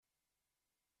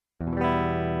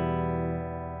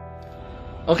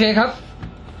โอเคครับ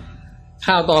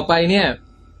ข่าวต่อไปเนี่ย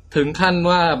ถึงขั้น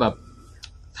ว่าแบบ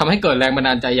ทำให้เกิดแรงบันด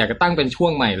าลใจอยากจะตั้งเป็นช่ว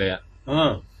งใหม่เลยอ่ะ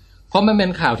เพราะมันเป็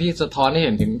นข่าวที่สะท้อนให้เ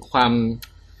ห็นถึงความ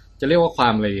จะเรียกว่าควา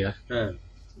มอะไรอ่ะ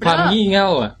ความงี่เง่า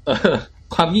อ่ะ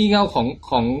ความงี่เง่า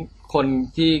ของคน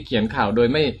ที่เขียนข่าวโดย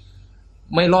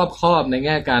ไม่รอบคอบในแ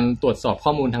ง่การตรวจสอบข้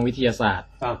อมูลทางวิทยาศาสตร์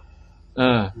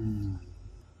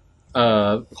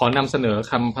ขอนำเสนอ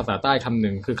คำภาษาใต้คำห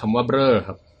นึ่งคือคำว่าเบ้อค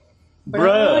รับเ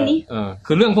บ้อ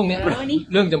คือเรื่องพวกนี้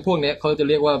เรื่องจำพวกนี้เขาจะ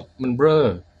เรียกว่ามันเบ้อ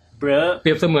เป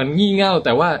รียบเสมือนงี่เง่าแ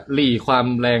ต่ว่าหลีความ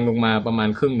แรงลงมาประมาณ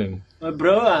ครึ่งหนึ่งเ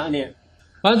บ้ออ่ะเนี่ย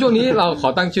เพราะช่วงนี้เราขอ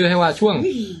ตั้งชื่อให้ว่าช่วง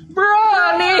เบ้อ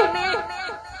นี่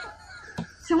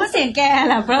ฉันว่าเสียงแก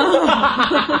แหละเบ้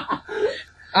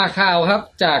อข่าวครับ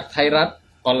จากไทยรัฐ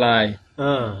ออนไลน์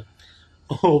โ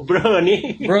อ้เบ้อนี่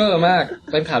เบ้อมาก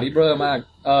เป็นข่าวที่เบ้อมาก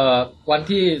วัน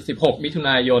ที่16มิถุน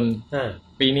ายน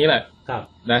ปีนี้แหละครับ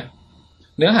นะ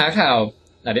เนื้อหาข่าว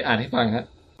เดี๋ยวอ่านให้ฟังครับ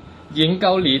หญิงเก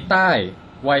าหลีใต้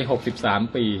วัย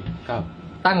63ปีครับ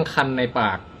ตั้งครรภ์ในป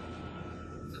าก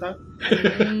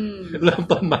เริ่ม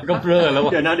ต้นมาก็เบ้อแล้ว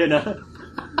เดี๋ยวนะ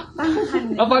ตั้งครร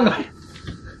ภ์เอาฟังก่อน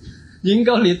หญิงเ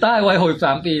กาหลีใต้วัย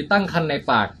63ปีตั้งครรภ์ใน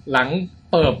ปากหลัง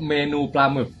เปิดเมนูปลา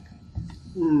หมึก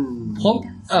พบ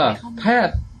แพท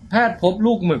ย์พบ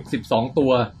ลูกหมึก12ตั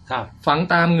วฝัง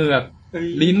ตามเหงือก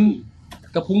ลิ้น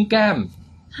กระพุ้งแก้ม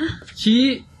ชี้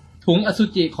ถุงอสุ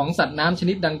จิของสัตว์น้ำช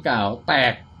นิดดังกล่าวแต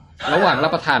กระหว่างรั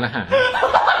บประทานอาหาร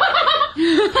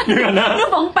เดี๋ยวนะเรื่อ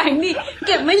งของแปงนี่เ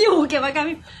ก็บไม่อยู่เก็บอาการ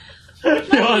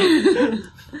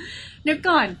เดี๋ยว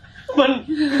ก่อนมัน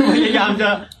พยายามจะ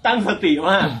ตั้งสติ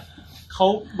ว่าเขา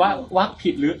วักผิ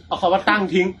ดหรือเอาคำว่าตั้ง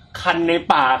ทิ้งคันใน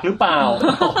ปากหรือเปล่า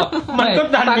มันก็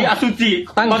ดันมีอสุจิ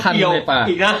ตั้งคันในปาก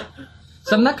อีกนะ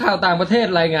สำนักข่าวต่างประเทศ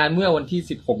รายงานเมื่อวันที่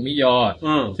16มิถุนายน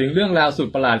ถึงเรื่องราวสุด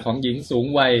ประหลาดของหญิงสูง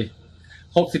วัย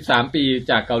63ปี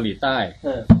จากเกาหลีใต้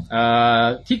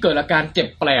ที่เกิดอาการเจ็บ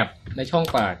แปลบในช่อง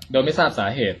ปากโดยไม่ทราบสา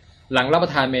เหตุหลังรับปร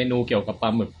ะทานเมนูเกี่ยวกับปลา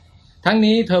หมึกทั้ง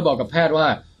นี้เธอบอกกับแพทย์ว่า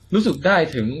รู้สึกได้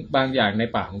ถึงบางอย่างใน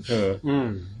ปากของเธอ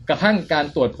กระทั่งการ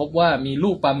ตรวจพบว่ามีลู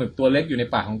กปลาหมึกตัวเล็กอยู่ใน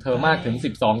ปากของเธอมากถึง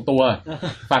12ตัว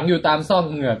ฝังอยู่ตามซอก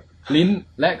เหงือกลิ้น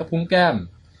และกระพุ้งแก้ม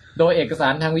โดยเอกสา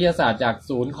รทางวิทยาศาสตร์จาก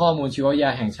ศูนย์ข้อมูลชีววิทยา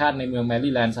แห่งชาติในเมืองแมริ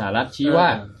แลนด์สหรัฐชี้ว่า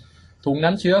ถุง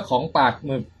น้ำเชื้อของปากห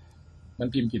มึกมัน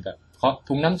พิมพ์ผิดอ่ะ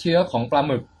ถุงน้ำเชื้อของปลาห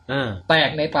มึกแตก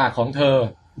ในปากของเธอ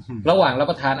ระหว่างรับ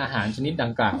ประทานอาหารชนิดดั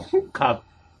งกล่าวครับ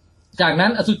จากนั้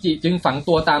นอสุจิจึงฝัง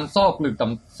ตัวตามซอกห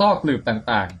ลืบ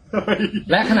ต่าง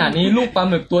ๆและขณะนี้ลูกปลา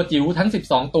หมึกตัวจิ๋วทั้ง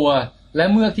12ตัวและ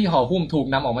เมือกที่ห่อหุ้มถูก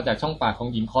นำออกมาจากช่องปากของ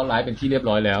หญิงเคราะห์ร้ายเป็นที่เรียบ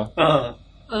ร้อยแล้ว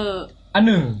อันห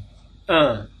นึ่ง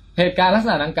เหตุการณ์ลักษ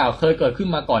ณะดังกล่าวเคยเกิดขึ้น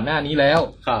มาก่อนหน้านี้แล้ว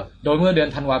โดยเมื่อเดือน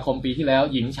ธันวาคมปีที่แล้ว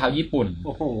หญิงชาวญี่ปุ่น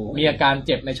มีอาการเ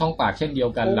จ็บในช่องปากเช่นเดียว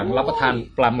กันหลังรับประทาน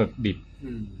ปลาหมึกดิบ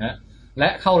นะและ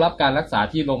เข้ารับการรักษา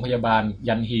ที่โรงพยาบาล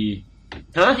ยันฮี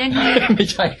ไม่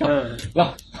ใช่ครับเรา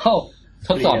เข้าท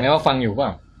ดสอบไงว่าฟังอยู่เปล่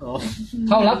า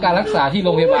เข้ารับการรักษาที่โร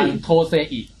งพยาบาลโทเซ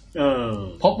อิ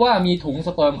พบว่ามีถุงส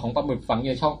เปิร์มของปลาหมึกฝังอ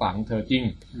ยู่ในช่องปากของเธอจริง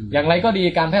อย่างไรก็ดี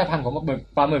การแพร่พันธุ์ของ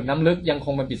ปลาหมึกน้ำลึกยังค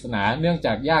งเป็นปริศนาเนื่องจ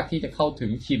ากยากที่จะเข้าถึ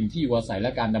งถิ่นที่อยู่อาศัยแล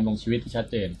ะการดำรงชีวิตที่ชัด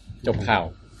เจนจบข่าว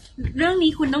เรื่อง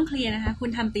นี้คุณต้องเคลียร์นะคะคุณ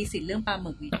ทำตีสิทธิ์เรื่องปลาห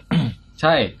มึกนี่ใ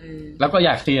ช่แล้วก็อย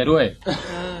ากเคลียร์ด้วย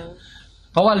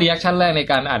เพราะว่ารีแอคชั่นแรกใน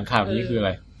การอ่านข่าวนี้คืออะไ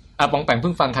รปองแปงเ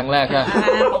พิ่งฟังครั้งแรกใช่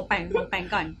ปองแปง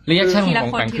ก่อนรีแอคชั่นของปอ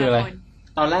งแปงคืออะไร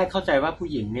ตอนแรกเข้าใจว่าผู้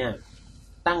หญิงเนี่ย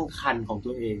ตั้งครรภ์ของ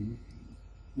ตัวเอง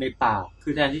ในปากคื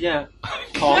อแทนที่จะ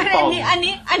ท้องป่องอัน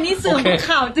นี้สื่อ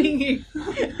ข่าวจริงอีก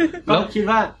แล้วคิด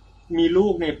ว่ามีลู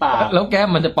กในปากแล้วแก้ม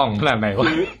มันจะป่องขนาดไหนวะ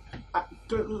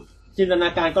จินตนา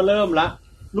การก็เริ่มละ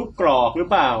ลูกกรอกหรือ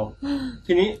เปล่า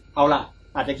ทีนี้เอาล่ะ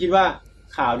อาจจะคิดว่า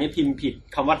ข่าวนี้พิมพ์ผิด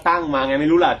คำว่าตั้งมาไงไม่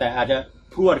รู้ล่ะแต่อาจจะ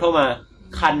พรวดเข้ามา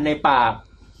คันในปาก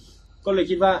ก็เลย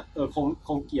คิดว่าค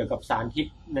งเกี่ยวกับสารพิษ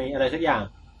ในอะไรสักอย่าง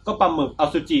ก็ปลาหมึกอ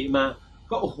สุจิมา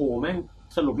ก็โอ้โหแม่ง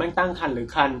สรุปแม่งตั้งคันหรือ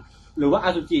คันหรือว่าอ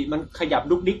สุจิมันขยับ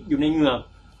ลุกดิ๊กอยู่ในเหงือก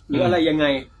หรืออะไรยังไง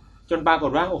จนปราก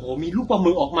ฏว่าโอ้โหมีลูกปลาห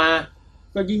มึกออกมา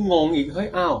ก็ยิ่งงงอีกเฮ้ย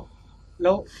อ้าวแ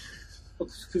ล้ว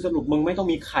คือสรุปมึงไม่ต้อง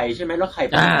มีไข่ใช่ไหมแล้วไข่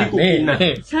ที่กูกินน่ะ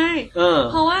ใช่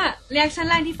เพราะว่าเรีแอคชั่น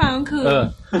แรกที่ฟังก็คือ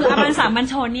อามันสามัญ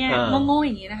ชนเนี่ยโง่ๆอ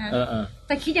ย่างนี้นะคะแ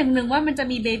ต่คิดอย่างนึงว่ามันจะ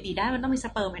มีเบบีได้มันต้องมีส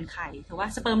เปิร์มและไข่ถูกว่า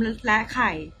สเปิร์มและไ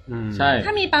ข่ใช่ถ้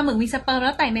ามีปลาหมึกมีสเปิร์มแ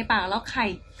ล้วแตกในปากแล้วไ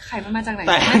ข่มันมาจากไหน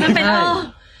มันเป็น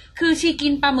คือชีกิ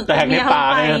นปลาหมึกตัวเมียเข้า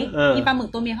ไปมีปลาหมึก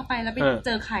ตัวเมียเข้าไปแล้วไปเจ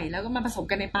อไข่แล้วก็มาผสม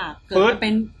กันในปากเกิดเป็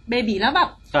นเบบีแล้วแบบ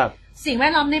สิ่งแว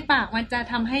ดล้อมในปากมันจะ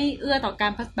ทำให้เอื้อต่อกา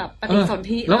รแบบปฏิสน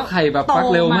ธิแล้วไข่แบบฟัก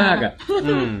เร็วมากอ่ะ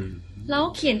แล้ว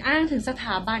เขียนอ้างถึงสถ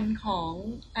าบันของ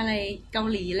อะไรเกา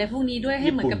หลีอะไรพวกนี้ด้วยให้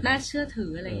เหมือนกับน่าเชื่อถื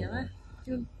ออะไรอย่างเงี้ยว่า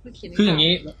คืออย่าง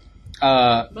นี้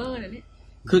เบอร์นะเนี่ย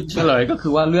คือเฉลยก็คื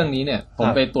อว่าเรื่องนี้เนี่ยผม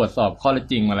ไปตรวจสอบข้อเท็จ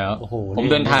จริงมาแล้วผม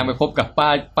เดินทางไปพบกับ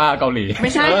ป้าเกาหลีไ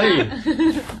ม่ใช่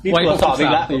นี่ตรวจสอบอี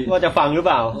กแล้วว่าจะฟังหรือเป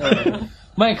ล่า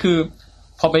ไม่คือ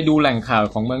พอไปดูแหล่งข่าว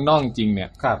ของเมืองนอกจริงเนี่ย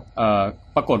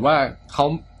ปรากฏว่าเขา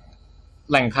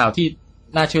แหล่งข่าวที่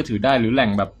น่าเชื่อถือได้หรือแหล่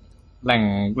งแบบแห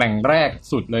ล่งแรก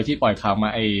สุดเลยที่ปล่อยข่าวมา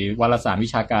ไอ้วารสารวิ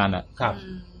ชาการอ่ะ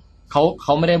เข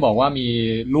าไม่ได้บอกว่ามี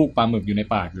ลูกปลาหมึกอยู่ใน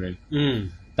ปากเลย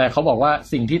แต่เขาบอกว่า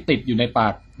สิ่งที่ติดอยู่ในปา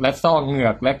กและซอกเหงื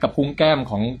อกและกระพุ้งแก้ม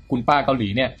ของคุณป้าเกาหลี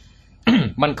เนี่ย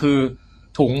มันคือ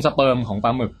ถุงสเปิร์มของปล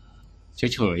าหมึกเ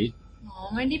ฉยๆอ๋อ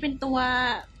ไม่ได้เป็นตัว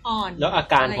อ่อนแล้วอา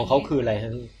การของเขาคืออะไรฮ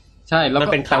ะใช่แล้ว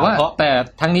แต่ว่าแต่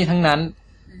ทั้งนี้ทั้งนั้น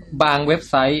บางเว็บ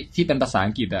ไซต์ที่เป็นภาษา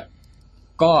อังกฤษอ่ะ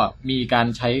ก็มีการ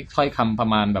ใช้ถ้อยคำประ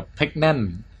มาณแบบ pregnant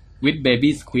with baby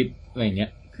squid อะไรอย่างเงี้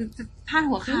ยคือพาด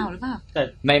หัวข่าวหรือเปล่า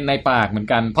ในปากเหมือน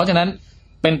กันเพราะฉะนั้น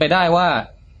เป็นไปได้ว่า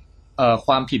ค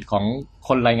วามผิดของค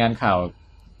นรายงานข่าว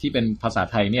ที่เป็นภาษา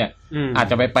ไทยเนี่ยอาจ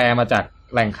จะไปแปลมาจาก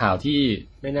แหล่งข่าวที่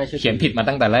เขียนผิดมา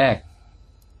ตั้งแต่แรก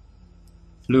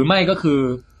หรือไม่ก็คือ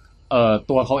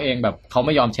ตัวเขาเองแบบเขาไ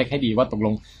ม่ยอมเช็คให้ดีว่าตกล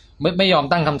งไม่ยอม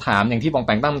ตั้งคำถามอย่างที่ปองแ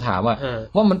ปงตั้งคำถาม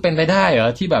ว่ามันเป็นไปได้เหร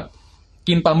อที่แบบ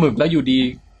กินปลาหมึกแล้วอยู่ดี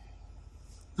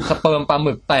สเปิร์มปลาห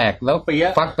มึกแตกแล้ว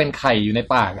ฟักเป็นไข่อยู่ใน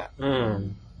ปากอ่ะ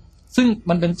ซึ่ง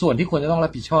มันเป็นส่วนที่ควรจะต้องรั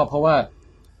บผิดชอบเพราะว่า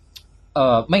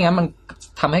ไม่งั้นมัน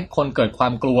ทำให้คนเกิดควา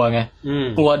มกลัวไง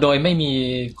กลัวโดยไม่มี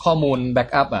ข้อมูลแบ็ก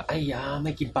อัพอ่ะไอ้ยาไ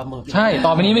ม่กินปลาหมึกใช่ต่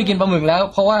อไปนี้ไม่กินปลาหมึกแล้ว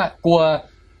เพราะว่ากลัว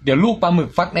เดี๋ยวลูกปลาหมึก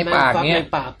ฟักในปากเนี้ยใน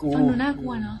ปากกูฟังดูน่ากลั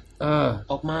วเนาะ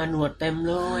ออกมาหนวดเต็ม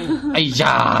เลยไอ้ย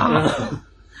า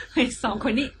ไอ้สองค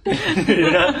นนี้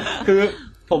นะคือ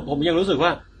ผมยังรู้สึกว่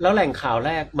าแล้วแหล่งข่าวแ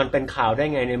รกมันเป็นข่าวได้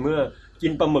ไงในเมื่อ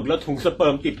กินปลาหมึกแล้วถุงสเปิ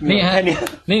ร์มติดนี่แค่นี้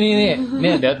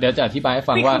นี่เดี๋ยวจะอธิบายให้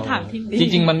ฟังว่าจ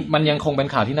ริงๆมันยังคงเป็น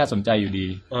ข่าวที่น่าสนใจอยู่ดี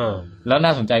แล้วน่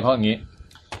าสนใจเพราะอย่างนี้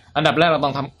อันดับแรกเราต้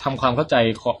องทำความเข้าใจ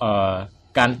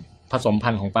การผสมพั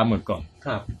นธุ์ของปลาหมึกก่อนค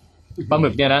รับปลาหมึ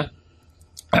กเนี่ยนะ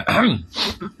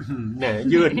เนี่ย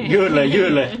ยืดเ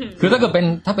ลยคือถ้า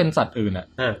เป็นสัตว์อื่นอ่ะ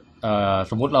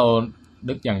สมมุติเรา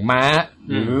นึกอย่างม้า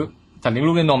หรือสัตว์เลี้ยง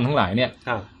ลูกด้วยนมทั้งหลายเนี่ย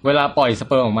เวลาปล่อยส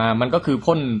เปิร์มออกมามันก็คือ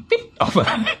พ่นปิ๊บออกมา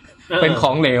เป็นข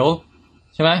องเหลว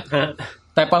ใช่ไหม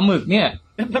แต่ปลาหมึกเนี่ย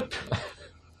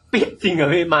ปิดจริงเหรอ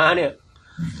พี่ม้าเนี่ย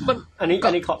อันนี้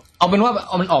เอาเป็นว่าเ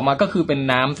อามันออกมาก็คือเป็น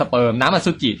น้ำสเปิร์มน้ำอ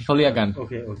สุจิที่เขาเรียกกัน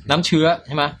น้ำเชื้อใ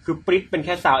ช่ไหมคือปริ๊ดเป็นแ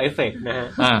ค่ซาวด์เอฟเฟกต์นะฮะ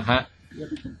ฮะ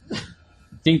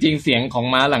จริงๆเสียงของ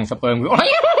ม้าหลั่งสเปิร์มคือ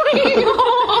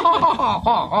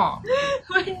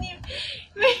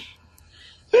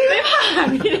ไม่ผ่าน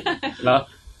พี่เหรอ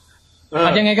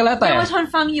ยังไงก็แล้วแต่เยาวชน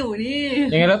ฟังอยู่นี่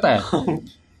ยังไงแล้วแต่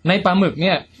ในปลาหมึกเ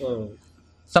นี่ย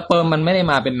สเปิร์มมันไม่ได้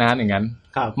มาเป็นน้ำอย่างนั้น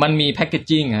มันมีแพคเกจ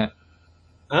จิ้งฮะ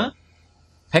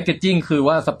แพคเกจจิ้งคือ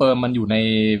ว่าสเปิร์มมันอยู่ใน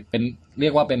เป็นเรี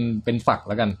ยกว่าเป็นฝัก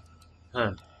แล้วกัน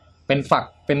เป็นฝัก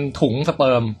เป็นถุงสเ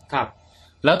ปิร์มครับ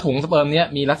แล้วถุงสเปิร์มเนี้ย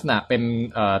มีลักษณะเป็น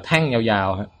แท่งยาว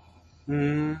ๆฮะ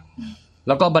แ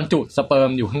ล้วก็บรรจุสเปิร์ม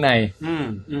อยู่ข้างใน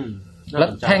แล้ว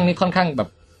แท่งนี้ค่อนข้างแบบ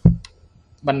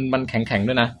มันแข็งๆ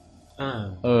ด้วยนะ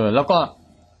แล้วก็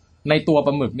ในตัวป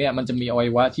ลาหมึกเนี่ยมันจะมีอวัย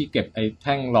วะที่เก็บไอ้แ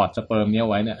ท่งหลอดสเปิร์มนี้เอา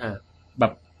ไว้เนี่ยแบ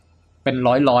บเป็น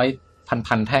ร้อย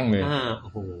พันแท่งเลยโอ้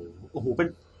โหเป็น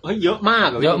เยอะมาก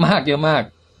เยอะมาก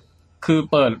คือ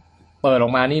เปิดออ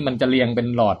กมานี่มันจะเรียงเป็น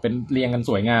หลอดเป็นเรียงกัน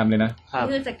สวยงามเลยนะ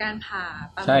คือจากการผ่า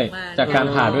ปลาหมึกใช่จากการ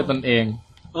ผ่าด้วยตนเอง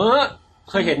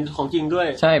เคยเห็นของจริงด้วย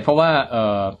ใช่เพราะ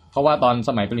ว่าตอนส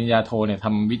มัยปริญญาโทเนี่ยท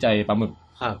ำวิจัยปลาหมึก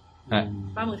ครับ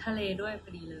ปลาหมึกทะเลด้วยพอ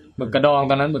ดีเลยหมึกกระดอง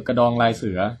ตอนนั้นหมึกกระดองลายเ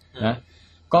สือนะ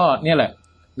ก็เนี่ยแหละ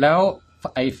แล้ว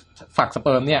ไอ้ฝักสเ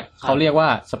ปิร์มเนี่ยเขาเรียกว่า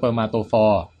สเปิร์มาโตฟอ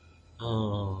ร์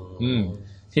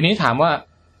ทีนี้ถามว่า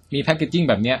มีแพคเกจจิ้ง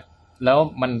แบบเนี้ยแล้ว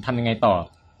มันทำยังไงต่อ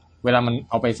เวลามัน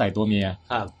เอาไปใส่ตัวเมีย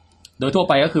โดยทั่ว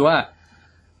ไปก็คือว่า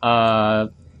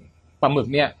ปลาหมึก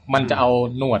เนี่ยมันจะเอา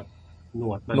หน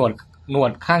ว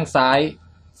ดข้างซ้าย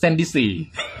เส้นที่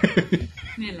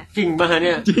4นี่แหละจริงป่ะเ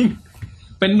นี่ยจริง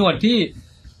เป็นหนวดที่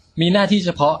มีหน้าที่เฉ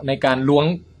พาะในการล้วง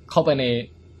เข้าไป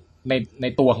ใน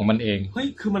ตัวของมันเองเฮ้ย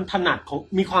คือมันถนัดของ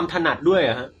มีความถนัดด้วย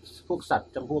อะฮะพวกสัต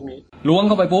ว์จำพวกนี้ล้วงเ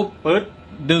ข้าไปปุ๊บ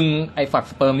ดึงไอ้ฝัก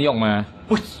สเปิร์มนี้ออกมา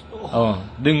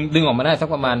ดึงออกมาได้สัก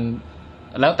ประมาณ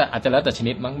แล้วแต่อาจจะแล้วแต่ช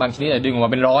นิดมั้งบางชนิดจะดึงออกม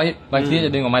าเป็น100บางชนิดจ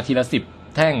ะดึงออกมาทีละ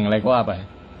10แท่งอะไรก็ว่าไป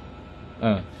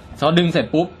พอดึงเสร็จ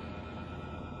ปุ๊บ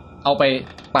เอาไป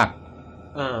ปัก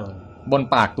บน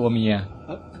ปากตัวเมีย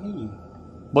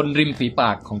บนริมฝีป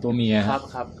ากของตัวเมียค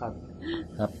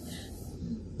รับ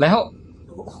แล้ว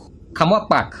คำว่า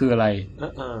ปากคืออะไร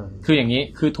คืออย่างนี้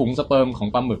คือถุงสเปิร์มของ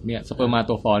ปลาหมึกเนี่ยสเปิร์มาโ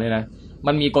ตฟอร์เนี่ยนะ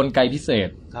มันมีกลไกพิเศษ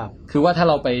คือว่าถ้า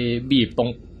เราไปบีบต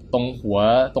รงหัว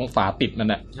ตรงฝาปิดมัน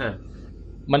น่ะ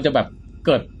มันจะแบบเ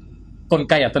กิดกล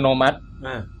ไกอัตโนมัติ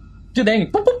จะเด้ง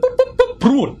ปุ๊บปุ๊บปุ๊บปุ๊บพ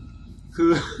รูด คื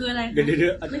ออะไรเดี๋ยว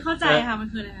ไม่เข้าใจค่ะมัน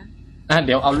คืออะไรคะเ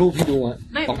ดี๋ยวเอารูปให้ดู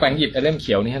ของแปงหยิบไอ้เล่มเ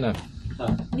ขียวนี่ให้หน่อย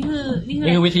นี่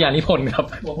คือวิทยานิพนธ์ครับ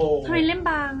ทำไมเล่ม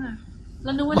บางอ่ะเร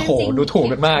านึกว่าเล่มจริงดูถูก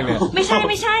กันมากเนี่ยไม่ใ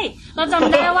ช่เราจ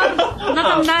ำได้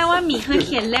ว่าหมีเคยเ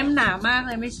ขียนเล่มหนามากเ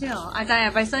ลยไม่ใช่หรออาจารย์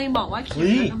ไบเซอร์บอกว่าเขียน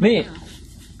นี่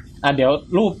เดี๋ยว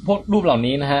รูปเหล่า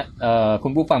นี้นะฮะคุ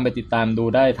ณผู้ฟังไปติดตามดู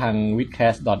ได้ทาง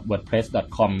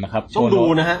withcast.wordpress.com นะครับต้องดู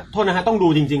นะฮะโทษนะฮะต้องดู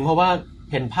จริงๆเพราะว่า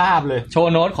เห็นภาพเลยโช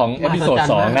ว์โน้ตของเอพิโซด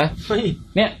2นะ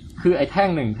เนี่ยคือไอ้แท่ง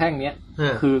1แท่งเนี้ย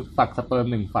คือฝักสเปิร์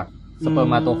ม1ฝักสเปิ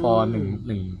ร์มาโตฟอร์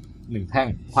1แท่ง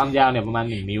ความยาวเนี่ยประมาณ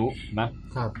1นิ้วนะ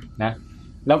ครับนะ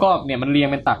แล้วก็เนี่ยมันเรียง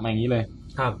เป็นตักมาอย่างนี้เลย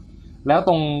ครับแล้ว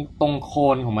ตรงโค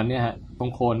นของมันเนี่ยฮะตร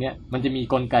งโคนเนี่ยมันจะมี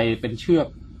กลไกเป็นเชือก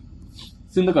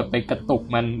ซึ่งถ้าเกิดไปกระตุก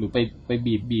มันหรือไป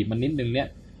บีบมันนิดนึงเนี่ย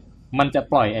มันจะ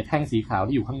ปล่อยไอ้แท่งสีขาว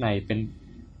ที่อยู่ข้างใน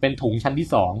เป็นถุงชั้นที่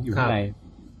2อยู่ข้างใน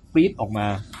ปรี๊ดออกมา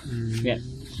เนี่ย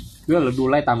เพื่อเราดู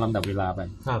ไล่ตามลำดับเวลาไป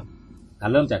ครับ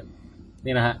เริ่มจาก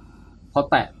นี่นะฮะพอ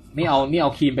แตะนี่เอา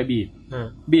ครีมไป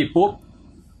บีบปุ๊บ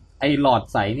ไอหลอด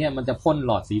ใสเนี่ยมันจะพ่นห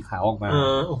ลอดสีขาวออกมา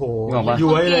โอ้โหย้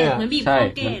วยเลยอ่ะใช่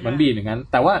มันบีบอย่างนั้น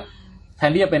แต่ว่าแท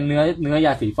นที่จะเป็นเนื้อย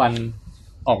าสีฟัน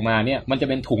ออกมาเนี่ยมันจะ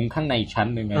เป็นถุงข้างในอีกชั้น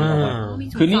นึงไง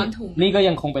คือนี่ก็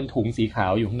ยังคงเป็นถุงสีขา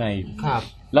วอยู่ข้างในครับ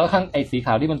แล้วข้างไอสีข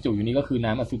าวที่บรรจุอยู่นี่ก็คือ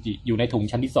น้ำอสุจิอยู่ในถุง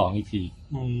ชั้นที่2อีกที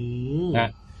นะ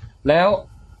แล้ว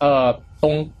ต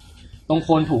รงโค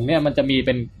นถุงเนี่ยมันจะมีเ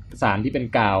ป็นสารที่เป็น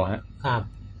กาวฮะครับ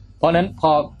เพราะนั้นพ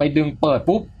อไปดึงเปิด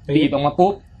ปุ๊บบีบออกมา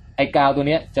ปุ๊บไอ้กาวตัวเ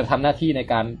นี้ยจะทำหน้าที่ใน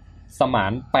การสมา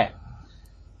นแปะ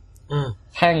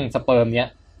แท่งสเปิร์มเนี้ย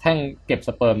แท่งเก็บส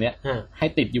เปิร์มเนี้ยให้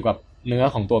ติดอยู่กับเนื้อ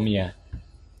ของตัวเมีย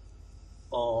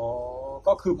อ๋อ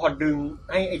ก็คือพอดึง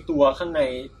ให้ไอ้ตัวข้างใน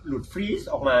หลุดฟรีซ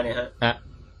ออกมาเนี่ยฮะ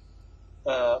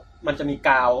มันจะมี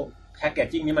กาวแพคเกจ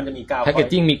จิ้งนี่มันจะมีกาวแพคเกจ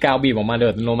จิ้งมีกาวบีบออกมาโดย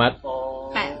อัตโนมัติ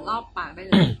แปะรอบปากได้เ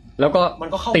ลยแล้วก็มัน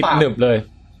ก็เข้าติดหนึบเลย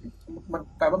มัน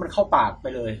แปลว่ามันเข้าปากไป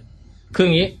เลยคืออ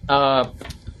ย่างนี้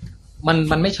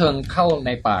มันไม่เชิงเข้าใน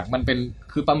ปากมันเป็น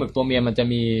คือปลาหมึกตัวเมียมันจะ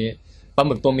มีปลาห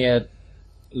มึกตัวเมีย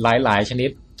หลายชนิด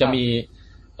จะมี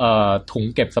ถุง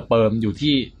เก็บสเปิร์มอยู่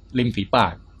ที่ริมฝีปา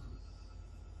ก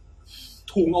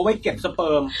ถุงเอาไว้เก็บสเปิ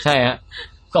ร์มใช่ฮะ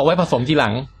ก็เอาไว้ผสมทีหลั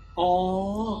งอ๋อ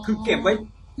คือเก็บไว้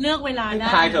เลือกเวลาได้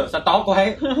ทายเถอะสต็อกไว้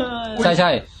ใ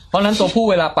ช่เพราะนั้นตัวผู้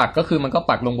เวลาปักก็คือมันก็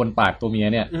ปักลงบนปากตัวเมีย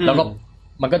เนี่ยแล้วก็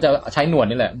มันก็จะใช้หนวด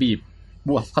นี่แหละบีบ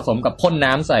บวกผสมกับพ่น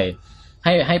น้ำใส่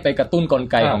ให้ไปกระตุ้นกล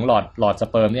ไกของหลอดส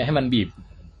เปิร์มเนี่ยให้มันบีบ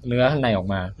เนื้อข้างในออก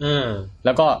มาแ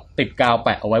ล้วก็ติดกาวแป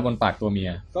ะเอาไว้บนปากตัวเมี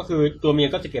ยก็คือตัวเมีย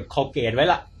ก็จะเก็บคอลเกตไว้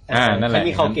ละนั่นแหละ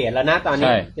มีคอลเกตแล้วนะตอน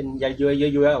นี้เป็นใยเ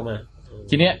ยื่อออกมา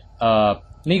ทีเนี้ย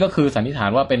นี่ก็คือสันนิษฐาน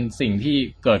ว่าเป็นสิ่งที่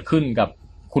เกิดขึ้นกับ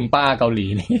คุณป้าเกาหลี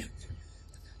นี่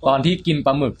ตอนที่กินป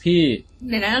ลาหมึกที่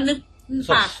เดี๋ยวนะนึก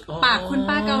ปากคุณ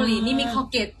ป้าเกาหลีนี่มีคอล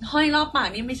เกตห้อยรอบปาก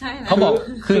นี่ไม่ใช่นะเขาบอก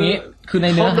คืออย่างนี้คือใน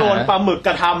เนื้อหาโดนปลาหมึกก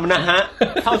ระทำนะฮะ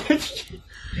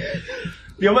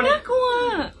เดี๋ยวมันน่ากลัว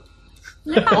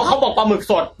เขาบอกปลาหมึก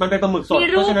สดมันเป็นปลาหมึกสด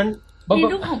เพราะฉะนั้นมี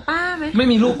รูปของป้าไหมไม่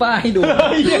มีรูปป้าให้ดู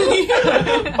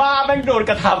ป้าแม่งโดน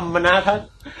กระทำมันนะท่าน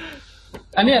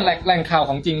อันนี้แหล่งข่าว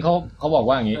ของจริงเขาบอก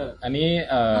ว่าอย่างนี้อันนี้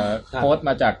โค้ดม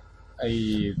าจากไอ้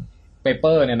เปเป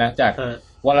อร์เนี่ยนะจาก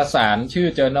วารสารชื่อ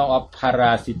Journal of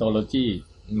Parasitology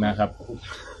นะครับ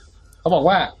เขาบอก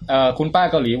ว่าคุณป้า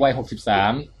เกาหลีวัย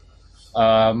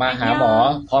63มาหาหมอ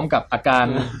พร้อมกับอาการ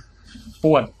ป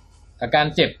วดอาการ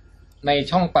เจ็บใน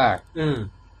ช่องปาก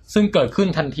ซึ่งเกิดขึ้น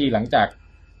ทันทีหลังจาก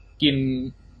กิน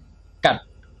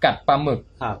กัดปลาหมึก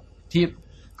ที่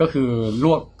ก็คือล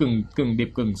วกกึ่งดิ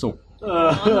บกึ่งสุก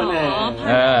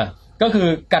ก็คือ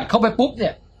กัดเข้าไปปุ๊บเนี่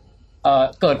ย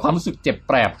เกิดความรู้สึกเจ็บแ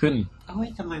ปรบขึ้น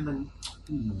ทำไมมัน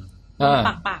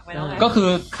ปากไว้แล้วไงก็คือ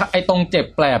ไอ้ตรงเจ็บ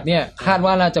แปรบเนี่ยคาด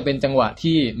ว่าน่าจะเป็นจังหวะ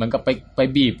ที่เหมือนกับไป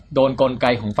บีบโดนกลไก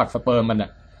ของฝักสเปิร์มมันอ่ะ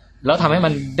แล้วทำให้มั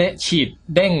นฉีด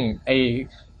เด้งไอ้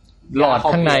หลอด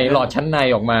ข้างในหลอดชั้นใน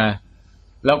ออกมา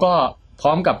แล้วก็พร้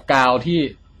อมกับกาวที่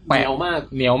เหนีย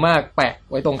วมากแปะ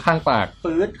ไว้ตรงข้างปาก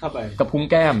ปื๊ดเข้าไปกับพุ้ง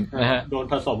แก้มนะฮะโดน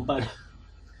ผสมไป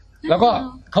แล้วก็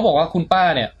เขาบอกว่าคุณป้า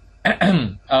เนี่ย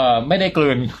ไม่ได้กลื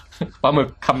นปลาหมึก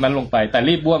คำนั้นลงไปแต่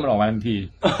รีบบ้วนมันออกมาทันที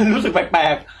รู้สึกแปล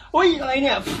กๆอุ้ยอะไรเ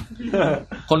นี่ย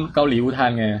คนเกาหลีอุทา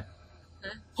นไง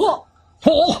โห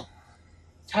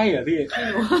ใช่เหรอพี่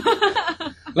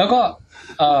แล้วก็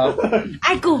ไ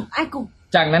อ้กู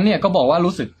จากนั้นเนี่ยก็บอกว่า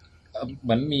รู้สึกเห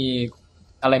มือนมี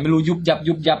อะไรไม่รู้ยุบยับ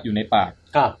อยู่ในปาก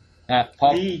ครับ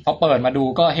พอเปิดมาดู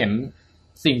ก็เห็น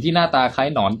สิ่งที่หน้าตาคล้าย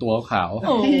หนอนตัวขาวโ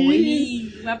อ้ย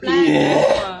แบบแรก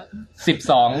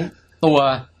12ตัว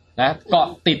นะเกาะ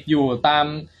ติดอยู่ตาม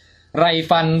ไร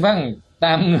ฟันบ้างต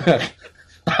ามเหงือก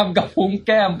ตามกระพุ้งแ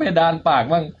ก้มเพดานปาก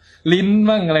บ้างลิ้น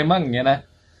บ้างอะไรบ้างอย่างเงี้ยนะ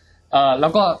แล้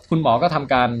วก็คุณหมอก็ท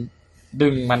ำการดึ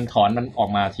งมันถอนมันออก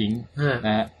มาทิ้งน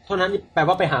ะฮะเท่านั้นแปล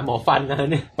ว่าไปหาหมอฟันนะ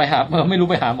เนี่ยไปหาไม่รู้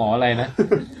ไปหาหมออะไรนะ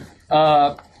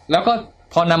แล้วก็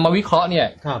พอนำมาวิเคราะห์เนี่ย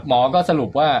หมอก็สรุป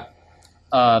ว่า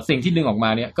สิ่งที่ดึงออกมา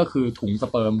เนี่ยก็คือถุงส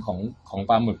เปิร์มของ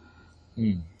ปลาหมึก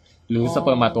หรือสเ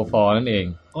ปิร์มาโตฟอร์นั่นเอง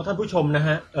ท่านผู้ชมนะฮ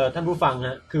ะท่านผู้ฟังน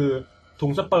ะคือถุ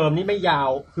งสเปิร์มนี่ไม่ยาว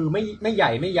คือไม่ให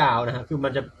ญ่ไม่ยาวนะฮะคือมั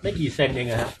นจะไม่กี่เซนเอง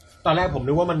นะฮะตอนแรกผม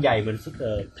นึกว่ามันใหญ่เหมือน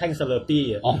แท่งสเลอร์ปี้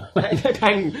อ่ะแ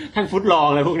ท่งฟุตลอง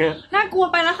อะไรพวกเนี้ยน่ากลัว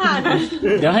ไปแล้วค่ะ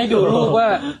เดี๋ยวให้ดูรูปว่า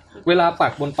เวลาปั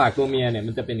กบนปากตัวเมียเนี่ย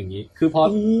มันจะเป็นอย่างนี้คือพอ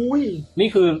นี่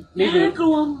คือน่าก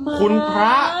ลัวมากคุณพร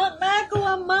ะน่ากลัว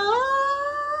มา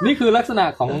กนี่คือลักษณะ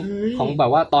ของแบ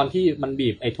บว่าตอนที่มันบี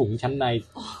บไอ้ถุงชั้นใน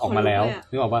ออกมาแล้ว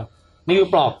นึกออกป่ะนี่คือ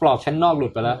ปลอกชั้นนอกหลุ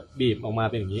ดไปแล้วบีบออกมา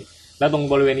เป็นอย่างนี้แล้วตรง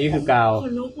บริเวณนี้คือกาว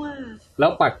แล้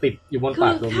วปักติดอยู่บนปา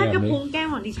กตัวเมียถ้ากระพุ้งแก้ม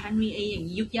ของดิฉันมีไอ้อย่าง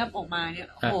นี้ยุบยับออกมาเนี่ย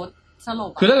โหสลบ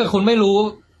คือถ้าเกิดคุณไม่รู้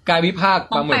กายวิภาค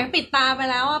ปลาหมึกปองแปงปิดตาไป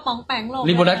แล้วอ่ะปองแปงลง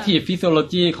reproductive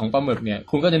physiology ของปลาหมึกเนี่ย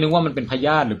คุณก็จะนึกว่ามันเป็นพย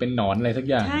าธิหรือเป็นหนอนอะไรสัก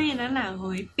อย่างใช่นั่นน่ะเ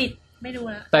ฮ้ยปิดไม่ดู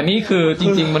แล้วแต่นี่คือจ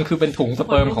ริงๆมันคือเป็นถุงสเ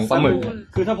ปิร์มของปลาหมึก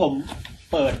คือถ้าผม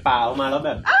เปิดเปล่าออกมาแล้วแ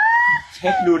บบเช็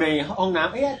คดูในห้องน้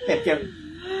ำเจ็บ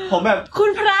ผมแบบคุ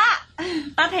ณพระ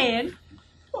ตาเถน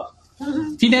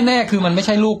ที่แน่ๆคือมันไม่ใ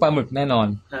ช่ลูกปลาหมึกแน่นอน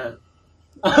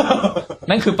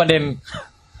นั่นคือประเด็น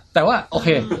แต่ว่าโอเค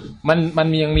มัน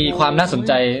ยังมีความน่าสนใ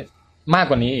จมาก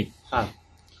กว่านี้อีก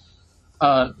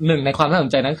หนึ่งในความน่าสน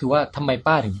ใจนั้นคือว่าทำไม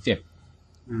ป้าถึงเจ็บ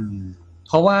เ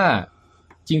พราะว่า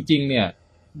จริงๆเนี่ย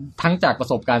ทั้งจากประ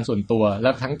สบการณ์ส่วนตัวแล้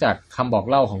วทั้งจากคำบอก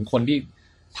เล่าของคนที่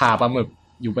ผ่าปลาหมึก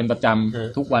อยู่เป็นประจ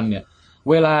ำทุกวันเนี่ย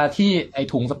เวลาที่ไอ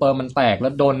ถุงสเปิร์มมันแตกแล้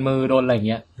วโดนมือโดนอะไร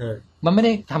เงี้ยมันไม่ไ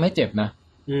ด้ทำให้เจ็บนะ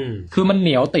คือมันเห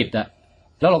นียวติดอะ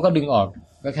แล้วเราก็ดึงออก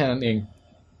ก็แค่นั้นเอง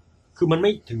คือมันไ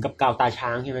ม่ถึงกับกาวตาช้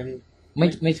างใช่ไหมพี่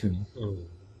ไม่ถึง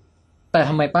แต่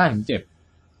ทำไมป้าถึงเจ็บ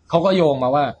เขาก็โยงมา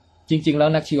ว่าจริงๆแล้ว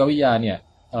นักชีววิทยาเนี่ย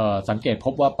สังเกตพ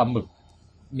บว่าปลาหมึก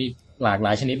มีหลากหล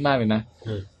ายชนิดมากเลยนะ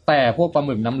แต่พวกปลาห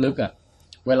มึกน้ำลึกอะ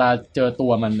เวลาเจอตั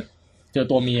ว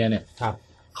เมียเนี่ย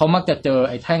เขามักจะเจอ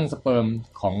ไอ้แท่งสเปิร์ม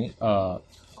ข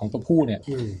องตัวผู้เนี่ย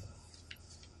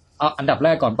เอาอันดับแร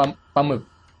กก่อนปลาหมึก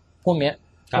พวกเนี้ย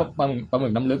พวกปลาหมึ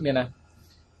กน้ำลึกเนี่ยนะ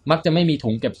มักจะไม่มีถุ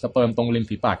งเก็บสเปิร์มตรงริม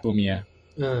ฝีปากตัวเมีย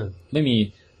ไม่มี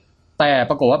แต่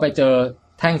ปรากฏว่าไปเจอ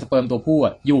แท่งสเปิร์มตัวผู้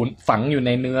อยู่ฝังอยู่ใน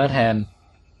เนื้อแทน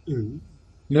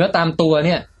เนื้อตามตัวเ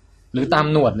นี่ยหรือตาม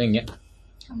หนวดอะไรอย่างเงี้ย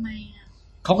ทำไมอ่ะ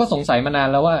เขาก็สงสัยมานาน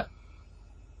แล้วว่า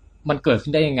มันเกิดขึ้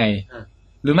นได้ยังไง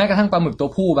หรือแม้กระทั่งปลาหมึกตัว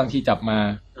ผู้บางทีจับมา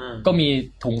ก็มี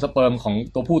ถุงสเปิร์มของ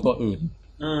ตัวผู้ตัวอื่น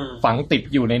ฝังติด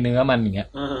อยู่ในเนื้อมันอย่างเงี้ย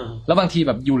แล้วบางทีแ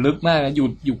บบอยู่ลึกมากนะอ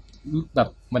ยู่แบบ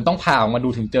มันต้องผ่าออกมาดู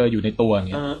ถึงเจออยู่ในตัวอย่าง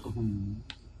เงี้ย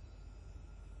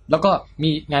แล้วก็มี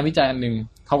งานวิจัยอันนึง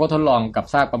เขาก็ทดลองกับ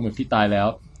ซากปลาหมึกที่ตายแล้ว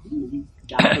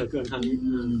ยาวเกินครั้งนี้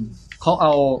เขาเอ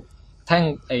าแท่ง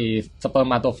ไอ้สเปิร์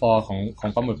มาโตฟอร์ของ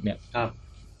ปลาหมึกเนี่ย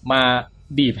มา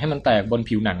บีบให้มันแตกบน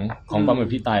ผิวหนังของปลาหมึก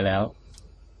ที่ตายแล้ว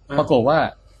ปรากฏว่า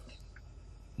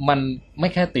มันไม่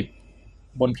แค่ติด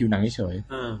บนผิวหนังเฉย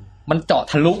มันเจาะ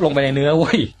ทะลุลงไปในเนื้อเ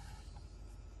ว้ย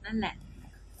นั่นแหละ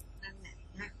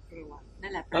น่ากลัวนั่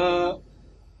นแหละ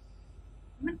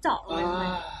มันเจาะเลย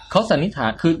เขาสันนิษฐา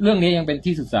นคือเรื่องนี้ยังเป็น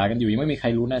ที่ศึกษากันอยู่ยังไม่มีใคร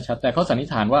รู้แน่ชัดแต่เขาสันนิษ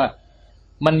ฐานว่า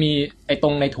มันมีไอ้ตร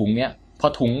งในถุงเนี้ยพอ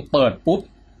ถุงเปิดปุ๊บ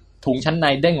ถุงชั้นใน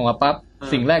เด้งออกมาปั๊บ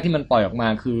สิ่งแรกที่มันปล่อยออกมา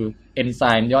คือเอนไซ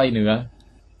ม์ย่อยเนื้อ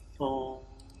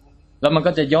แล้วมัน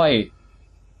ก็จะย่อย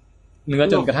เนื้อ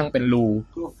จนกระทั่งเป็นรู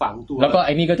ฝังตัวแล้วก็ไ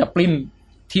อ้นี่ก็จะปลิ้น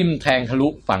ทิ่มแทงทะลุ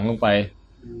ฝังลงไป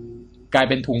กลาย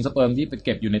เป็นถุงสเปิร์มที่ไปเ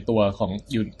ก็บอยู่ในตัวของ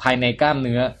อยู่ภายในกล้ามเ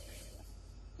นื้อ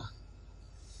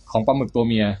ของปลาหมึกตัว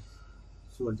เมีย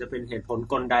ส่วนจะเป็นเหตุผล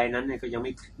กลใดนั้นเนี่ยก็ยัง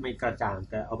ไม่กระจ่าง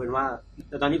แต่เอาเป็นว่า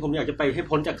แต่ตอนนี้ผมอยากจะไปให้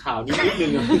พ้นจากข่าวนี้นิดนึ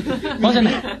งเพราะฉะ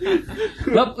นั้น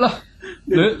แล้ว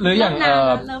หรืออย่าง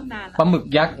ปลาหมึก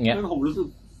ยักษ์เงี้ยผมรู้สึก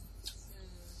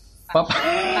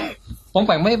ผมแ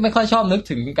ปลกไม่ค่อยชอบนึก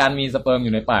ถึงการมีสเปิร์มอ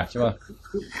ยู่ในปากใช่ป่ะ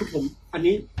คือผมอัน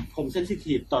นี้ผมเซนซิ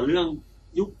ทีฟต่อเรื่อง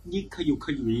ยุกยิกขยุกข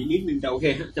ยุยนิดนึงแต่โอเค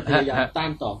จะพยายามต้า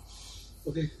นต่อโอ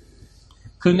เค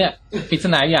คือเนี่ยปริศ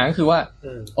นาอย่างก็คือว่า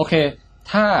โอเค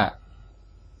ถ้า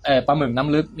ปลาหมึกน้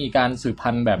ำลึกมีการสืบพั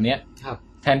นธุ์แบบเนี้ย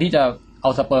แทนที่จะเอา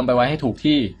สเปิร์มไปไว้ให้ถูก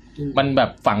ที่มันแบบ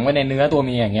ฝังไว้ในเนื้อตัวเ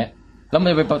มียอย่างเงี้ยแล้วมัน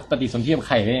จะไปปฏิสนธิกับไ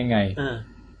ข่ได้ยังไง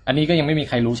อันนี้ก็ยังไม่มี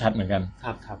ใครรู้ชัดเหมือนกัน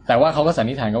แต่ว่าเขาก็สัน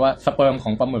นิษฐานกันว่าสเปิร์มข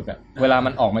องปลาหมึกเวลามั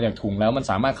นออกมาจากถุงแล้วมัน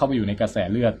สามารถเข้าไปอยู่ในกระแส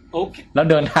เลือดแล้ว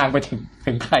เดินทางไป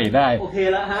ถึงไข่ได้โอเค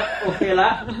แล้วฮะโอเคแล้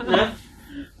วนะ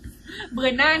เบือ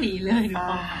นหน้าหนีเลยนะ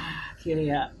โอเคเลย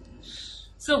อะ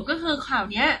สรุปก็คือข่าว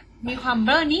เนี้ยมีความเ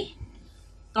บ้อนี้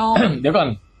ตรงเดี๋ยวก่อน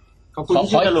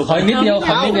ขอนิดเดียว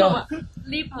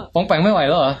รีบเถอะปองแปงไม่ไหว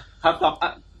แล้วเหรอครับ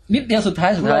นิดเดียวสุดท้าย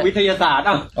วิทยาศาสตร์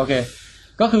โอเค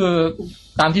ก็คือ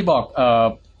ตามที่บอก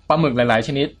ปลาหมึกหลายๆช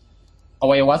นิดอ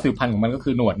วัยวะสืบพันธุ์ของมันก็คื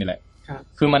อหนวดนี่แหละ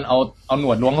คือมันเอาหน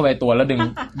วดล้วงเข้าไปตัวแล้ว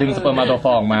ดึงสเปิร์มาโตฟ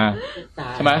อร์ออกมา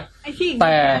ใช่ไหมแ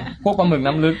ต่พวกปลาหมึก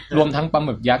น้ำลึกรวมทั้งปลาห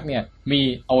มึกยักษ์เนี่ยมี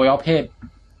อวัยวะเพศ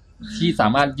ที่สา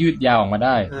มารถยืดยาวออกมาไ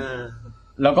ด้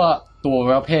แล้วก็ตัวอ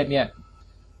วัยวะเพศเนี่ย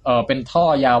เป็นท่อ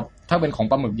ยาวถ้าเป็นของ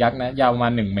ปลาหมึกยักษ์นะยาวประมา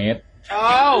ณ1 เมตร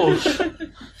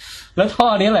แล้วท่อ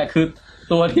นี้แหละคือ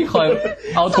ตัวที่คอย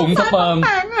เอาถุงสเปิร์ม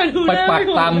ไปปัก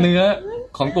ตามเนื้อ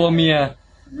ของตัวเมีย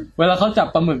เวลาเขาจับ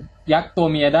ปลาหมึกยักษ์ตัว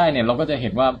เมียได้เนี่ยเราก็จะเห็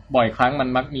นว่าบ่อยครั้งมัน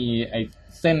มักมีไอ้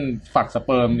เส้นฝักสเ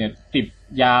ปิร์มเนี่ยติด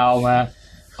ยาวมา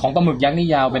ของปลาหมึกยักษ์นี่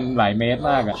ยาวเป็นหลายเมตร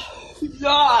มากอ่ะ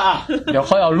เดี๋ยว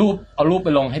ค่อยเอารูปไป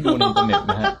ลงให้ดูในอินเทอร์เน็ต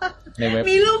นะฮะในเว็บ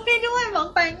มีรูปได้ด้วยหมอง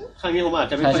แปงครั้งนี้ผมอาจ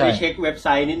จะไม่ค่อยได้เช็คเว็บไซ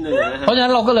ต์นิดนึงนะฮะเพราะฉะนั้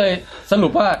นเราก็เลยสรุ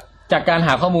ปว่าจากการห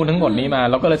าข้อมูลทั้งหมดนี้มา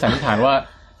เราก็เลยสันนิษฐานว่า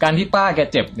การที่ป้าแก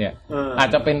เจ็บเนี่ยอาจ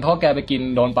จะเป็นเพราะแกไปกิน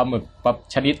โดนปลาหมึก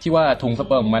ชนิดที่ว่าถุงสเ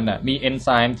ปิร์มมันอ่ะมีเอนไซ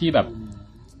ม์ที่แบบ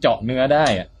เจาะเนื้อได้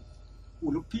อ่ะ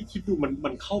ลูกพี่คิดดูมั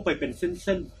นเข้าไปเป็นเ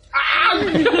ส้นๆ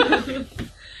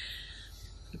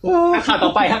ข่าวต่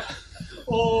อไปฮะโ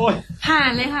อ้ยผ่า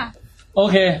นเลยค่ะโอ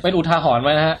เคเป็นอุทาหรณ์ไ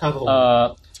ว้นะฮะ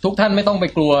ทุกท่านไม่ต้องไป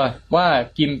กลัวว่า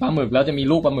กินปลาหมึกแล้วจะมี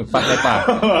ลูกปลาหมึกฟักในปาก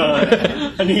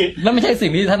อันนี้นั่นไม่ใช่สิ่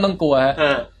งที่ท่านต้องกลัวฮะ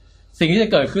สิ่งที่จะ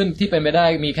เกิดขึ้นที่เป็นไปได้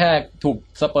มีแค่ถูก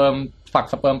สเปิร์มฝัก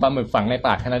สเปิร์มปลาหมึกฝังในป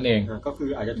ากแค่นั้นเองก็คือ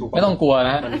อาจจะถูกไม่ต้องกลัวน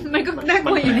ะมันก็น่าก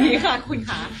ลัวอยู่ดีค่ะคุณข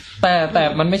าแต่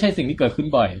มันไม่ใช่สิ่งที่เกิดขึ้น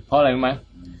บ่อยเพราะอะไรรู้ไหม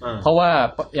เพราะว่า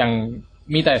อย่าง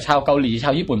มีแต่ชาวเกาหลีช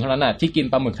าวญี่ปุ่นเท่านั้นน่ะที่กิน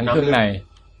ปลาหมึกทั้งเครื่องใน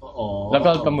แล้วก็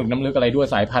ปลาหมึกน้ำลึกอะไรด้วย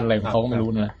สายพันธุ์อะไรของเขาก็ไม่รู้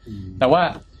นะแต่ว่า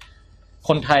ค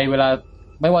นไทยเวลา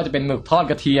ไม่ว่าจะเป็นหมึกทอด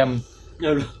กระเทียม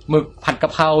หมึกผัดก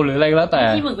ะเพราหรืออะไรก็แล้วแต่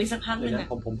ที่หมึกไปสักพักนึงนะ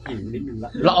ผมหิวนิดนึงละ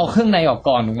เราเอาเครื่องในออก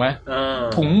ก่อนถูกไหม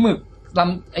ถุงหมึกล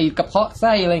ำไอกระเพาะไ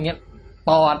ส้อะไรเงี้ย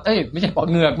ปอดไม่ใช่ปอด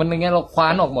เหงือกมันอะไรเงี้ยเราคว้า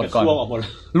นออกหมดก่อน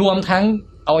รวมทั้ง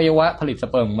อวัยวะผลิตส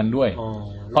เปิร์มมันด้วย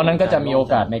เพราะนั้นก็จะมีโอ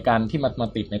กาสในการที่มันมา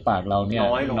ติดในปากเราเนี่ย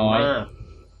น้อย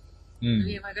เ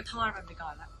รียกมันก็ทอดมันไปก่อ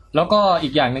นแล้วก็อี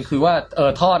กอย่างนึงคือว่า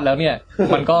ทอดแล้วเนี่ย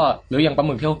มันก็หรืออย่างปลาห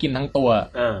มึกที่เขากินทั้งตัว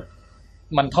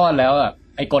มันทอดแล้วอ่ะ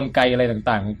ไอกลไกอะไร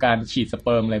ต่างๆของการฉีดสเ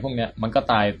ปิร์มอะไรพวกเนี้ยมันก็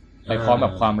ตายไปพร้อมกั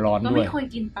บความร้อนด้วยไม่ควร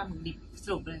กินปลาหมึกดิบส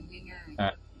รุปเลยง่า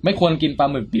ยๆไม่ควรกินปลา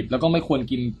หมึกดิบแล้วก็ไม่ควร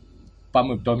กินปลาห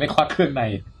มึกโดยไม่ควักเครื่องใน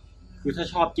คือถ้า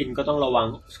ชอบกินก็ต้องระวัง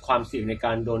ความเสี่ยงในก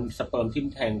ารโดนสเปิร์มทิ่ม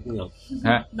แทงเหงือก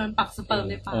โดนปักสเปิร์ม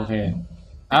ในปากโอเค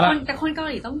แต่คนเกา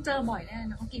หลีต้องเจอบ่อยแน่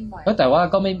นะเขากินบ่อยแต่ว่า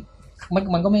ก็ไม่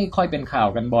มันก็ไม่ค่อยเป็นข่าว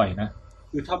กันบ่อยนะ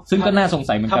คือซึ่งก็น่าสง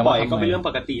สัยเหมือนกันว่าถ้าบ่อยก็เป็นเรื่องป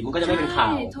กติมันก็จะไม่เป็นข่า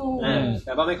วแ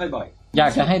ต่ว่าไม่ค่อยบ่อยอยา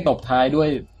กจะให้ตบท้ายด้วย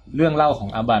เรื่องเล่าของ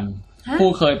อาบันผู้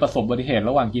เคยประสบอุบัติเหตุ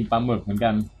ระหว่างกินปลาหมึกเหมือนกั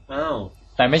น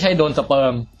แต่ไม่ใช่โดนสเปิ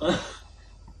ร์ม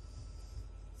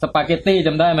สปาเกตตี้จ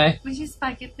ำได้ไหมไม่ใช่สปา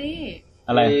เกตตี้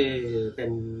อะไรเป็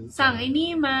นสั่งไอ้นี่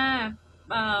มา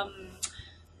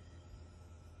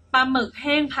ปลาหมึกแ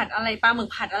ห้งผัดอะไรปลาหมึก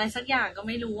ผัดอะไรสักอย่างก็ไ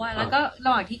ม่รู้อ่ะแล้วก็ร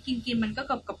ะหว่างที่กินมันก็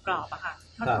กรอบๆอะค่ะ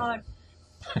ทอด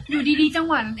อยู่ดีๆจัง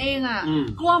หวะนั้นเองอ่ะ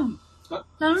กล้ม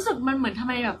แล้วรู้สึกมันเหมือนทำ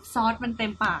ไมแบบซอสมันเต็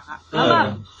มปากอ่ะแล้วแบบ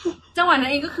จังหวะนั้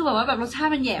นเองก็คือแบบว่าแบบรสชา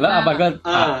ติมันแย่มากแล้วอาบันก็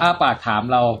อ้าปากถาม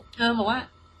เราบอกว่า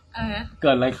เ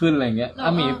กิดอะไรขึ้นอะไรเงี้ย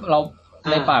มีเรา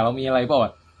ในปากเรามีอะไรเปล่า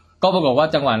ก็ปรากฏว่า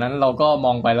จังหวะนั้นเราก็ม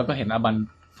องไปแล้วก็เห็นอาบัน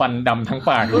ฟันดำทั้ง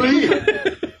ปาก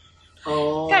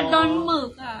กัดโดนหมึ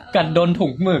กอ่ะกัดโดนถุ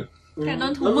งหมึกกัดโด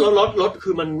นถุงหมึกรสคื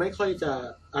อมันไม่ค่อยจะ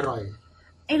อร่อย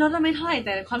รสมันไม่เท่าไหร่แ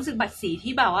ต่ความรู้สึกบาดสี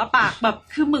ที่แบบว่าปากแบบ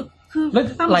คือหมึกคือ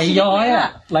ไหลย้อยอ่ะ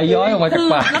ไหลย้อยออกมาจาก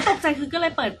ปากแล้วตกใจคือก็เล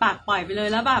ยเปิดปากปล่อยไปเลย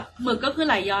แล้วแบบหมึกก็คือไ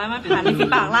หลย้อยมาผ่านที่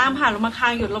ปากล่างผ่านลงมาคา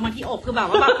งหยุดลงมาที่อกคือแบบ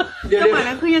ว่าแบบจังหวะ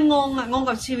นั้นคือยังงง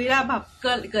กับชีวิตอะแบบเ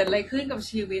กิดอะไรขึ้นกับ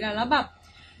ชีวิตอะแล้วแบบ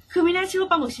คือไม่น่าเชื่อว่า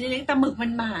ปลาหมึกชิ้นเล็กแต่หมึกมั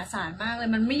นมหาศาลมากเลย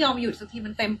มันไม่ยอมหยุดสักทีมั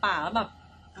นเต็มปากแล้วแบบ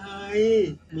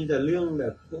มีแต่เรื่องแบ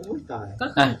บโอ้ยตาย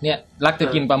เนี่ยรักจะ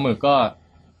กินปลาหมึกก็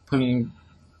พึง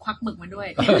ควักหมึกมาด้วย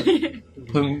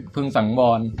พึงสังว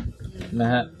รนะ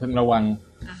ฮะพึงระวัง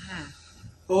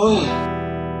โอ้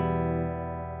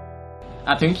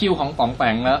ถึงคิวของป๋องแป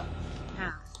งแล้ว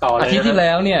อาทิตย์ที่แ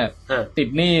ล้วเนี่ยติด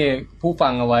หนี้ผู้ฟั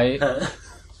งเอาไว้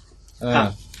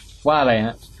ว่าอะไรฮ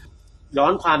ะย้อ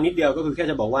นความนิดเดียวก็คือแค่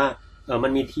จะบอกว่ามั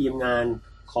นมีทีมงาน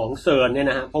ของเซิร์นเนี่ย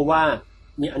นะฮะเพราะว่า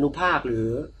มีอนุภาคหรือ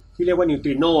ที่เรียกว่านิวต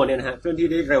ริโนเนี่ยนะฮะเคลื่อนที่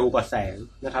ได้เร็วกว่าแสง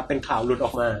นะครับเป็นข่าวหลุดอ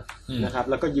อกมานะครับ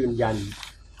แล้วก็ยืนยัน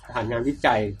ฐานงานวิ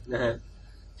จัยนะฮะ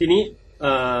ทีนี้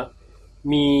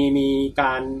มีก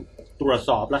ารตรวจส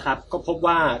อบแล้วครับก็พบ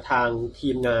ว่าทางที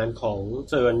มงานของ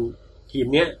เซิร์นทีม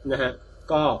เนี้ยนะฮะ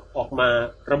ก็ออกมา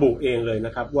ระบุเองเลยน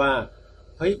ะครับว่า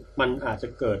เฮ้ยมันอาจจะ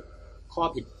เกิด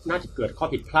น่าจะเกิดข้อ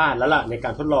ผิดพลาดแล้วล่ะในกา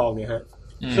รทดลองเนี่ยฮะ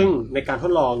ซึ่งในการท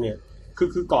ดลองเนี่ย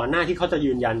คือก่อนหน้าที่เขาจะ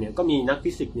ยืนยันเนี่ยก็มีนัก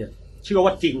ฟิสิกส์เนี่ย เชื่อว่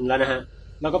าจริงแล้วนะฮะ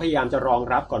แล้วก็พยายามจะรอง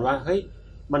รับก่อนว่าเฮ้ย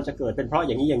มันจะเกิดเป็นเพราะอ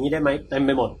ย่างนี้ได้ไหมเต็มไ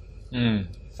ปหมด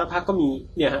สักพักก็มี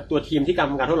เนี่ยฮะตัวทีมที่ท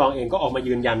ำการทดลองเองก็ออกมา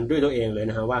ยืนยันด้วยตัวเองเลย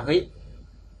นะฮะว่าเฮ้ย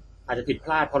อาจจะผิดพ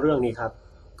ลาดเพราะเรื่องนี้ครับ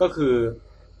ก็คือ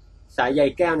สายใย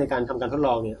แก้วในการทำการทดล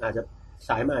องเนี่ยอาจจะส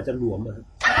ายมันอาจจะหลวมอะ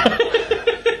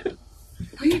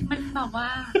เฮ้ยมันแบบว่า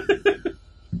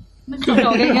มันจ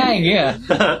บง่ายๆอย่างเงี้ย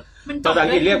ภาษาอั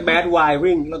งกฤษเรียก bad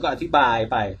wiring แล้วก็อธิบาย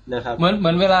ไปนะครับเหมื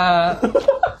อนเวล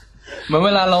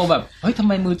าเราแบบเฮ้ยทำไ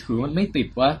มมือถือมันไม่ติด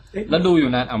วะแล้วดูอยู่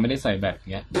นานไม่ได้ใส่แบต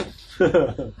เงี้ย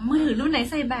มือถือรุ่นไหน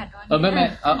ใส่แบตวะไม่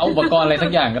เอาอุปกรณ์อะไรทั้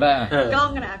งอย่างก็ได้กล้อง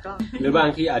กันนะกล้องหรือบาง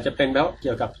ทีอาจจะเป็นแล้วเ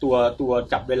กี่ยวกับตัว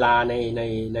จับเวลา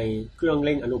ในเครื่องเ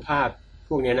ร่งอนุภาค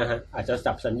พวกนี้นะฮะอาจจะ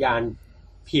จับสัญญาณ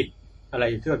ผิดอะไร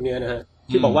เครื่องนี้นะฮะ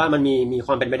ที่บอกว่ามันมีค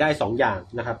วามเป็นไปได้2อย่าง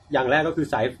นะครับอย่างแรกก็คือ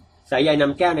สายใยน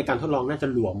ำแก้วในการทดลองน่าจะ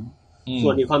หลวมส่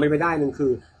วนอีกความเป็นไปได้นึงคื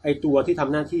อไอตัวที่ท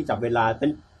ำหน้าที่จับเวลาเป็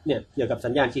นเนี่ยเกี่ยวกับสั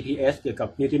ญญาณ GPS เกี่ยวกับ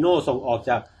นิวตริโนส่งออก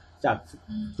จาก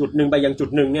จุดหนึ่งไปยังจุด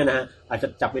หนึ่งเนี่ยนะฮะอาจจะ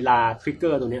จับเวลาทริกเก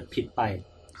อร์ตัวนี้ผิดไป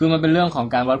คือมันเป็นเรื่องของ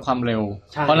การวัดความเร็ว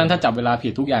เพราะนั้นถ้าจับเวลาผิ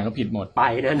ดทุกอย่างก็ผิดหมดไป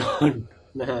แน่นอน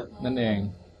นะฮะนั่นเอง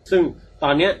ซึ่งตอ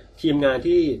นนี้ทีมงาน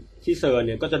ที่เซิร์นเ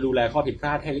นี่ยก็จะดูแลข้อผิดพล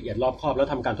าดให้ละเอียดรอบคอบแล้ว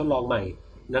ทำการทดลองใหม่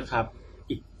นะครับ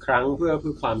อีกครั้งเพื่อ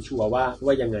ความชัวร์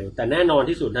ว่ายังไงแต่แน่นอน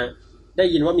ที่สุดนะได้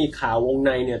ยินว่ามีข่าววงใ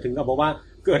นเนี่ยถึงกับบอกว่า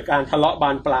เกิดการทะเลาะบา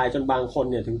นปลายจนบางคน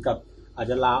เนี่ยถึงกับอาจ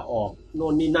จะลาออกโน่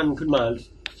นนี่นั่นขึ้นมา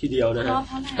ทีเดียวนะฮะ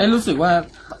รู้สึก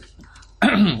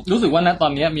ว่า ณตอ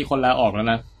นนี้มีคนลาออกแล้ว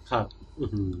นะครับ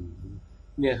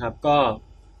เนี่ยครับก็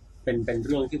เป็นเ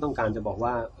รื่องที่ต้องการจะบอก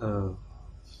ว่า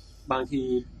บางที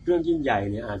เรื่องยิ่งใหญ่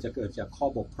เนี่ยอาจจะเกิดจากข้อ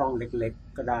บกพร่องเล็ก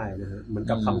ๆก็ได้นะฮะเหมือน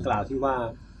กับคำกล่าวที่ว่า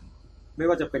ไม่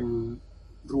ว่าจะเป็น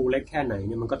รูเล็กแค่ไหนเ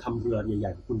นี่ยมันก็ทำเรือให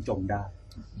ญ่ๆของคุณจมได้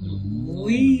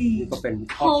นี่ก็เป็น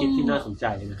ข้อคิดที่น่าสนใจ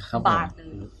นะครับ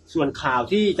ส่วนข่าว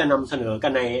ที่จะนำเสนอกั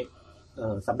นใน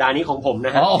สัปดาห์นี้ของผมน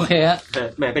ะฮะโอเคฮะ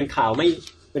แหมเป็นข่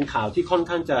าวที่ค่อน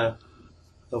ข้างจะ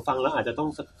ฟังแล้วอาจจะต้อง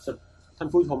ท่าน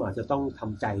ผู้ชมอาจจะต้องท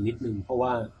ำใจนิดนึงเพราะว่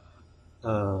า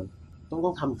ต้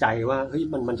องทำใจว่าเฮ้ย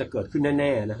มันจะเกิดขึ้นแ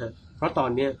น่ๆนะฮะเพราะตอน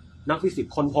นี้นักฟิสิก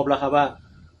ส์ค้นพบแล้วครับว่า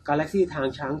กาแล็กซี่ทาง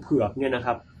ช้างเผือกเนี่ยนะค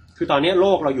รับคือตอนนี้โล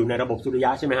กเราอยู่ในระบบสุริย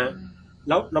ะใช่ไหมฮะแ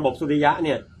ล้วระบบสุริยะเ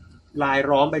นี่ยลาย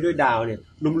ล้อมไปด้วยดาวเนี่ย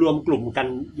รวมๆกลุ่มกัน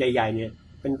ใหญ่ๆเนี่ย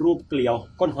เป็นรูปเกลียว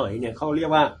ก้นหอยเนี่ยเขาเรียก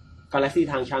ว่ากาแล็กซี่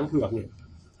ทางช้างเผือกเนี่ย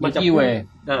มันจะมี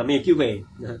Milky Way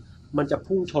นะฮะมันจะ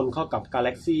พุ่งชนเข้ากับกาแ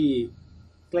ล็กซี่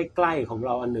ใกล้ๆของเ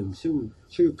ราอันหนึ่งซึ่ง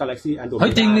ชื่อกาแล็กซี่อันโดเมดาเฮ้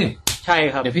ยจริงนี่ใช่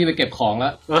ครับเดี๋ยวพี่ไปเก็บของแล้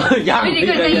วยัง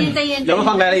เดี๋ยวมา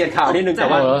ฟังรายละเอียดข่าวนิดนึงแต่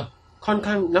ว่าค่อน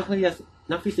ข้างนั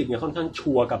กฟิสิกส์เนี่ยค่อนข้าง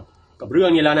ชัวร์กับเรื่อ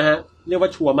งนี้แล้วนะฮะเรียกว่า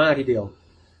ชัวร์มากทีเดียว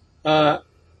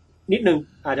นิดนึง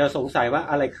อาจจะสงสัยว่า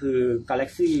อะไรคือกาแล็ก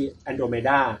ซี่แอนโดรเมด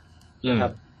านะครั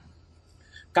บ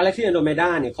กาแล็กซี่แอนโดรเมดา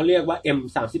เนี่ยเขาเรียกว่า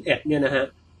M31 เนี่ยนะฮะ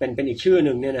เป็นอีกชื่อห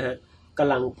นึ่งเนี่ยนะฮะก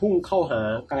ำลังพุ่งเข้าหา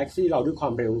กาแล็กซี่เราด้วยควา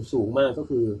มเร็วสูงมากก็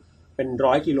คือเป็น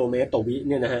100 กิโลเมตรต่อวิ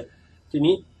เนี่ยนะฮะที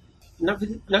นี้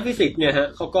นักฟิสิกส์เนี่ยฮะ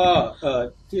เขาก็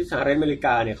ที่สหรัฐอเมริก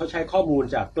าเนี่ยเขาใช้ข้อมูล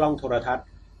จากกล้องโทรทัศน์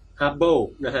ฮับเบิล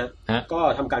นะฮะก็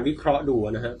ทำการวิเคราะห์ดู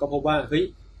นะฮะก็พบว่าเฮ้ย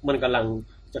มันกำลัง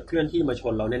จะเคลื่อนที่มาช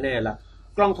นเราแน่ๆละ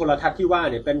กล้องโทรทัศน์ที่ว่า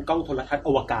เนี่ยเป็นกล้องโทรทัศน์อ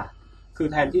วกาศคือ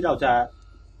แทนที่เราจะ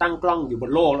ตั้งกล้องอยู่บ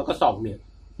นโลกแล้วก็ส่องเนี่ย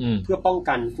เพื่อป้อง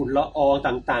กันฝุ่นละออง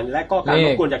ต่างๆและก็การร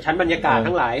บกวนจากชั้นบรรยากาศ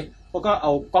ทั้งหลายก็เอ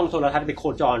ากล้องโทรทัศน์ไปโค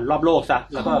จรรอบโลกซะ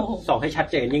แล้วก็ส่องให้ชัด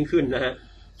เจนยิ่งขึ้นนะฮะ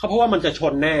เพราะว่ามันจะช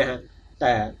นแน่ฮะแ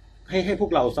ต่ให้พว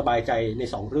กเราสบายใจใน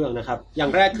2เรื่องนะครับอย่า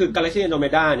งแรกคือกาแล็กซี่แอนโดรเม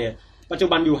ดาเนี่ยปัจจุ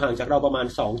บันอยู่ห่างจากเราประมาณ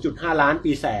 2.5 ล้าน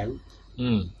ปีแสง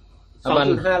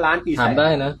2.5 ล้านปีแสงถามได้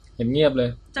นะเห็นเงียบเลย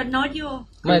จดโน้ตอยู่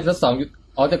ไม่ก็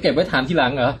จะเก็บไว้ถามทีหลั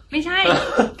งเหรอไม่ใช่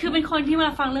คือเป็นคนที่เวล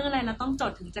าฟังเรื่องอะไรเราต้องจ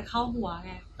ดถึงจะเข้าหัวไ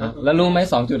งแล้วรู้ไหม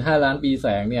 2.5 ล้านปีแส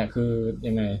งเนี่ยคือ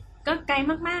ยังไงก็ไกล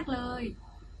มากๆเลย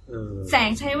แสง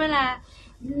ใช้เวลา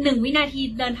1วินาที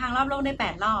เดินทางรอบโลกได้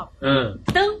8รอบ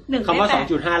ตึ้ง1คำว่า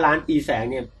 2.5 ล้านปีแสง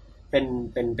เนี่ยเ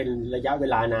ป็นระยะเว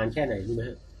ลานานแค่ไหนรู้ไหม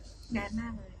ฮะนานมา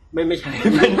กเลยไม่ใช่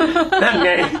นั่นไ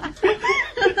ง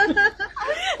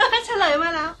เฉลยม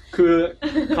าแล้วคือ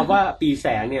คำว่าปีแส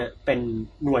งเนี่ยเป็น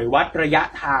หน่วยวัดระยะ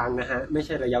ทางนะฮะไม่ใ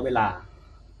ช่ระยะเวลา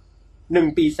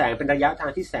1ปีแสงเป็นระยะทา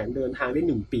งที่แสงเดินทางได้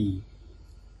1ปี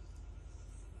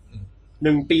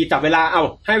1ปีจับเวลา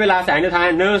ให้เวลาแสงเดินทาง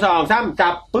1 2 3จั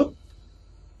บปุ๊บ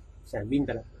แสงวิ่งไป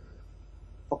แล้ว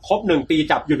พอครบ1ปี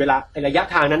จับหยุดเวลาระยะ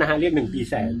ทางนั้นนะฮะเรียก1ปี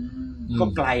แสงก็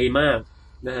ไกลมาก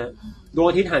นะฮะดวง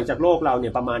อาทิตย์ห่างจากโลกเราเนี่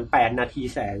ยประมาณ8นาที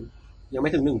แสงยังไ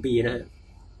ม่ถึง1ปีนะฮะ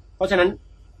เพราะฉะนั้น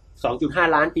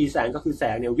 2.5 ล้านปีแสงก็คือแส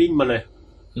งเนี่ยวิ่งมาเลย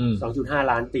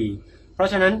 2.5 ล้านปีเพรา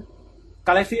ะฉะนั้นก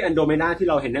าแล็กซี่แอนโดรเมดาที่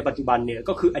เราเห็นในปัจจุบันเนี่ย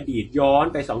ก็คืออดีตย้อน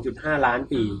ไป 2.5 ล้าน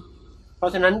ปี เพร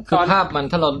าะฉะนั้นคือภาพมัน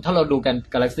ถ้าเราดูกัน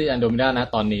Galaxy Andromeda นะ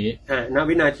ตอนนี้ณ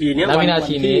วินาที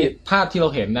นี้ภาพที่เรา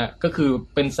เห็นน่ะก็คือ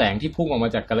เป็นแสงที่พุ่งออกมา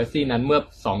จาก Galaxy นั้นเมื่อ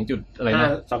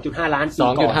2.5 ล้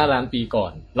านปีก่อ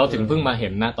นเราถึงเพิ่งมาเห็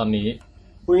นนะตอนนี้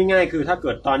พูดง่ายๆคือถ้าเ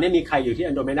กิดตอนนี้มีใครอยู่ที่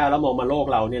Andromeda แล้วมองมาโลก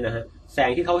เราเนี่ยนะฮะแส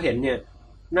งที่เขาเห็นเนี่ย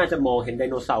น่าจะมองเห็นได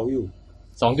โนเสาร์อยู่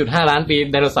 2.5 ล้านปี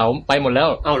ไดโนเสาร์ไปหมดแล้ว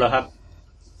เอาเหรอครับ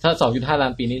ถ้า 2.5 ล้า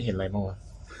นปีนี้เห็นอะไรบ้างวะ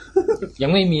ยั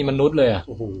งไม่มีมนุษย์เลยอ่ะโ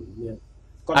อ้โหเนี่ย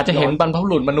อาจจะเห็นบรรพบุ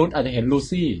รุษมนุษย์อาจจะเห็นลู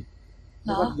ซี่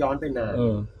ก็ย้อนไปนาน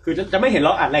คือจะไม่เห็นเร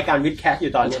าอัดรายการวิดแคสอ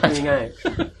ยู่ตอนนี้ง่าย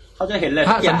ๆเขาจะเห็นเลย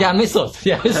สัญญาณไม่สด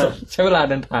ใช้เวลา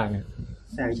เดินทาง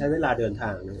แสงใช้เวลาเดินทา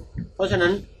งนะเพราะฉะนั้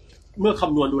นเมื่อค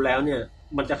ำนวณดูแล้วเนี่ย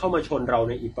มันจะเข้ามาชนเรา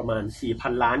ในอีกประมาณ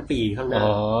 4,000 ล้านปีข้างหน้า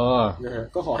นะฮะ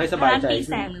ก็ขอให้สบายใจปี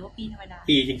แสงหรือว่าปีธรรมดา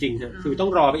ปีจริงๆฮะคือต้อ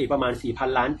งรอไปอีกประมาณ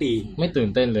 4,000 ล้านปีไม่ตื่น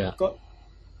เต้นเลยก็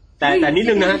แต่นิด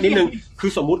นึงนะฮะนิดนึงคื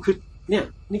อสมมุติคือเนี่ย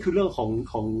นี่คือเรื่อง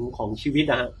ของชีวิต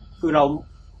นะฮะคือเร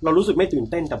ารู้สึกไม่ตื่น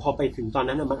เต้นแต่พอไปถึงตอน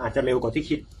นั้นมันอาจจะเร็วกว่าที่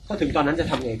คิดถ้าถึงตอนนั้นจะ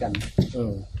ทำไงกัน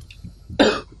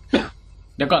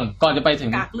เดี๋ยวก่อนจะไปถึ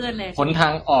งผลทา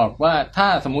งออกว่าถ้า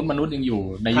สมมติมนุษย์ยังอยู่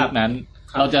ในยุคนั้น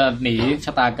เราจะหนีช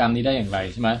ะตากรรมนี้ได้อย่างไร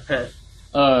ใช่ไหม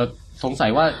สงสัย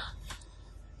ว่า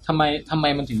ทำไม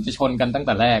มันถึงจะชนกันตั้งแ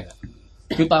ต่แรก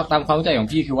คือตามความเข้าใจของ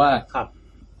พี่คือว่า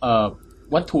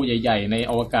วัตถุใหญ่ๆใน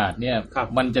อวกาศเนี่ย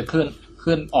มันจะเค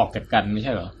ลื่อนออกจากกันไม่ใ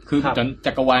ช่เหรอคือจน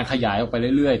จักรวาลขยายออกไป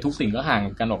เรื่อยๆทุกสิ่งก็ห่าง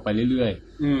กันออกไปเรื่อย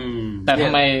ๆแต่ทำ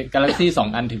ไมกาแล็กซี่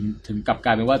2อันถึงกลับกล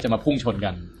ายเป็นว่าจะมาพุ่งชน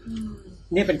กัน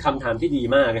นี่เป็นคำถามที่ดี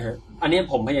มากนะฮะอันนี้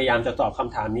ผมพยายามจะตอบค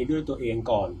ำถามนี้ด้วยตัวเอง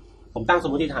ก่อนผมตั้งสม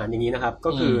มติฐานอย่างนี้นะครับ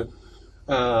ก็คือ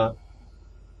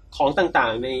ของต่า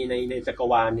งๆในจักร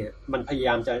วาลเนี่ยมันพยาย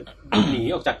ามจะหนี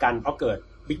ออกจากกันเพราะเกิด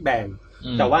บิ๊กแบง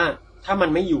แต่ว่าถ้ามัน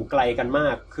ไม่อยู่ไกลกันมา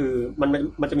กคือ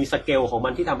มันจะมีสเกลของมั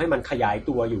นที่ทำให้มันขยาย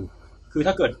ตัวอยู่คือ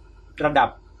ถ้าเกิดระ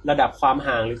ดับความ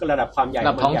ห่างหรือก็ระดับความใหญ่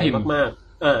มันใหญ่มาก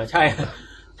ๆใช่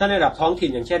ถ้าในระดับท้องถิ่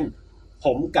นอย่างเช่นผ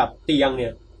มกับเตียงเนี่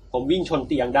ยผมวิ่งชน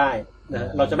เตียงได้นะ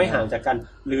เราจะไม่ห่างจากกัน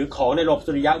หรือของในระบบ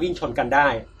สุริยะวิ่งชนกันได้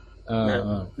นะ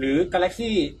หรือกาแล็ก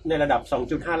ซี่ในระดับ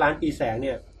 2.5 ล้านปีแสงเ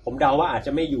นี่ยผมเดาว่าอาจจ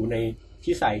ะไม่อยู่ใน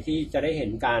ที่ใส่ที่จะได้เห็น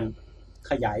การ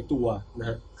ขยายตัวนะ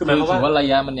ฮะคือหมายความว่าระ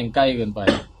ยะมันยังใกล้เกินไป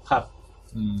ครับ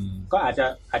ก็อา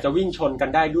จจะวิ่งชนกัน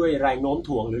ได้ด้วยแรงโน้ม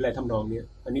ถ่วงหรืออะไรทำนองนี้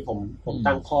อันนี้ผม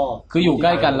ตั้งข้อคืออยู่ใก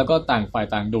ล้กันแล้วก็ต่างฝ่าย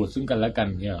ต่างดูดซึ่งกันและกัน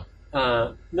เนี่ย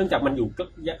เนื่องจากมันอยู่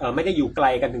ไม่ได้อยู่ไกล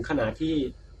กันถึงขนาดที่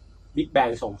บิ๊กแบง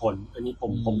ส่งผลอันนี้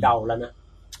ผมเดาแล้วนะ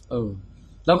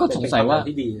แล้วก็สงสัยว่า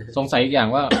สงสัยอีกอย่าง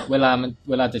ว่าเว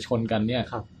ลาจะชนกันเนี่ย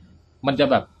มันจะ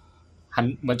แบบหัน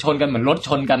เหมือนชนกันเหมือนรถช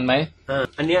นกันไหม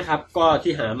อันนี้ครับก็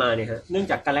ที่หามาเนี่ยฮะเนื่อง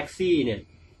จากกาแล็กซี่เนี่ย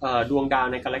ดวงดาว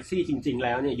ในกาแล็กซี่จริงๆแ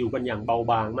ล้วเนี่ยอยู่กันอย่างเบา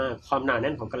บางมากความหนาแ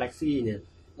น่นของกาแล็กซี่เนี่ย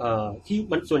ที่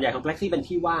มันส่วนใหญ่ของกาแล็กซี่เป็น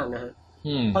ที่ว่างนะฮะ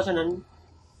เพราะฉะนั้น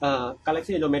กาแล็ก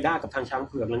ซี่แอนโดเมดากับทางช้าง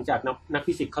เผือกหลังจากนัก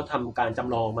ฟิสิกส์เขาทำการจ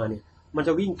ำลองมาเนี่ยมันจ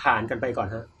ะวิ่งผ่านกันไปก่อน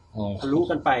ฮะทะลุ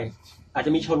กันไปอาจจ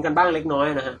ะมีชนกันบ้างเล็กน้อย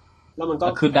นะฮะแล้วมันก็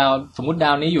คือดาวสมมุติด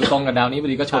าวนี้อยู่ตรงกับดาวนี้พ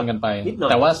อดีก็ชนกันไป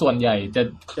แต่ว่าส่วนใหญ่จะ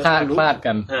คลาด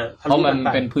กันเพราะมัน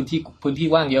เป็นพื้นที่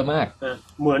ว่างเยอะมาก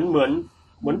เหมือ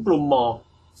นกลุ่มหมอก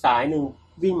สายนึง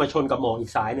วิ่งมาชนกับหมอกอี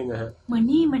กสายนึงนะฮะเหมือน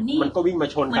นี่มันก็วิ่งมา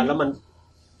ชนกันแล้ว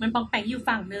มันปองแปงอยู่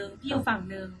ฝั่งนึงพี่อยู่ฝั่ง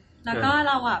นึงแล้วก็เ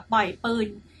ราอ่ะปล่อยปืน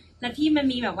แล้วที่มัน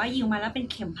มีแบบว่ายิงมาแล้วเป็น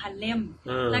เข็มพันเล่ม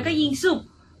แล้วก็ยิงสุบ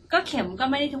ก็เข็มก็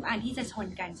ไม่ได้ทุกอันที่จะชน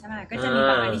กันใช่ไหมก็จะมี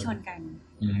บางอันที่ชนกัน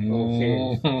โอเค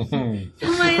ท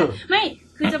ำไมไม่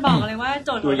คือจะบอกเลยว่าโจ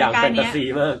ทย์ของรายการนี้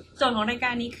โจทย์ของรายกา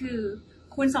รนี้คือ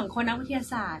คุณสองคนนักวิทยา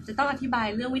ศาสตร์จะต้องอธิบาย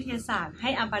เรื่องวิทยาศาสตร์ให้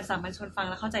อัมปันสามัญชนฟัง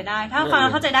แล้วเข้าใจได้ถ้าฟังแล้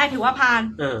วเข้าใจได้ถือว่าผ่าน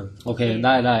โอเคไ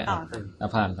ด้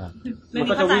ผ่านมัน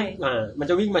ก็จะวิ่งมัน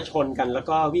จะวิ่งมาชนกันแล้ว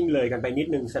ก็วิ่งเลยกันไปนิด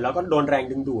นึงเสร็จแล้วก็โดนแรง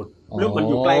ดึงดูดเรื่องมัน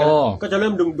อยู่ใกล้ก็จะเริ่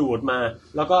มดึงดูดมา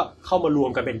แล้วก็เข้ามารว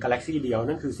มกันเป็นกาแล็กซี่เดียว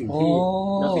นั่นคือสิ่งที่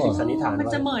นักฟิสิกส์สันนิษฐานไว้มัน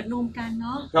จะเมิดรวมกันเน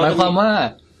าะหมายความว่า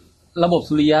ระบบ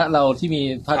สุริยะเราที่มี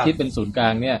พระอาทิตย์เป็นศูนย์กลา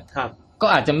งเนี่ย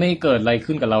ก็อาจจะไม่เกิดอะไร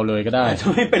ขึ้นกับเราเลยก็ได้จะ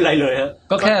ไม่เป็นไรเลยฮะ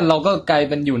ก็แค่เราก็กลาย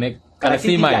เป็นอยู่ในกาแล็ก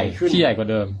ซี่ใหม่ที่ใหญ่กว่า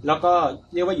เดิมแล้วก็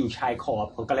เรียกว่าอยู่ชายขอบ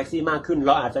ของกาแล็กซี่มากขึ้นเ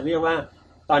ราอาจจะเรียกว่า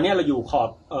ตอนนี้เราอยู่ขอบ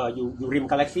อยู่ริม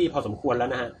กาแล็กซี่พอสมควรแล้ว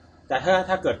นะฮะแต่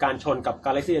ถ้าเกิดการชนกับก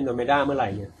าแล็กซี่แอนโดเมดาเมื่อไหร่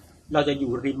เนี่ยเราจะอ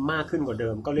ยู่ริมมากขึ้นกว่าเดิ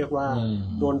มก็เรียกว่า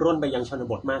โดนร่นไปยังชน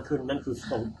บทมากขึ้นนั่นคือ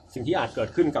สิ่งที่อาจเกิด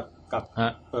ขึ้นกับ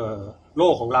โล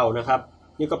กของเรานะครับ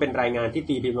นี่ก็เป็นรายงานที่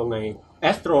ตีพิมพ์ลงใน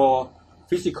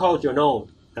Astrophysical Journal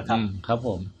นะครับครับผ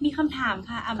มมีคำถาม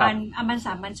ค่ะอบันส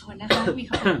ามัญชนนะคะมี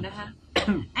คำถามนะคะ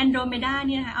แอนโดเมดา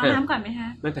เนี่ยนะคะเอาน้ำก่อนไหมคะ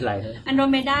ไม่เป็นไรฮะแอนโด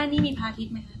เมดานี่มีพระอาทิต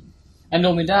ย์ไหมคะแอนโด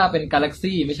เมดาเป็นกาแล็ก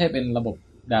ซี่ไม่ใช่เป็นระบบ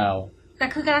ดาวแต่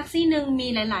คือกาแล็กซี่นึงมี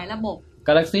หลายๆระบบก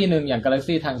าแล็กซี่นึงอย่างกาแล็ก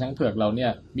ซี่ทางช้างเผือกเราเนี่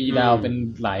ยมีดาวเป็น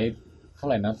หลาย ท่า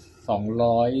ไหร่นะ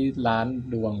200 ล้าน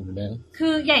ดวงอยู่เลยคื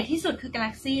อใหญ่ที่สุดคือกาแ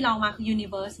ล็กซี่ลองมาคือยูนิ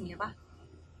เวอร์สอย่างเงี้ยป่ะ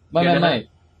ไม่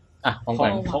อ่ะของแป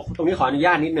งตรงนี้ขออนุญ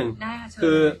าตนิดนึง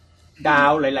คือดา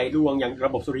วหลายๆดวงอย่างร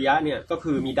ะบบสุริยะเนี่ยก็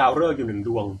คือมีดาวฤกษ์อยู่1ด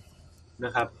วงน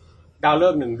ะครับดาวฤ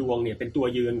กษ์1ดวงเนี่ยเป็นตัว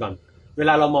ยืนก่อนเวล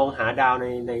าเรามองหาดาว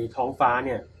ในท้องฟ้าเ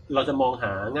นี่ยเราจะมองห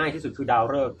าง่ายที่สุดคือดาว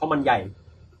ฤกษ์เพราะมันใหญ่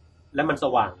และมันส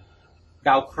ว่างด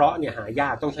าวเคราะห์เนี่ยหายา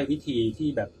กต้องใช้วิธีที่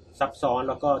แบบซับซ้อน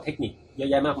แล้วก็เทคนิคเยอะ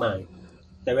แยะมากมาย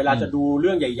แต่เวลาจะดูเ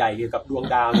รื่องใหญ่ๆเกี่ยวกับดวง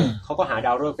ดาวเนี่ยเขาก็หาด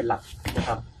าวฤกษ์เป็นหลักนะค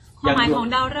รับความหมายของ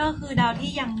ดาวฤกษ์คือดาว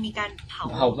ที่ยังมีการเผา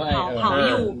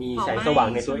อยู่มีแสงสว่าง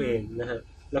ในตัวเองนะฮะ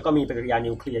แล้วก็มีปฏิกิริยา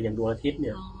นิวเคลียร์อย่างดวงอาทิตย์เ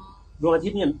นี่ยดวงอาทิ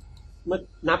ตย์เนี่ยเมื่อ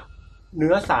นับเ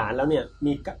นื้อสารแล้วเนี่ย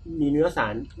มีเนื้อสา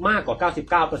รมากกว่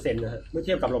า 99% นะฮะเมื่อเ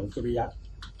ทียบกับระบบสุริยะ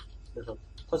นะครับ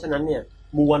เพราะฉะนั้นเนี่ย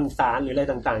มวลสารหรืออะไร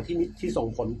ต่างๆที่ส่ง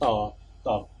ผลต่อ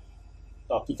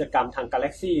กิจกรรมทางกาแล็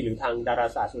กซี่หรือทางดารา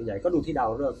ศาสตร์ส่วนใหญ่ก็ดูที่ดาว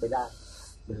ฤกษ์ไปได้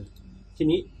ที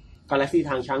นี้กาแล็กซี่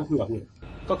ทางช้างเผือกเนี่ย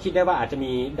ก็คิดได้ว่าอาจจะ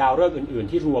มีดาวฤกษ์อื่น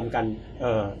ๆที่รวมกัน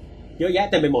เยอะแยะ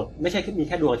เต็มไปหมดไม่ใช่มีแ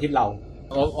ค่ดวงอาทิตย์เรา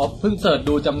เพิ่งเสิร์ช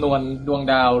ดูจำนวนดวง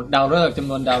ดาวฤกษ์จำ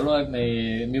นวนดาวฤกษ์ใน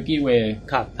Milky Way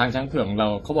ทางช้างเผือกของเรา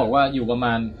เขาบอกว่าอยู่ประม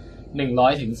าณ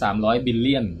100 ถึง 300 บิลเ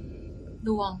ลียนด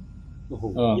วง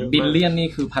บิลเลียนนี่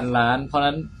คือพันล้านเพราะฉะ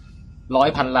นั้น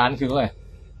100,000 ล้านคือเท่าไหร่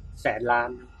แสนล้าน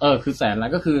คือแสนล้า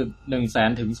นก็คือ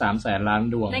100,000 ถึง 300,000 ล้าน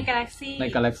ดวงในกาแล็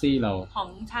กซี่เราของ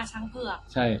ช้างเผือก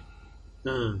ใช่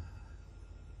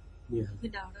นี่คือ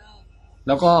ดาวฤกษ์แ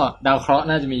ล้วก็ดาวเคราะห์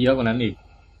น่าจะมีเยอะกว่านั้นอีก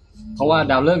เพราะว่า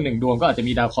ดาวฤกษ์1ดวงก็อาจจะ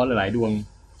มีดาวเคราะห์หลายๆดวง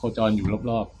โคจรอยู่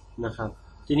รอบๆนะครับ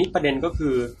ทีนี้ประเด็นก็คื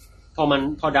อ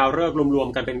พอดาวฤกษ์รวม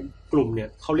ๆกันเป็นกลุ่มเนี่ย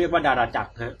เขาเรียกว่าดาราจัก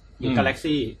รฮะหรือกาแล็ก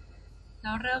ซี่ด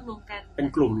าวฤกษ์รวมกันเป็น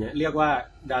กลุ่มเนี่ยเรียกว่า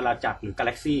ดาราจักรหรือกาแ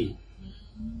ล็กซี่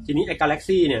ทีนี้ไอ้กาแล็ก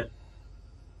ซี่เนี่ย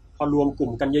พอรวมกลุ่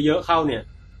มกันเยอะๆเข้าเนี่ย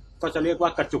ก็จะเรียกว่า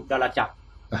กระจุกดาราจักร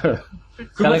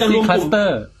คือมันจะรวมกลุ่ม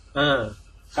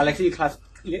กาแล็กซี่คลัส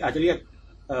อาจจะเรียก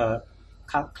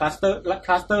คลัสเ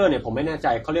ตอร์เนี่ยผมไม่แน่ใจ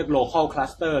เขาเรียก local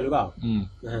cluster หรือเปล่า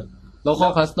นะฮะ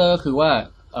local cluster คือว่า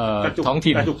ท้อง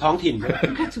ถิ่นกระจุกท้องถิ่น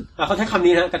เขาใช้คำ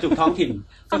นี้นะกระจุกท้องถิ่น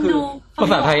ก็คือภา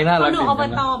ษาไทยน่ารักดีอบ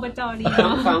ตดี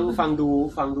ฟัง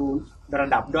ดูระ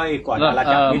ดับด้อยกว่าดารา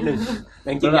จักรนิดนึง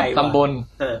จริงๆใหญ่กว่าตำบล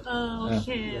โอเค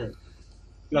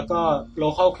แล้วก็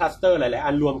local cluster หลายๆ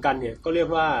อันรวมกันเนี่ยก็เรียก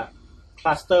ว่า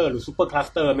cluster หรือ super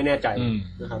cluster ไม่แน่ใจ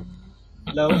นะครับ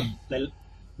แล้ว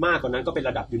มากกว่านั้นก็เป็น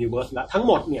ระดับ universe แล้วทั้งห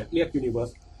มดเนี่ยเรียก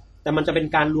universe แต่มันจะเป็น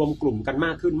การรวมกลุ่มกันม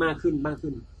ากขึ้น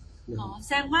แ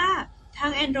สดงว่าทั้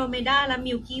ง Andromeda และ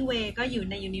Milky Way ก็อยู่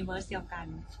ใน universe เดียวกัน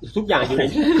ทุกอย่างอยู่ใน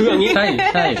คืออย่างนี้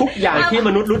ใช่ทุกอย่างที่ม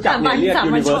นุษย์รู้จักเนี่ยเรียก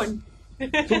universe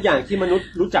ทุกอย่างที่มนุษย์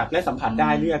รู้จักและสัมผัสได้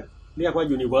เรียกว่า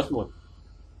universe หมด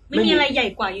ไม่มีอะไรใหญ่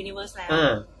กว่า universe แล้ว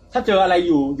ถ้าเจออะไรอ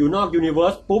ยู่นอก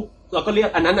universe ปุ๊บเราก็เรียก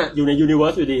อันนั้นอยู่ใน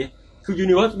universe อยู่ดีคือ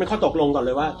universe มันข้อตกลงก่อนเ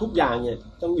ลยว่าทุกอย่างเนี่ย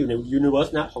ต้องอยู่ใน universe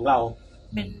นะของเรา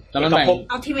แล้วมัน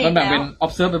แบ่งเป็น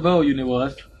observable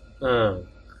universe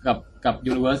กับ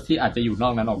universe ที่อาจจะอยู่นอ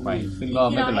กนั้นออกไปซึ่งก็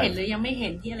ไม่เป็นไรที่เราเห็นหรือยังไม่เห็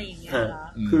นที่อะไรอย่างเงี้ย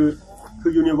คื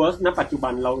อ universe ณปัจจุบั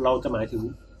นเราจะหมายถึง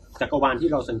จักรวาลที่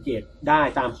เราสังเกตได้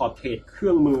ตามขอบเขตเครื่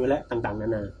องมือและต่างๆนา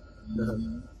นานะครับ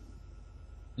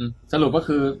สรุปก็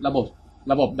คือระ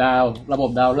บบด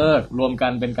าวฤกษ์รวมกั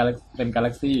นเป็นกาแ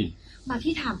ล็กซี่มา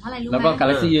ที่ถามเพราะอะไรรู้ไหมแล้วก็กาแ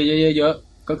ล็กซี่เยอะ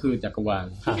ๆก็คือจักรวาล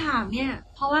ที่ถามเนี่ย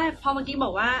เพราะว่าพอเมื่อกี้บ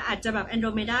อกว่าอาจจะแบบ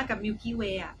Andromeda กับ Milky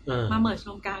Way มาเมิร์จร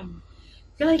วมกัน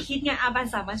ก็เลยคิดไงอาบัน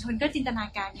สามัญชนก็จินตนา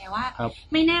การไงว่า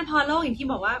ไม่แน่พอโลกอย่างที่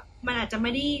บอกว่ามันอาจจะไ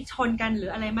ม่ได้ชนกันหรื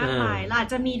ออะไรมากมายเราอาจ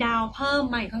จะมีดาวเพิ่ม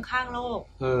ใหม่ข้างๆโลก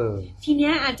ทีเนี้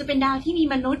ยอาจจะเป็นดาวที่มี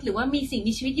มนุษย์หรือว่ามีสิ่ง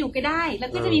มีชีวิตอยู่ก็ได้แล้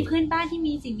วก็จะมีเพื่อนบ้านที่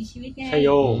มีสิ่งมีชีวิตไง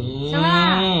ใช่ไหม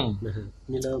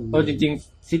นี่เริ่มจริง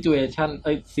ๆ situation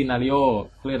scenario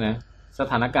เรียกนะส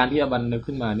ถานการณ์ที่อาบันนึก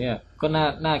ขึ้นมาเนี่ยก็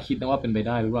น่าคิดนะว่าเป็นไป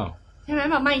ได้หรือเปล่าใช่ไหม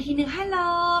แบบมาอีกทีนึงฮัลโหล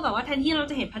แบบว่าแทนที่เรา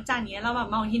จะเห็นพระจันทร์เนี้ยเราแบบ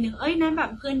มองทีนึงนั่นแบ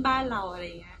บเพื่อนบ้านเราอะไร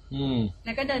เงี้ยแ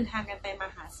ล้วก็เดินทางกันไปมา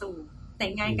หาสู่แต่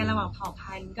งงานกันระหว่างเผ่า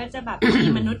พันธุ์ก็จะแบบมี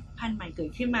มนุษย์พันธุ์ใหม่เกิ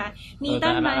ดขึ้นมามี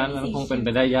ต้นไม้สีคงเป็นไป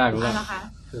ได้ยากหรือเปล่าคะ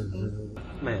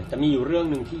แหมจะมีอยู่เรื่อง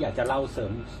นึงที่อยากจะเล่าเสริ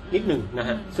มนิดนึงนะฮ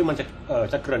ะซึ่งมันจ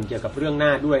ะเกริ่นเกี่ยวกับเรื่องหน้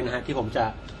าด้วยนะฮะที่ผมจะ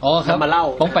มาเล่า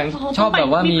ผมแปลงชอบแบบ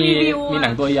ว่ามีหนั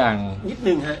งตัวอย่างนิด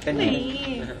นึงฮะเป็นอย่างนี้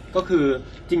นะฮะก็คือ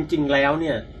จริงๆแล้วเ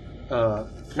นี่ย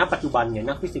ณปัจจุบันเนี่ย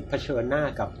นักฟิสิกส์เผชิญหน้า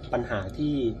กับปัญหา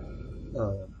ที่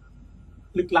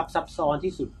ลึกลับซับซ้อน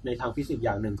ที่สุดในทางฟิสิกส์อ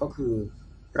ย่างหนึ่งก็คือ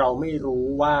เราไม่รู้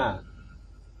ว่า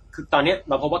คือตอนนี้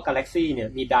เราพบว่ากาแล็กซี่เนี่ย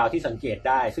มีดาวที่สังเกตไ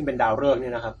ด้ซึ่งเป็นดาวฤกษ์เนี่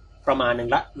ยนะครับประมาณนึง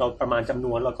ละเราประมาณจำน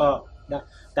วนแล้วก็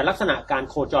แต่ลักษณะการ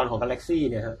โคจรของกาแล็กซี่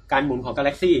เนี่ยฮะการหมุนของกาแ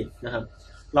ล็กซี่นะครับ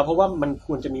เราพบว่ามันค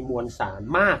วรจะมีมวลสาร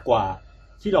มากกว่า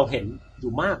ที่เราเห็นอ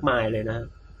ยู่มากมายเลยนะฮะ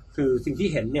คือสิ่งที่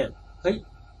เห็นเนี่ยเฮ้ย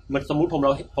มันสมมติ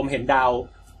ผมเห็นดา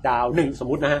วหนึ่งสม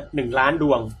มตินะฮะ1 ล้านด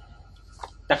วง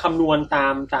แต่คำนวณต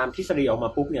ามทฤษฎีออกมา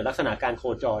ปุ๊บเนี่ยลักษณะการโค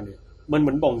จรเนี่ยมันเห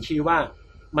มือนบ่งชี้ว่า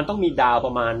มันต้องมีดาวป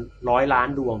ระมาณ100 ล้าน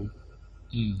ดวง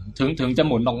ถึงจะห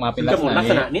มุนออกมาเป็นลัก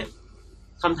ษณะเนี้ย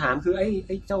คำถามคือไ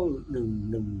อ้เจ้าห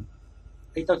นึ่ง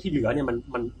ไอ้เจ้าที่เหลือเนี่ย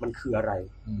มันคืออะไร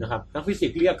นะครับนักฟิสิ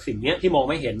กส์เรียกสิ่งนี้ที่มอง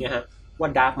ไม่เห็นเนี่ยฮะว่า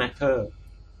dark matter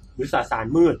หรือสสาร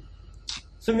มืด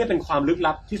ซึ่งนี่เป็นความลึก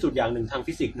ลับที่สุดอย่างหนึ่งทาง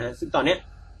ฟิสิกส์นะซึ่งตอนนี้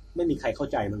ไม่มีใครเข้า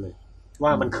ใจมันเลยว่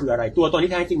ามันคืออะไรตัว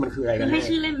ที่แท้จริงมันคืออะไรกันแน่ให้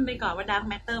ชื่อเล่นมันไปก่อนว่า dark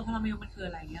matter เพราะเราไม่รู้มันคืออ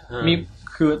ะไรเงี้ยมี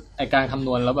คือไอการคำน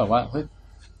วณแล้วแบบว่าเฮ้ย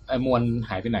ไอมวล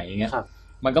หายไปไหนอย่างเงี้ย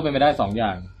มันก็เป็นไปได้2 อย่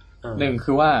าง1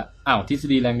คือว่าทฤษ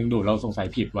ฎีแรงดึงดูดเราสงสัย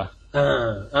ผิดว่ะ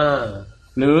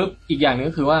หรืออีกอย่างนึง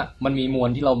ก็คือว่ามันมีมวล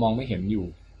ที่เรามองไม่เห็นอยู่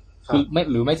คือ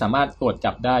ไม่สามารถตรวจ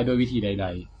จับได้ด้วยวิธีใด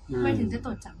ๆไม่ถึงจะต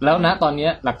รวจจับแล้วตอนนี้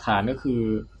หลักฐานก็คือ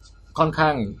ค่อนข้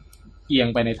างเอียง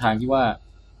ไปในทางที่ว่า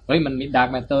เฮ้ยมันดาร์ก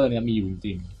แมตเตอร์เนี่ยมีอยู่จ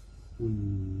ริง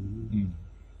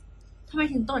ทำไม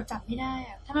ถึงตรวจจับไม่ได้อ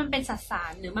ะถ้ามันเป็นสสา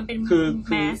รหรือมันเป็น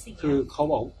แมสสิ่งคือเขา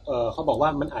บอกว่า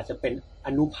มันอาจจะเป็นอ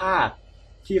นุภาค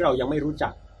ที่เรายังไม่รู้จั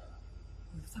ก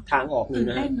ทางออกหนึ่ง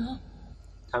นะฮะ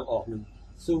ทางออกหนึ่ง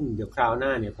ซึ่งเดี๋ยวคราวหน้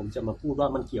าเนี่ยผมจะมาพูดว่า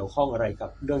มันเกี่ยวข้องอะไรกับ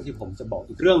เรื่องที่ผมจะบอก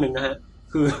อีกเรื่องนึงนะฮะ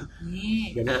คือ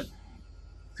เดี๋ยวนะ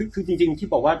คือจริงๆที่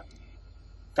บอกว่า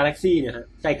กาแล็กซี่เนี่ยฮะ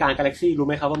ใจกลางกาแล็กซี่รู้ไ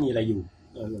หมครับว่ามีอะไรอยู่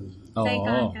ใจก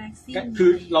ลางกาแล็กซี่คือ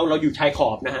เราอยู่ชายขอ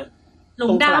บนะฮะหลุ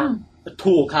มดำ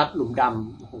ถูกครับหลุมด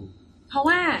ำเพราะ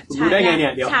ว่า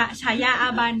ฉายาอา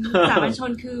บันสามัญช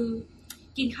นคือ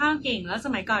กินข้าวเก่งแล้วส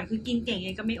มัยก่อนคือกินเก่ง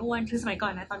ยังก็ไม่อ้วนคือสมัยก่อ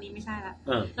นนะตอนนี้ไม่ใช่ละ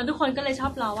แล้วทุกคนก็เลยชอ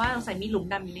บเราว่าสงสัยมีหลุม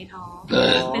ดำอยู่ในท้อง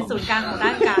เป็นศูนย์กลางของร่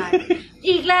างกาย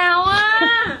อีกแล้วอ่ะ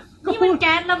นี่มันแ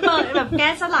ก๊สระเบิดแบบแก๊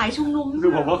สสลายชุมนุมคื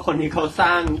อผมว่าคนนี้เขาส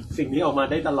ร้างสิ่งนี้ออกมา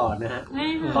ได้ตลอดนะฮะ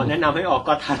ตอนแนะนำให้ออก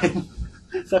ก็ทัน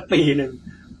สักปีนึง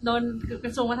โดนกร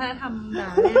ะทรวงวัฒนธรรมด่า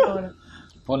แน่โดน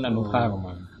พ่นอนุภาคออกม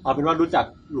าเอาเป็นว่ารู้จัก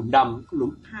หลุมดำหลุ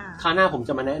มคราวหน้าผมจ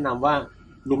ะมาแนะนำว่า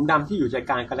หลุมดำที่อยู่ใจ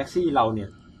กลางกาแล็กซี่เราเนี่ย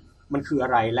มันคืออะ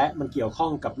ไรและมันเกี่ยวข้อ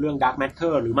งกับเรื่อง dark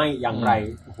matter หรือไม่อย่างไร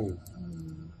โอ้โห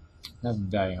น่าสน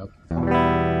ใจครับ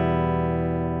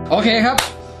โอเคครับ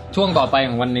ช่วงต่อไปข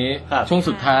องวันนี้ช่วง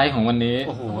สุดท้ายของวันนี้โ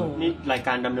อ้โหนี่รายก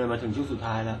ารดำเนินมาถึงช่วงสุด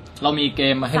ท้ายแล้วเรามีเก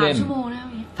มมาให้เล่น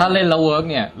ถ้าเล่นแล้วเวิร์ก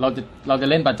เนี่ยเราจะ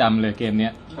เล่นประจำเลยเกมเนี้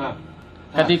ย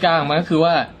กติกาของมันก็คือ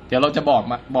ว่าเดี๋ยวเราจะบอ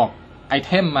กไอเ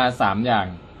ทมมา3อย่าง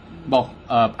บอก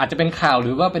อาจจะเป็นข่าวห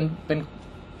รือว่าเป็น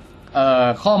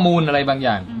ข้อมูลอะไรบางอ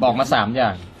ย่างบอกมา3อย่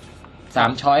าง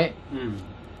3ช้อย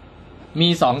มี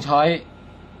2ช้อย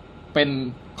เป็น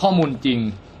ข้อมูลจริง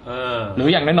หรือ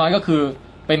อย่างน้อยๆก็คือ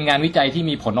เป็นงานวิจัยที่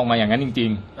มีผลออกมาอย่างนั้นจริง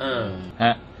ๆฮ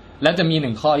ะแล้วจะมี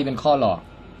1ข้อที่เป็นข้อหลอก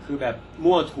คือแบบ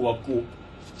มั่วถั่วกุ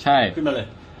ใช่ขึ้นมาเลย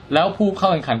แล้วผู้เข้า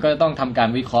แข่งขันก็จะต้องทำการ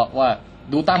วิเคราะห์ว่า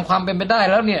ดูตามความเป็นไปได้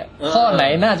แล้วเนี่ยข้อไหน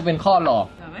น่าจะเป็นข้อหลอก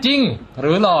จริงห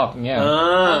รือหลอกเงี้ย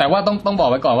แต่ว่าต้องบอก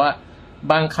ไว้ก่อนว่า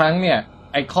บางครั้งเนี่ย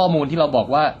ไอ้ข้อมูลที่เราบอก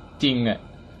ว่าจริงเนี่ย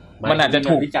มันอาจจะ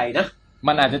ถูกวิจัยนะ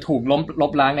มันอาจจะถูกล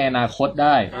บล้างในอนาคตไ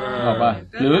ด้บอกว่า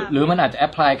หรือมันอาจจะแอ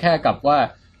พพลายแค่กับว่า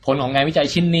ผลของงานวิจัย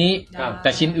ชิ้นนี้แต่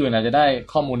ชิ้นอื่นอาจจะได้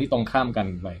ข้อมูลที่ตรงข้ามกัน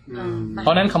ไปเพร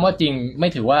าะนั้นคำว่าจริงไม่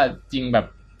ถือว่าจริงแบบ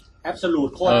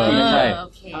absolute โคตรจริงใช่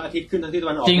อาทิตย์ขึ้นทั้งที่ตะ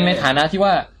วันออกจริงในฐานะที่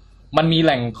ว่ามันมีแห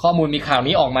ล่งข้อมูลมีข่าว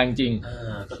นี้ออกมาจริง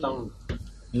ก็ต้อง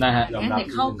นะฮะงั้นเดี๋ยว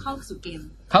เข้าสู่เก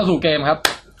มครับ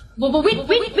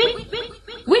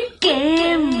วิดเก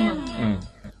ม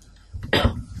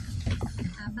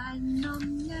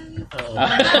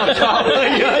ชอบเลย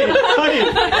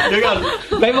เดี๋ยวก่อน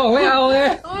ไม่บอกไม่เอาไง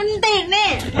มันติดนี่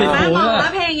มาบอกว่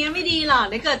าเพลงนี้ไม่ดีหรอก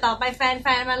เดี๋ยวเกิดต่อไปแฟ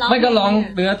นมาร้องไม่ก็ร้อง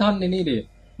เนื้อท่อนนี่ดิ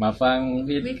มาฟัง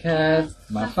วิดแคส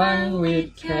มาฟังวิด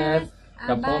แคส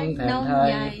กับผมแทนไท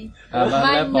ยอาบาน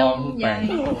และปองแปง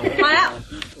มาแล้ว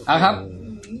ครับ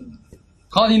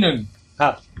ข้อที่1ครั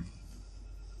บ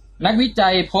นักวิจั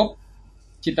ยพบ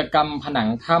จิตรกรรมผนัง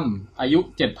ถ้ำอายุ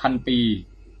 7,000 ปี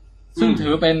ซึ่งถื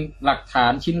อเป็นหลักฐา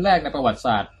นชิ้นแรกในประวัติศ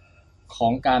าสตร์ขอ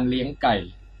งการเลี้ยงไก่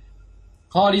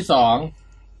ข้อที่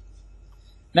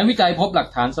2นักวิจัยพบหลัก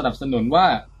ฐานสนับสนุนว่า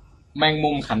แมง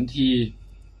มุมขันที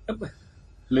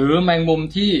หรือแมงมุม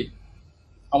ที่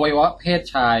อวัยวะเพศ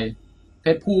ชายเพ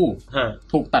ศผู้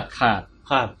ถูกตัดขาด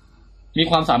มี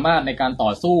ความสามารถในการต่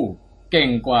อสู้เก่ง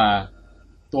กว่า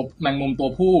ตัวแมงมุมตัว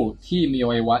ผู้ที่มีอ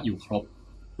วัยวะอยู่ครบ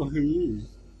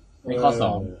ในข้อ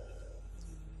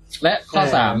2และข้อ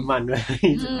3มันด้วย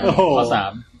ข้อ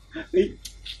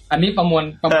3อันนี้ประมวล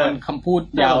คำพูด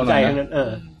ยาวหน่อยนะ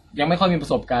ยังไม่ค่อยมีประ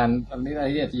สบการณ์อันนี้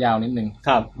ที่จะยาวนิดนึง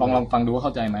ลองฟังดูว่าเข้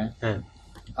าใจไหม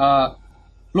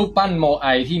รูปปั้นโมไอ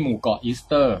ที่หมู่เกาะอีส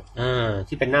เตอร์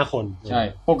ที่เป็นหน้าคนใช่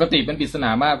ปกติเป็นปริศนา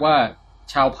มากว่า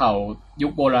ชาวเผ่ายุ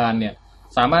คโบราณเนี่ย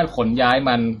สามารถขนย้าย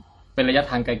มัน เป็นระยะ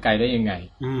ทางไกลๆได้ยังไง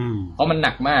เพราะมันห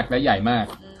นักมากและใหญ่มาก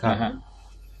นะฮะ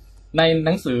ในห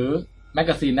นังสือแมกก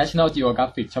าซีน National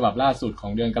Geographic ฉบับล่าสุดขอ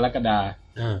งเดือนกรกฎาค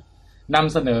มน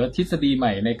ำเสนอทฤษฎีให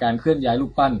ม่ในการเคลื่อนย้ายรู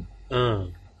ปปั้น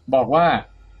บอกว่า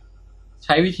ใ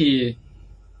ช้วิธี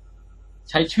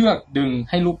ใช้เชือกดึง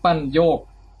ให้รูปปั้นโยก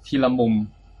ทีละมุม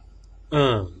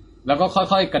แล้วก็ค่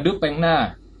อยๆกระดึ๊บไปข้างหน้า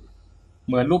เ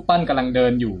หมือนรูปปั้นกำลังเดิ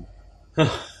นอยู่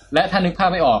และถ้านึกภาพ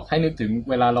ไม่ออกให้นึกถึง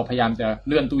เวลาเราพยายามจะเ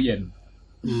ลื่อนตู้เย็น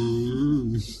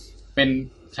เป็น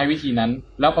ใช้วิธีนั้น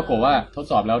แล้วปรากฏว่าทด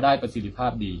สอบแล้วได้ประสิทธิภา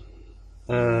พดี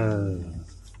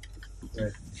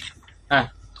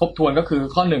ทบทวนก็คือ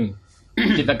ข้อ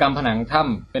 1 จิตรกรรมผนังถ้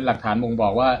ำเป็นหลักฐานบ่งบอ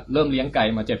กว่าเริ่มเลี้ยงไก่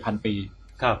มา 7,000 ปี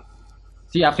ครับ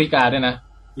ที่แอฟริกาด้วยนะ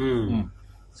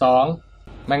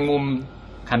2แมงมุม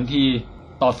ขันที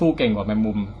ต่อสู้เก่งกว่าแมง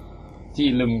มุมที่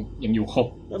ลึงยังอยู่ครบ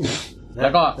แล้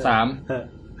วก็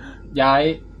3ย้าย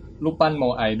รูปปั้นโม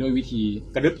ไอด้วยวิธี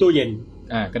กระดึ๊บตู้เย็น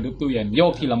กระดึ๊บตู้เย็นโย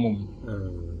กทีละมุม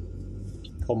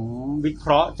ผมวิเค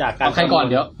ราะห์จากการใครก่อน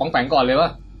เดี๋ยวป๋องแปงก่อนเลยว่า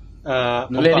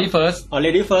lady first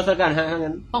lady first แล้วกันฮะ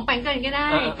งั้นป๋องแปงก่อนก็ได้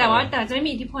แต่ว่าจะไม่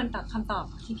มีอิทธิพลต่อคำตอบ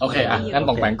โอเคงั้น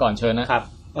ป๋องแปงก่อนเชิญนะครับ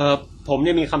ผมเ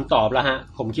นี่ยมีคำตอบแล้วฮะ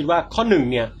ผมคิดว่าข้อ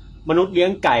1เนี่ยมนุษย์เลี้ย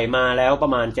งไก่มาแล้วปร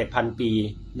ะมาณ 7,000 ปี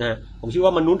นะผมคิดว่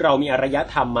ามนุษย์เรามีอารย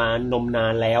ธรรมมานมนา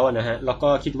นแล้วนะฮะแล้วก็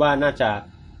คิดว่าน่าจะ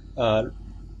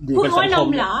อยู่เป็นสังคม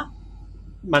เหรอ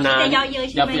มานานอ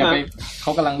ย่าไปเข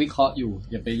ากำลังวิเคราะห์อยู่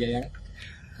อย่าไปแย้ง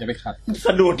อย่าไปขัดส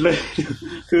ะดุดเลย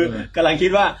คือกำลังคิ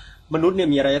ดว่ามนุษย์เนี่ย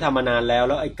มีอารยธรรมมานานแล้ว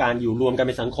ไอ้การอยู่รวมกันเ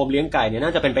ป็นสังคมเลี้ยงไก่เนี่ยน่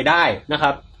าจะเป็นไปได้นะค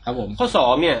รับครับผมข้อ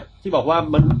2เนี่ยที่บอกว่า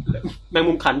แมง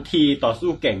มุมขันทีต่อสู้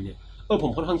เก่งเนี่ยผ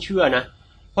มค่อนข้างเชื่อนะ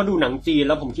เพราะดูหนังจีนแ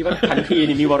ล้วผมคิดว่าขันที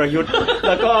นี่มีวรยุทธ์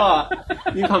แล้วก็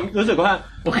มีความรู้สึกว่า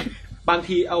บาง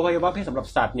ทีอวัยวะเพศสำหรับ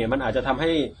สัตว์เนี่ยมันอาจจะทำใ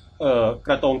ห้ก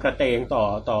ระเตง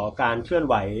ต่อการเคลื่อนไ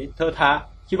หวเทอะทะ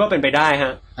คิดว่าเป็นไปได้ฮ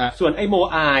ะส่วนไอ้โม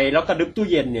ไอแล้วกระดึ๊บตู้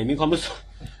เย็นเนี่ยมีความรู้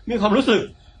สึก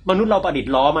มนุษย์เราประดิษ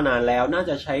ฐ์ล้อมานานแล้วน่า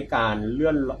จะใช้การเลื่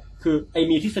อนคือไอ้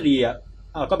มีทฤษฎี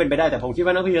ก็เป็นไปได้แต่ผมคิด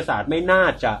ว่านักวิทยาศาสตร์ไม่น่า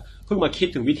จะเพิ่งมาคิด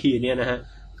ถึงวิธีนี้นะฮะ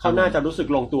เขาน่าจะรู้สึก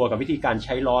ลงตัวกับวิธีการใ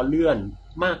ช้ล้อเลื่อน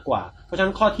มากกว่าเพราะฉะนั้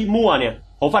นข้อที่มั่วเนี่ย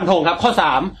ผมฟันธงครับข้อ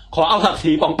3ขอเอาศักดิ์ศ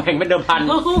รีป๋องแปงเป็นเดิมพัน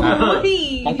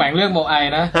ป๋องแปงเรื่องโมไอ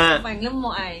นะป๋องแปงเรื่องโม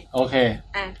ไอโอเค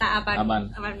แต่อา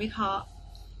บันวิเคราะห์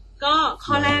ก็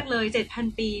ข้อแรกเลย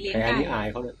 7,000 ปีเลี้ยงไก่นี่อาย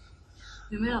เขาเลย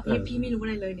ไม่หรอกพี่ไม่รู้อะ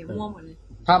ไรเลยเนี่ยมั่วหมดเลย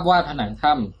ภาพวาดผนัง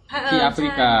ถ้ำที่แอฟริ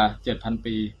กา 7,000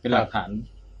 ปีเป็นหลักฐาน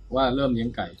ว่าเริ่มเลี้ยง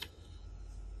ไก่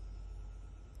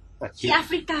ที่แอ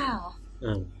ฟริกาเหรอ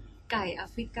ไก่แอ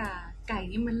ฟริกาไก่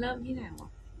นี่มันเริ่มที่ไหนวะ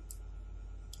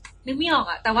นึกไม่ออก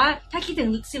อะแต่ว่าถ้าคิดถึง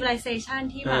civilization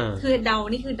ที่แบบคือเดา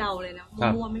นี่คือเดาเลยนะ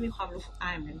มั่วไม่มีความรู้อ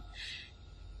ายเหมือนกัน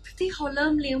ที่เขาเริ่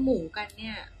มเลี้ยงหมูกันเ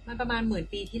นี่ยมันประมาณ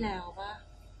10,000 ปีที่แล้วป่ะ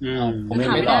ผม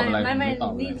ไม่ตอบอะไรไม่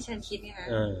นี่ดิฉันคิดไงฮะ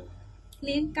เ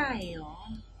ลี้ยงไก่เหรอ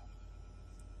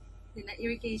หรือนะ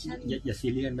irrigation อย่าซี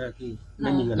เรียสมากพี่ไ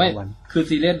ม่มีเงินรางวัลคือ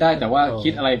ซีเรียสได้แต่ว่าคิ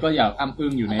ดอะไรก็อย่าอ้ำอึ้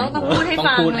งอยู่ในต้องพูดให้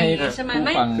ฟังอะไรใช่ไหมไ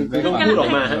ม่ต้องพูดออ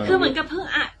กมาคือเหมือนกับเพิ่ง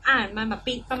อ่านมาแบบ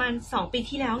ปีประมาณ2 ปี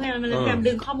ที่แล้วไงมันเลยพยายาม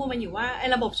ดึงข้อมูลมันอยู่ว่าไอ้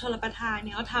ระบบชลประทานเ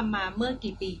นี่ยเขาทำมาเมื่อ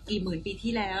กี่หมื่นปี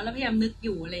ที่แล้วแล้วพยายามนึกอ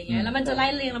ยู่อะไรเงี้ยแล้วมันจะไล่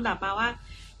เรียงลำดับมาว่า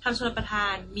ทำชลประทา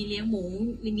นมีเลี้ยงหมู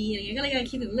มีอะไรเงี้ยก็เลย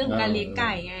คิดถึงเรื่องการเลี้ยงไ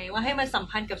ก่ไงว่าให้มันสัม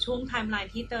พันธ์กับช่วงไทม์ไล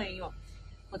น์ที่เตยบอก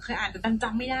มันเคยอ่านแต่จ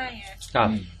ำไม่ได้ไงครับ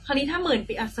คราวนี้ถ้า10,000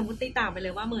 ปีสมมติตีต่างไปเล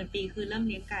ยว่า10,000 ปีคือเริ่ม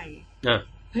เลี้ยงไก่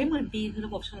เฮ้ย10,000 ปีคือร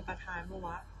ะบบชลประทานมั้ยว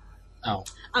ะ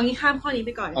เอางี้ข้ามข้อนี้ไ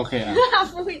ปก่อนโอเค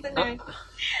พูดผิดตั้งนาน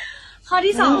ข้อ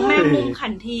ที่2แมงมุมขั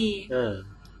นที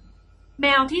แม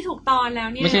วที่ถูกตอนแล้ว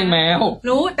เนี่ยไม่ใช่แมว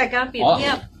รู้แต่การเปรียบเที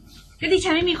ยบก็ดิ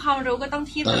ฉันไม่มีความรู้ก็ต้อง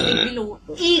เทียบกับสิ่งที่รู้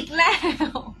อีกแล้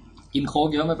วกินโค้ก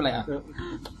เยอะไม่เป็นไร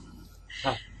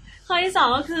ข้อที่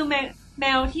2ก็คือแม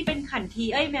วที่เป็นขันที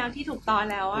แมวที่ถูกตอน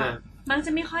แล้วอ่ะมักจ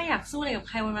ะไม่ค่อยอยากสู้อะไรกับใ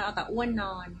ครวันๆเอาแต่อ้วนน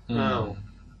อน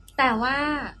แต่ว่า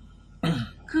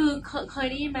คือเคย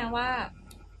ได้ยินไหมว่า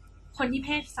คนที่เพ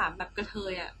ศ3แบบกระเท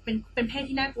ยอ่ะเป็นเพศ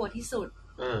ที่น่ากลัวที่สุด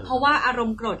เพราะว่าอารม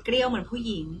ณ์โกรธเกรี้ยวเหมือนผู้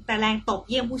หญิงแต่แรงตบ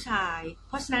เยี่ยมผู้ชายเ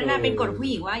พราะฉะนั้นน่ะเป็นกฎผู้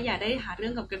หญิงว่าอย่าได้หาเรื่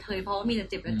องกับกระเทยเพราะว่ามีแต่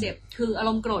เจ็บและเจ็บคืออาร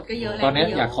มณ์โกรธก็เยอะเลยตอนนี้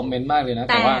อยากคอมเมนต์มากเลยนะ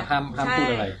แต่ว่าห้ามพูด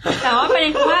อะไรแต่ว่าประเด็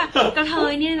นคือว่ากระเท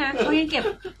ยเนี่ยนะเขายัง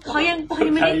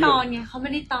ไม่ได้ตอนไงเขาไ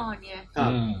ม่ได้ตอนไง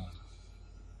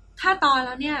ถ้าตอนแ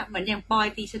ล้วเนี่ยเหมือนอย่างปอย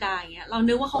ตีชดาอย่างเงี้ยเรา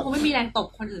นึกว่าเขาคงไม่มีแรงตบ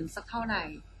คนอื่นสักเท่าไหร่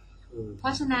เพรา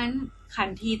ะฉะนั้นขัน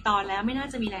ทีตอนแล้วไม่น่า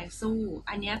จะมีแรงสู้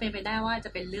อันนี้เป็นไปได้ว่าจะ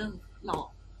เป็นเรื่องหลอก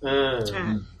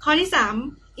ข้อที่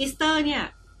3อีสเตอร์เนี่ย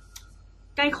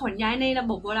การขนย้ายในระ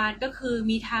บบโบราณก็คือ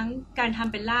มีทั้งการท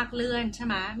ำเป็นลากเลื่อนใช่ไ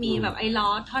หมมีแบบไอ้ล้อ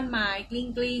ท่อนไม้ก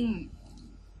ลิ้ง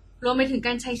รวมไปถึงก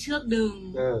ารใช้เชือกดึง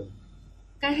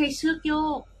การใช้เชือกโย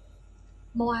ก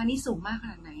โมอานี่สูงมากข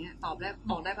นาดไหนอ่ะตอบได้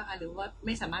บอกได้ป่ะคะหรือว่าไ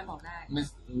ม่สามารถบอกได้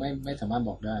ไม่สามารถ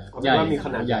บอกได้ใหญ่มีข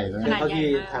นาดใหญ่เลยเท่าที่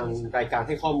ทางรายการใ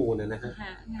ห้ข้อมูลนะฮะ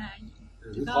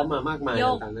วิเคราะห์มามากมาย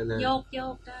ต่างๆนะโย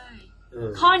กได้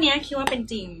ข้อนี้คิดว่าเป็น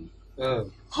จริง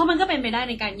เพราะมันก็เป็นไปได้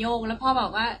ในการโยกแล้วพ่อบอ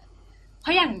กว่าเพร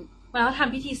าะอย่างเวลาท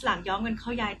ำพิธีสลักย้อมกันเข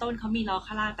าย้ายต้นเขามีล้อ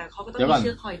ข้างล่างแต่เขาก็ต้องมีเชื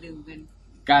อกคอยดึงกัน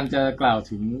การจะกล่าว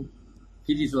ถึง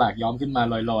พิธีสลักย้อมขึ้นมา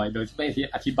ลอยๆโดยไม่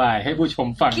อธิบายให้ผู้ชม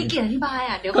ฟังขี้เกียจอธิบาย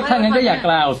อ่ะเดี๋ยวก็ถ้างั้นก็อย่าก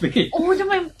ล่าวสิโอ้ทำ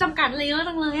ไมจำกัดเลยเยอะ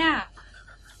จังเลยอ่ะ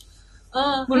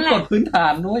มันกดพื้นฐา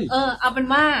นด้วยเอาเป็น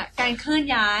ว่าการเคลื่อน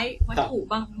ย้ายวัตถุ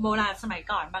บางโบราณสมัย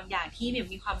ก่อนบางอย่างที่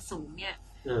มีความสูงเนี่ย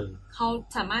เขา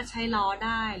สามารถใช้ล้อไ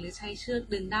ด้หรือใช้เชือก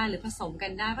ดึงได้หรือผสมกั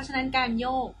นได้เพราะฉะนั้นการโย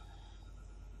ก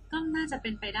ก็น่าจะเป็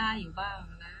นไปได้อยู่บ้าง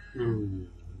นะ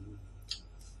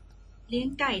เลี้ยง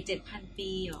ไก่ 7,000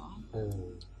 ปีเหรอ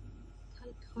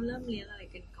เขาเริ่มเลี้ยงอะไร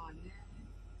กันก่อนเนี่ย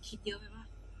คิดเยอะไหมวะ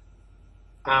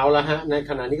เอาละฮะใน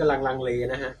ขณะนี้กำลังลังเล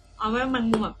นะฮะเอาว่ามัน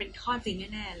มุมแบบเป็นข้อจริง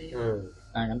แน่ๆเลย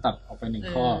งั้นตัดออกไป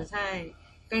1ข้อใช่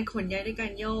การขนย้ายด้วยกา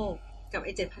รโยกกับไ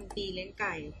อ้ 7,000 ปีเลี้ยงไ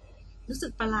ก่รู้สึ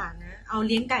กประหลาดนะเอาเ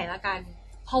ลี้ยงไก่ละกัน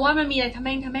เพราะว่ามันมีอะไรทำแ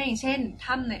ม่งอย่างเช่น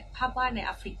ถ้ำเนี่ยภาพวาดในแ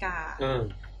อฟริกา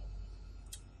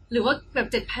หรือว่าแบบ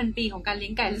 7,000 ปีของการเลี้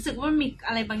ยงไก่รู้สึกว่ามันมี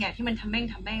อะไรบางอย่างที่มันทำแม่ง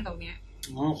ตรงเนี้ย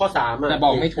ข้อ3แต่บอ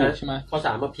กไม่ถูกใช่ไหมข้อ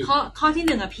3มาผิดข้อที่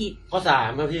1อ่ะผิดข้อ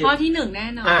3มาผิดข้อที่1แน่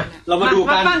นอนเรามาดู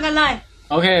กันฟังกันเลย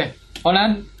โอเคเพราะนั้น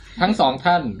ทั้ง2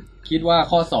ท่านคิดว่า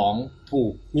ข้อ2ถู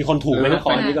กมีคนถูกไหมนะข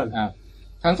อนี้ก่อน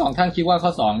ทั้ง2ท่านคิดว่าข้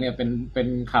อ2เนี่ยเป็น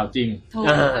ข่าวจริง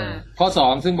ข้อ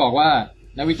2ซึ่งบอกว่า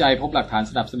นักวิจัยพบหลักฐาน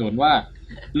สนับสนุนว่า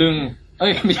ลึง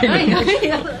ไม่ใช่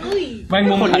แมง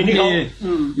มุมขันที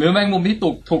หรือแมงมุมที่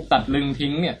ถูกตัดลึงทิ้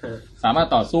งเนี่ยสามารถ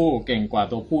ต่อสู้เก่งกว่า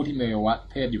ตัวผู้ที่มีอวัยวะ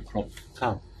เพศอยู่ครบค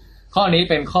รับข้อนี้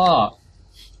เป็นข้อ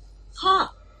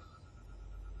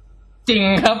จริง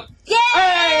ครับเย้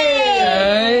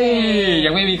ยั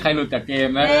งไม่มีใครหลุดจากเกม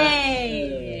นะ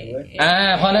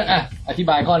เพราะนั้นอธิ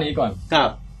บายข้อนี้ก่อนครับ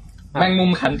แมงมุ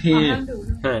มขันที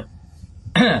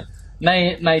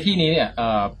ในที่นี้เนี่ย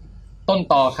ต้น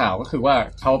ตอข่าวก็คือว่า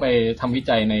เขาไปทำวิ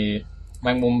จัยในแม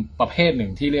งมุมประเภทหนึ่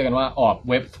งที่เรียกกันว่าออบ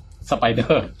เว็บสไปเดอ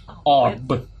ร์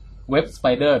เว็บสไป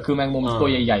เดอร์คือแมงมุมตัว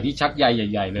ใหญ่ๆที่ชักใยใ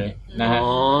หญ่ๆเลยนะฮะ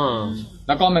แ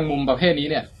ล้วก็แมงมุมประเภทนี้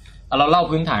เนี่ยเราเล่า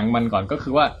พื้นฐานมันก่อนก็คื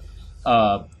อว่า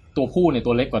ตัวผู้เนี่ย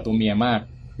ตัวเล็กกว่าตัวเมียมาก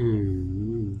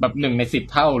แบบ1 ใน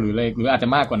 10 เท่าหรืออาจจะ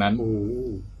มากกว่านั้น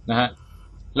นะฮะ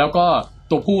แล้วก็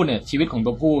ตัวผู้เนี่ยชีวิตของ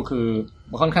ตัวผู้คือ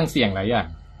ค่อนข้างเสี่ยงหลายอย่าง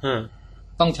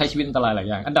ต้องใช้ชีวิตอันตรายหลาย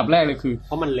อย่างอันดับแรกเลยคือเ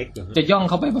พราะมันเล็กจะย่อง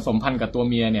เข้าไปผสมพันธุ์กับตัว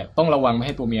เมียเนี่ยต้องระวังไม่ใ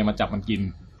ห้ตัวเมียมาจับมันกิน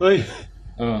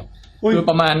คือ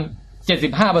ประมาณ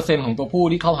 75% ของตัวผู้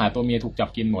ที่เข้าหาตัวเมียถูกจับ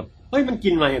กินหมดมันกิ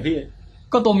นอะไรพี่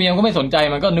ก็ตัวเมียก็ไม่สนใจ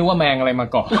มันก็นึกว่าแมงอะไรมา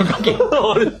เกาะก็กิน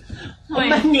แม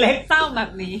งเล็กเศร้าแบบ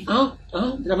นี้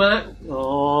จะมา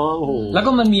แล้ว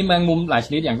ก็มันมีแมงมุมหลายช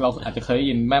นิดอย่างเราอาจจะเคยได้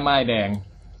ยินแม่ไม้แดง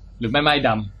หรือแม่ไม้ด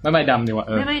ำแม่ไม้ดำดีกว่า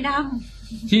แม่ไม้ด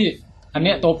ำที่อันเ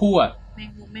นี้ยตัวผู้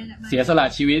เสียสละ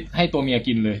ชีวิตให้ตัวเมีย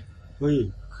กินเลย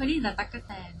เคยได้ยินแต่ตั๊กแ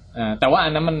ตนแต่ว่าอั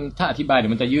นนั้นมันถ้าอธิบายเดี๋ย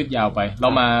วมันจะยืดยาวไปเรา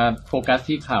มาโฟกัส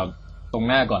ที่ข่าวตรง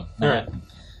หน้าก่อนนะฮะ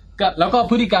แล้วก็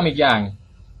พฤติกรรมอีกอย่าง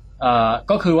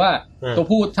ก็คือว่าตัว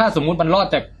ผู้ถ้าสมมุติมันรอด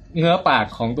จากเงื้อปาก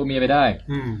ของตัวเมียไปได้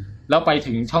แล้วไป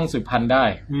ถึงช่องสืบพันธุ์ได้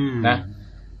นะ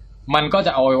มันก็จ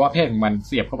ะเอาอวัยวะเพศของมันเ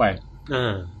สียบเข้าไป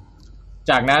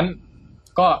จากนั้น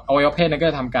ก็อวัยวะเพศนั้นก็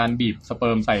จะทำการบีบสเปิ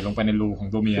ร์มใส่ลงไปในรูของ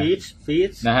ตัวเมีย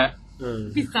นะฮะ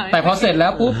แต่พอเสร็จแล้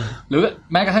วปุ๊บหรือ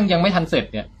แม้กระทั่งยังไม่ทันเสร็จ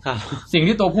เนี่ยสิ่ง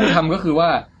ที่ตัวผู้ทำก็คือว่า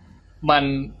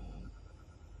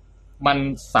มัน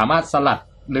สามารถสลัด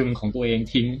ลึงของตัวเอง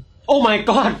ทิ้งโอ้ my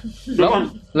god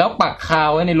แล้วปักคา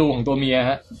ไว้ในรูของตัวเมีย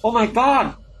ฮะโอ้ my god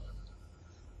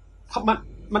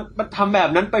มันทำแบบ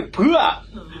นั้นไปเพื่อ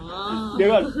เดี๋ยว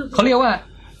ก่อนเขาเรียกว่า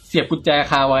เสียบกุญแจ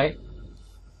คาไว้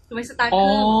สตาร์ทเค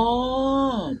รื่อง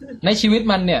ในชีวิต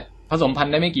มันเนี่ยผสมพัน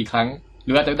ธุ์ได้ไม่กี่ครั้งห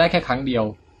รืออาจจะได้แค่ครั้งเดียว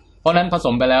เพราะนั้นผส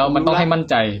มไปแล้วมันต้องให้มั่น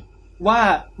ใจว่า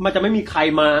มันจะไม่มีใคร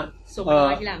มาส่งรอ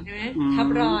ยทีหลังใช่ไหมทับ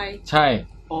รอยใช่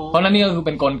เพราะนั้นนี่ก็คือเ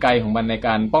ป็นกลไกของมันในก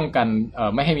ารป้องกัน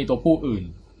ไม่ให้มีตัวผู้อื่น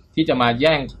ที่จะมาแ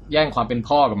ย่งความเป็น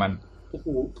พ่อกับมันโอ้โห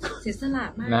เสียสละ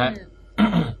มากนะฮะ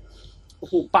โอ้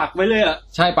โหปักไว้เลยอ่ะ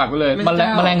ใช่ปักไว้เลยแ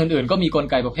มลงอื่นๆก็มีกล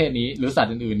ไกประเภทนี้หรือสัต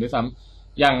ว์อื่นๆด้วยซ้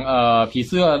ำอย่างผีเ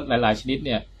สื้อหลายๆชนิดเ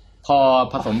นี่ยพอ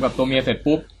ผสมกับตัวเมียเสร็จ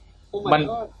ปุ๊บ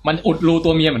มันอุดรูตั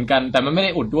วเมียเหมือนกันแต่มันไม่ไ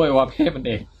ด้อุดด้วยว่าเพศมันเ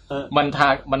อง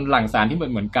มันหลั่งสารที่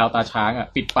เหมือนกาวตาช้างอ่ะ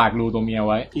ปิดปากรูตัวเมีย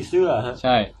ไว้ผีเสื้อฮะใ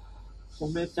ช่โอ้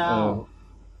แม่เจ้า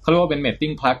เขาเรียกว่าเป็นเมตติ้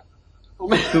งพลั๊ก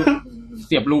คือเ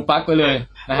สียบรูปลั๊กไปเลย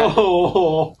นะฮะ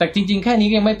แต่จริงๆแค่นี้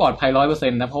ยังไม่ปลอดภัย 100%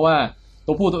 นะเพราะว่า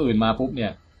ตัวผู้ตัวอื่นมาปุ๊บเนี่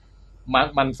ย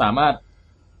มันสามารถ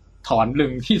ถอนลึ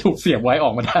งที่ถูกเสียบไว้อ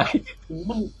อกมาได้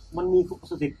มันมี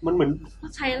สติมันเหมือน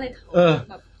ใช้อะไร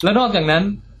แล้วนอกจากนั้น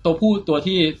ตัวผู้ตัว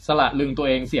ที่สละลึงตัว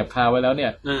เองเสียบคาไว้แล้วเนี่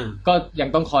ยก็ยัง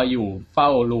ต้องคอยอยู่เฝ้า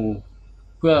รู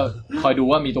เพื่อคอยดู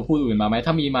ว่ามีตัวผู้อื่นมาไหมถ้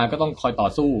ามีมาก็ต้องคอยต่อ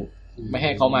สู้ไม่ใ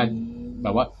ห้เขามาแบ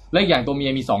บว่าและอย่างตัวเมี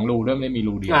ยมี2รูด้วยไม่ได้มี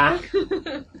รูเดียว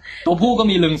ตัวผู้ก็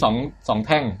มีลึงสองแ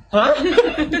ท่ง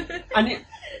อันนี้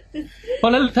เพรา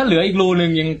ะนั้นถ้าเหลืออีกรูนึ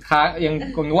งยั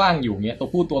งว่างอยู่เงี้ยตัว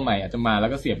ผู้ตัวใหม่อาจจะมาแล้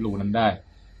วก็เสียบรูนั้นได้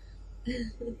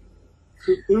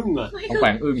คืออึ้งอ่ะปองแป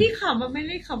งอึ้งที่ขำมันไม่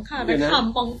ได้ขำค่ะแต่ข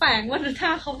ำปองแปงว่าถ้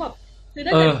าเขาแบบคือถ้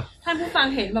าท่านผู้ฟัง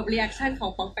เห็นแบบรีแอคชั่นขอ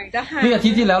งปองแปงจะหายนี่อาทิ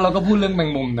ตย์ที่แล้วเราก็พูดเรื่องแมง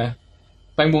มุมนะ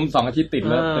แมงมุม2อาทิตย์ติด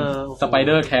แล้วเป็นสไปเด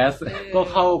อร์แคสก็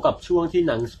เข้ากับช่วงที่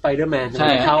หนังสไปเดอร์แมนจ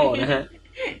ะเข้านะฮะ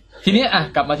ทีนี้อ่ะ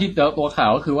กลับมาที่ตัวข่า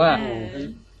วก็คือว่า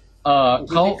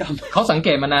เขาสังเก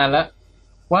ตมานานแล้ว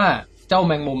ว่าเจ้าแ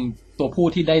มงมุมตัวผู้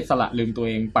ที่ได้สละลึงตัวเ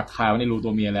องปักคาไว้ในรูตั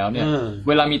วเมียแล้วเนี่ยเ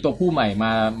วลามีตัวผู้ใหม่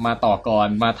มาต่อกร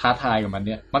มาท้าทายกับมันเ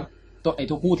นี่ยมัก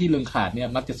ตัวผู้ที่ลึงขาดเนี่ย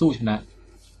มักจะสู้ชนะ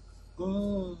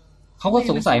เขาก็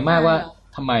สงสัยมากว่า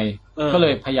ทำไมก็เล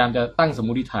ยพยายามจะตั้งสมม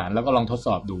ติฐานแล้วก็ลองทดส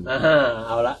อบดูเ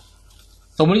อาละ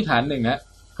สมมติฐานหนึ่งนะ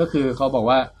ก็คือเขาบอก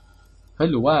ว่าเฮ้ย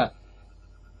หรือว่า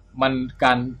มันก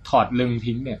ารถอดลึง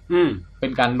ทิ้งเนี่ยเป็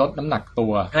นการลดน้ำหนักตั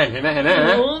วเห็นไหม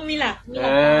โอ้มีหลัก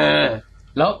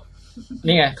แล้ว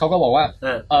นี่ไงเขาก็บอกว่า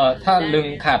ถ้าลึง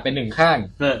ขาดไป1ข้าง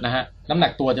นะฮะน้ำหนั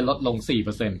กตัวจะลดลง 4%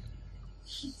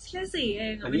แค่4เอ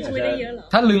งไม่ช่วยได้เยอะหรอ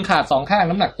ถ้าลึงขาด2ข้าง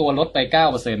น้ำหนักตัวลดไป 9%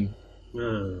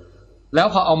แล้ว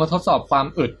พอเอามาทดสอบความ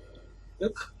อึดเ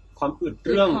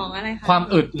รื่องความ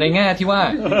อึดในแง่ที่ว่า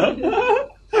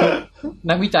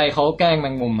นักวิจัยเขาแกล้งแม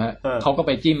งมุมฮะเขาก็ไ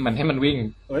ปจิ้มมันให้มันวิ่ง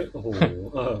โอ้โห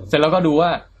เสร็จแล้วก็ดูว่า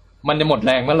มันจะหมดแ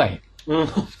รงเมื่อไหร่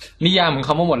นิยามของเข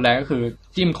าว่าหมดแรงก็คือ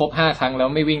จิ้มครบ5ครั้งแล้ว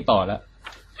ไม่วิ่งต่อแล้ว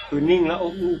คือนิ่งแล้ว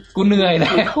กูเหนื่อยแล้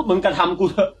วมึงกระทำกู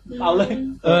เถอะเอาเลย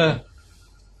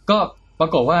ก็ปรา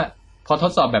กฏว่าพอท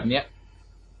ดสอบแบบเนี้ย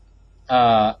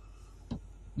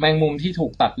แมงมุมที่ถู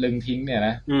กตัดลึงทิ้งเนี่ยน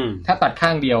ะถ้าตัดข้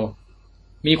างเดียว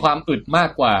มีความอึดมาก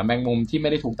กว่าแมงมุมที่ไม่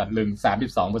ได้ถูกตัดลึง 32%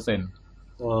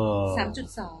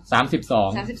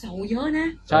 32เยอะนะ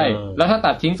ใช่แล้วถ้า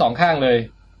ตัดทิ้ง2ข้างเลย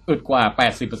อึดกว่า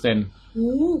 80%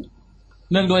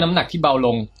เนื่องด้วยน้ำหนักที่เบาล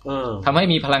งทำให้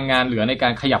มีพลังงานเหลือในกา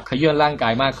รขยับเขยื้อนร่างกา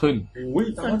ยมากขึ้น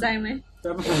สนใจไหม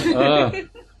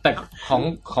แต่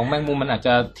ของแมงมุมมันอาจจ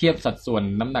ะเทียบสัดส่วน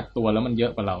น้ำหนักตัวแล้วมันเยอ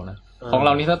ะกว่าเรานะของเร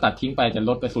านี่ถ้าตัดทิ้งไปจะล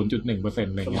ดไป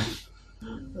 0.1% อะไรเงี้ย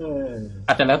อ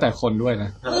าจจะแล้วแต่คนด้วยนะ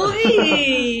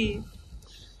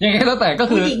ยังไงแล้วแต่ก็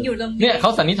คือเนี่ยเขา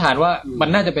สันนิษฐานว่ามัน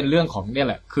น่าจะเป็นเรื่องของเนี่ย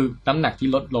แหละคือน้ำหนักที่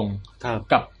ลดลง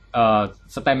กับ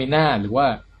สเตมิน่าหรือว่า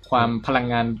ความพลัง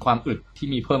งานความอึดที่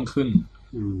มีเพิ่มขึ้น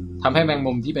ทำให้แมง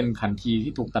มุมที่เป็นขันที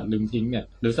ที่ถูกตัดลึงทิ้งเนี่ย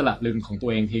หรือสละลึงของตัว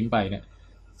เองทิ้งไปเนี่ย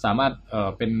สามารถ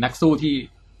เป็นนักสู้ที่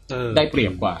ได้เปรีย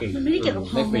บกว่ามันไม่ได้เกี่ยวกับ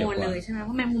ฮอร์โมนเลยใช่ไหมเพ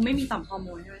ราะแมงมุมไม่มีต่อมฮอร์โม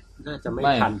นใช่ไหมน่าจะไม่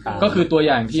ทันตาก็คือตัวอ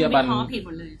ย่างที่อ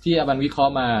บันวิเคราะ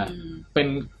ห์มาเป็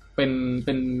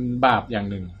นบาปอย่าง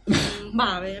หนึ่งบ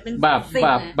าปเลยเป็นบ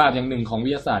าปอย่างหนึ่งของวิ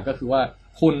ทยาศาสตร์ก็คือว่า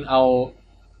คุณเอา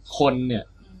คนเนี่ย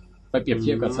ไปเปรียบเ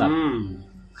ทียบกับสัตว์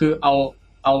คือเอ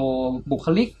าบุค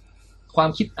ลิกความ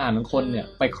คิดอ่านของคนเนี่ย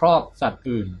ไปครอบสัตว์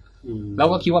อื่นแล้ว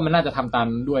ก็คิดว่ามันน่าจะทำตาม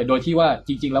ด้วยโดยที่ว่าจ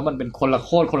ริงๆแล้วมันเป็นคนละโค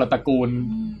ตรคนละตระกูล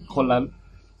คนละ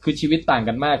คือชีวิตต่าง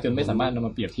กันมากจนไม่สามารถนำม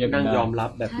าเปรียบเทียบกันได้ยอมรับ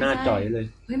แบบหน้าจ่อยเลย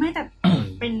เฮ้ยไม่แต่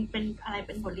เป็นอะไรเ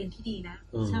ป็นบทเรียนที่ดีนะ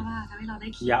ใช่ป่ะทำให้เราได้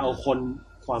คิดอย่าเอาคน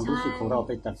ความรู้สึกของเราไ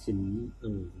ปตัดสิน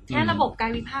แค่ระบบกาย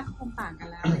วิภาคก็คงต่างกัน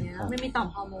แล้วอะไรเงี้ยไม่มีต่อม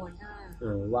ฮอร์โมนใช่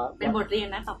ว่าเป็นบทเรียน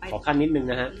นะต่อไปขอขั้นนิดนึง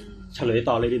นะฮะเฉลย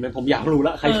ต่อเลยดีไหมผมอยากรู้ล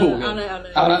ะใครถูกเ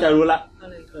อาเลยจะรู้ละ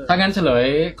ถ้างั้นเฉลย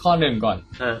ข้อ1ก่อน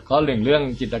ข้อ1เรื่อง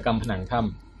จิตรกรรมผนังถ้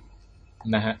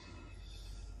ำนะฮะ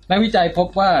นักวิจัยพบ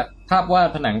ว่าภาพวาด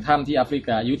ผนังถ้ำที่แอฟริก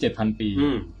าอายุ 7,000 ปี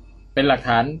เป็นหลักฐ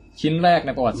านชิ้นแรกใน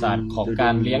ประวัติศาสตร์ของกา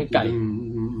รเลี้ยงไก่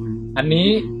อันนี้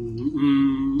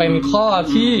เป็นข้อ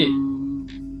ที่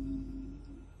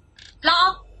ห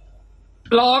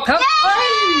ลอกครับ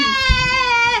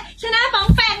ชนะป๋อง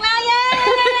แปงแล้วเย้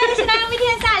ชนะวิท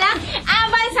ยาศาสตร์แล้ว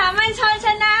มันสามัญชนช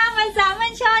นะมันสามั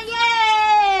ญชนเย้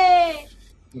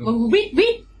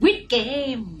วิทเก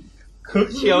มคึก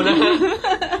เชียวนะฮะ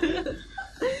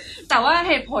แต่ว่า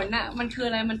เหตุผลน่ะมันคืออ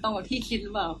ะไรมันตรงกับที่คิดห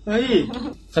รือเปล่าเฮ้ย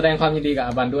แสดงความยินดีกับ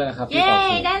อาบันด้วยนะครับที่ตอบ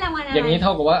ถูกได้รางวัลอย่างนี้เท่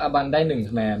ากับว่าอาบันได้1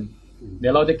คะแนนเดี๋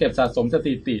ยวเราจะเก็บสะสมส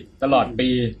ถิติตลอดปี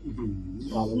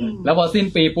แล้วพอสิ้น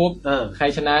ปีปุ๊บใคร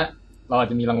ชนะเราอาจ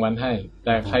จะมีรางวัลให้แ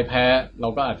ต่ใครแพ้เรา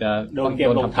ก็อาจจะโดน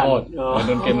ทำโทษโ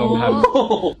ดนเกมลงทัน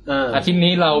อาทิตย์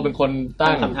นี้เราเป็นคนตั้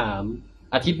งคำถาม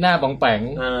อาทิตย์หน้าบองแปง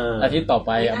อาทิตย์ต่อไ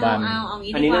ปอาบัน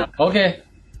อันนี้โอเค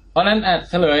เพราะนั้น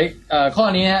เฉลยข้อ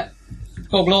นี้ฮะ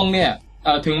ตกลงเนี่ย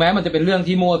ถึงแม้มันจะเป็นเรื่อง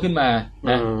ที่มั่วขึ้นมา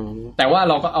นะแต่ว่า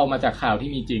เราก็เอามาจากข่าวที่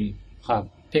มีจริงครับ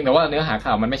เพียงแต่ว่าเนื้อหาข่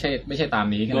าวมันไม่ใช่ตาม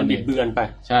นี้แค่ โด นั้น น บิดเบือนไป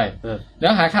ใช่เนื้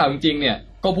อหาข่าวจริงๆเนี่ย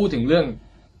ก็พูดถึงเรื่อง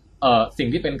สิ่ง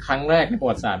ที่เป็นครั้งแรกในประ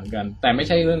วัติศาสตร์เหมือนกันแต่ไม่ใ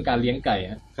ช่เรื่องการเลี้ยงไก่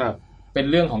ครับเป็น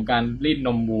เรื่องของการรีดน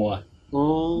มวัว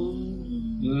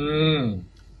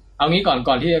เอางี้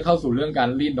ก่อนที่จะเข้าสู่เรื่องการ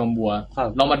รีดนมวัว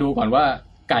เรามาดูก่อนว่า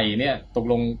ไก่เนี่ยตก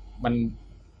ลง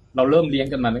เราเริ่มเลี้ยง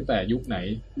กันมาตั้งแต่ยุคไหน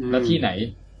และที่ไหน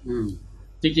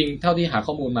จริงๆเท่าที่หา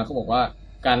ข้อมูลมาเขาบอกว่า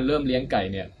การเริ่มเลี้ยงไก่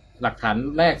เนี่ยหลักฐาน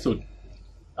แรกสุด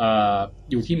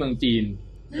อยู่ที่เมือง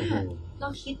ของเรา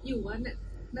คิดอยู่ว่าเนี่ย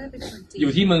ได้เป็นคนจีนอ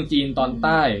ยู่ที่เมืองจีนตอนใ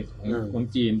ต้ของเมือง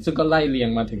จีนซึ่งก็ไล่เรียง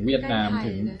มาถึงเวียดนาม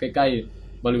ถึงใกล้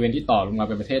ๆบริเวณที่ต่อลงมาเ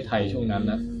ป็นประเทศไทยช่วงนั้น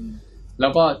นะแล้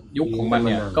วก็ยุคของมันเ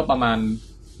นี่ยก็ประมาณ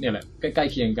เนี่ยแหละใกล้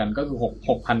ๆเคียงกันก็คือ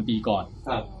6,000 ปีก่อน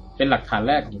เป็นหลักฐาน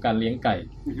แรกของการเลี้ยงไก่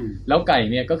แล้วไก่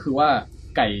เนี่ยก็คือว่า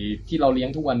ไก่ที่เราเลี้ยง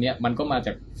ทุกวันเนี่ยมันก็มาจ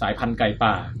ากสายพันธุ์ไก่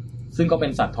ป่าซึ่งก็เป็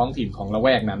นสัตว์ท้องถิ่นของละแว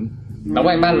กนั้นละแว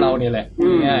กบ้านเราเนี่ยแหละ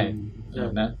ง่าย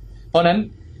ๆนะเพราะนั้น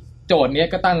โจทย์เนี้ย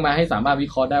ก็ตั้งมาให้สามารถวิ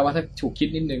เคราะห์ได้ว่าถ้าฉุกคิด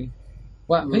นิดนึง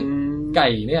ว่าเฮ้ยไก่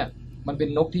เนี่ยมันเป็น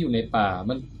นกที่อยู่ในป่า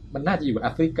มันน่าจะอยู่แอ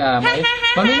ฟริกาไหม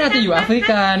มันไม่น่าจะอยู่แอฟริ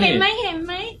กานี่เห็นไ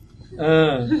หม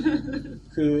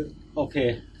คือโอเค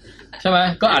ใช่ไหม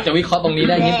ก็อาจจะวิเคราะห์ตรงนี้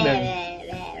ได้นิดนึง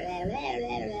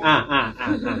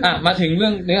มาถึงเรื่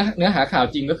องเนื้อหาข่าว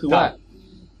จริงก็คือว่า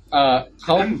เข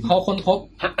าค้นพบ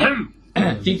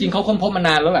จริงๆเขาค้นพบมาน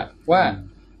านแล้วแหละว่า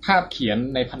ภาพเขียน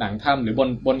ในผนังถ้ำหรือ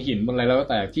บนหินบนอะไรแล้ว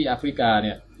แต่ที่แอฟริกาเ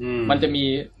นี่ยมันจะมี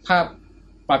ภาพ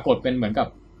ปรากฏเป็นเหมือนกับ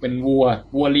เป็น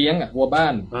วัวเลี้ยงวัวบ้า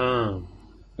น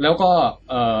แล้วก็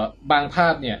บางภา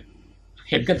พเนี่ย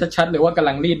เห็นกันชัดๆเลยว่ากำ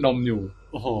ลังรีดนมอยู่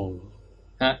โอ้โห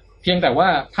ฮะเพียงแต่ว่า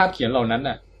ภาพเขียนเหล่านั้น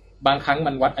น่ะบางครั้ง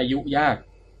มันวัดอายุยาก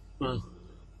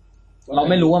เรา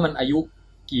ไม่รู้ว่ามันอายุ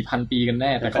กี่พันปีกันแ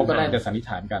น่แต่เขาก็ได้แต่สันนิษฐ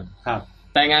านกัน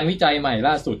แต่งานวิจัยใหม่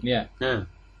ล่าสุดเนี่ย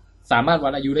สามารถวั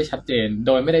ดอายุได้ชัดเจนโ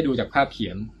ดยไม่ได้ดูจากภาพเขี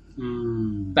ยน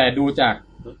แต่ดูจาก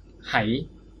ไห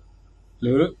ห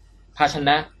รือภาชน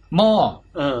ะหม้อ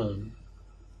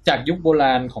จากยุคโบร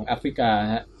าณของแอฟริกา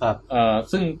ฮะ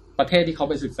ซึ่งประเทศที่เขา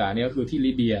ไปศึกษาเนี่ยก็คือที่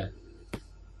ลิเบีย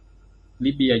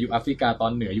อยู่แอฟริกาตอ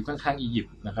นเหนืออยู่ข้างๆอียิป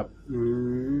ต์นะครับ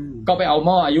ก็ไปเอาห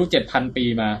ม้ออายุ 7,000 ปี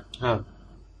มา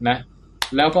นะ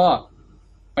แล้วก็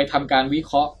ไปทำการวิเ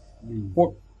คราะห์พวก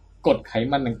กรดไข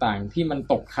มันต่างๆที่มัน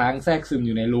ตกค้างแทรกซึมอ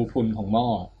ยู่ในรูพุนของหม้อ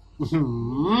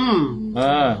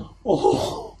โอ้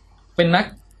เป็น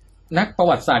นักประ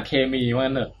วัติศาสตร์เคมีว่า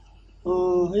งั้นเถอะ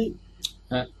เฮ้ย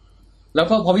แล้ว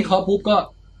ก็พอวิเคราะห์ปุ๊บก็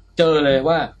เจอเลย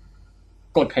ว่า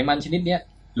กรดไขมันชนิดเนี้ย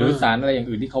หรือสารอะไรอย่าง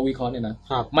อื่นที่เขาวิเคราะห์เนี่ยนะ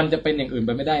มันจะเป็นอย่างอื่นไป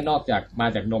ไม่ได้นอกจากมา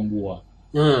จากนมวัว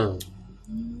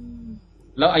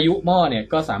แล้วอายุหม้อเนี่ย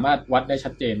ก็สามารถวัดได้ชั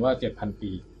ดเจนว่า 7,000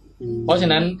 ปีเพราะฉะ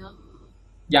นั้น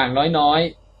อย่างน้อย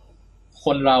ๆค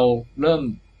นเราเริ่ม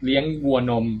เลี้ยงวัว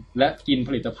นมและกินผ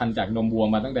ลิตภัณฑ์จากนมวัว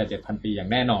มาตั้งแต่ 7,000 ปีอย่าง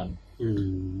แน่นอน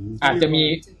อาจจะมี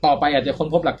ต่อไปอาจจะค้น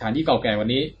พบหลักฐานที่เก่าแก่กว่า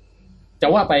นี้จะ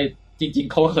ว่าไปจริง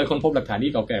ๆเขาเคยค้นพบหลักฐาน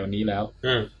ที่เก่าแก่กว่านี้แ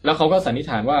ล้วเขาก็สันนิษ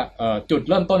ฐานว่าจุด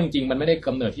เริ่มต้นจริงๆมันไม่ได้ก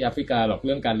ำเนิดที่แอฟริกาหรอกเ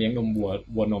รื่องการเลี้ยงนม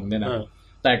วัวนมเนี่ยนะ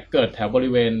แต่เกิดแถวบริ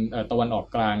เวณตะวันออก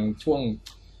กลางช่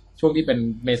วงที่เป็น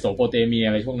เมโสโปเตเมียอ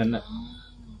ะไรช่วงนั้นน่ะ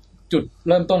จุด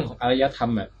เริ่มต้นของอารยธรร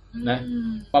มนะ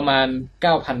ประมาณ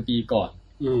 9,000 ปีก่อน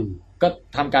ก็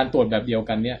ทำการตรวจแบบเดียว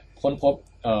กันเนี่ยค้นพบ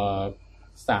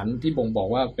สารที่บ่งบอก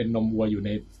ว่าเป็นนมวัวอยู่ใน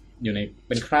เ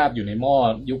ป็นคราบอยู่ในหม้อ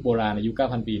ยุคโบราณอายุ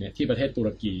 9,000 ปีเนี่ยที่ประเทศตุ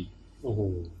รกีโอ้โห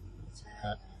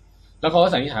แล้วเขาก็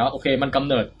สันนิษฐานว่าโอเคมันกำ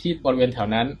เนิดที่บริเวณแถว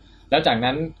นั้นแล้วจาก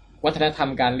นั้นวัฒนธรรม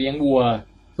การเลี้ยงวัว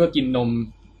เพื่อกินนม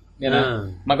เนี่ยนะ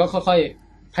มันก็ค่อย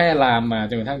ๆแพร่ลามมา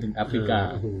จนกระทั่งถึงแอฟริกา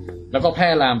แล้วก็แพร่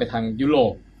ลามไปทางยุโร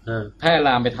ปแพร่ล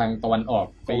ามไปทางตะวันออก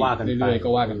ไปเรื่อยๆก็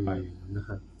ว่ากันไปนะค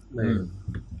รับ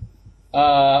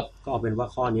ก็เป็นว่า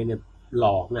ข้อนี้เนี่ยหล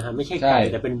อกนะฮะไม่ใช่ไก่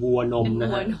แต่เป็นวัวนมนะ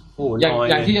ฮะโอ้อ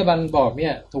ย่างที่อาจารย์บอกเนี่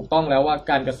ยถูกต้องแล้วว่า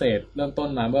การเกษตรเริ่มต้น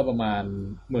มาเมื่อประมาณ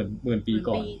หมื่นปี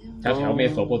ก่อนแถวเม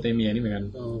โสโปเตเมียนี่เหมือนกัน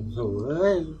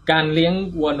การเลี้ยง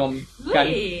วัวนมการ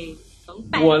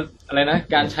วัวอะไรนะ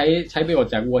การใช้ประโยช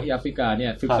น์จากวัวที่แอฟริกาเนี่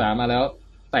ยศึกษามาแล้ว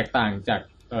แตกต่างจาก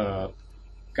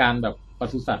การแบบป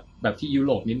ศุสัตว์แบบที่ยุโ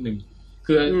รปนิดนึง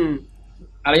คือ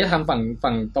อารยธรรม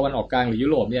ฝั่งตะวันออกกลางหรือยุ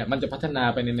โรปเนี่ยมันจะพัฒนา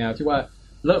ไปในแนวที่ว่า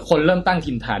คนเริ่มตั้ง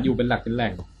ถิ่นฐานอยู่เป็นหลักเป็นแหล่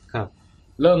ง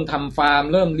เริ่มทำฟาร์ม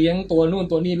เริ่มเลี้ยงตัวนู่น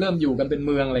ตัวนี่เริ่มอยู่กันเป็นเ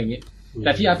มืองอะไรอย่างนี้แ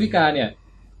ต่ที่แอฟริกาเนี่ย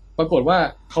ปรากฏว่า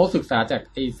เขาศึกษาจาก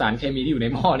ไอสารเคมีที่อยู่ใน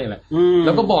หม้อเนี่ยแหละแ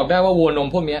ล้วก็บอกได้ว่าวัวนม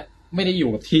พวกนี้ไม่ได้อยู่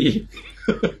กับที่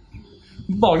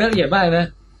บอกได้ละเอียดมากนะ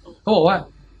เขาบอกว่า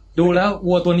ดูแล้ว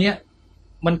วัวตัวเนี้ย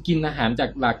มันกินอาหารจาก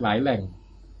หลากหลายแหล่ง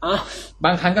บ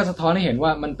างครั้งก็สะท้อนให้เห็นว่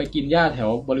ามันไปกินหญ้าแถว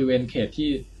บริเวณเขตที่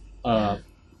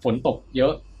ฝนตกเยอ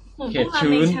ะเขต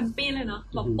ชื้นแชมเปี้ยนเลยเนาะ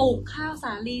บอกปลูกข้าวส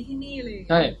าลีที่นี่เลย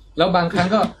ใช่แล้วบางครั้ง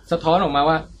ก็สะท้อนออกมา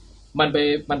ว่า มัน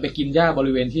ไปกินหญ้าบ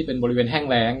ริเวณที่เป็นบริเวณแห้ง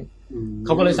แล้งเข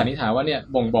าก็เลยสันนิษฐานว่าเนี่ย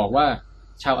บ่งบอกว่า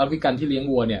ชาวแอฟริกันที่เลี้ยง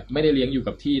วัวเนี่ยไม่ได้เลี้ยงอยู่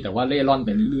กับที่แต่ว่าเล่ร่อนไป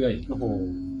เรื่อยๆโอ้โห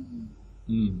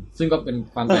ซึ่งก็เป็น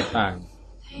ความแตกต่าง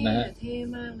นะฮะเท่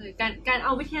มากเลยการเอ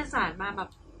าวิทยาศาสตร์มาแบบ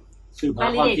สืบหา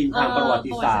ความจริงทางประวั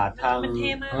ติศาสตร์ทางมันเ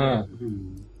ท่มาก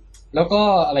แล้วก็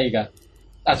อะไรอีกอะ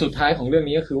แต่สุดท้ายของเรื่อง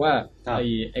นี้ก็คือว่า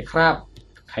ไอ้คราบ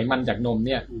ไขมันจากนมเ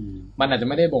นี่ยมันอาจจะ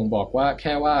ไม่ได้บ่งบอกว่าแ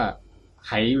ค่ว่าไ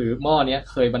ขหรือหม้อเนี้ย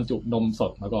เคยบรรจุนมส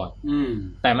ดมาก่อน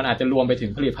แต่มันอาจจะรวมไปถึ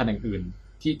งผลิตภัณฑ์อื่น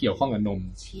ๆที่เกี่ยวข้องกับนม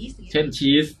เช่น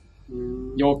ชีส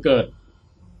โยเกิร์ต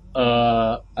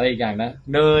อะไรอีกอย่างนะ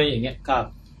เนยอย่างเงี้ยครับ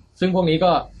ซึ่งพวกนี้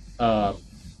ก็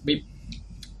มี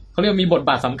เขาเรียกมีบท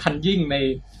บาทสำคัญยิ่ง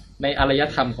ในอารย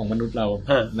ธรรมของมนุษย์เรา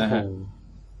นะฮะ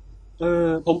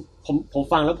ผม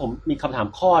ฟังแล้วผมมีคำถาม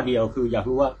ข้อเดียวคืออยาก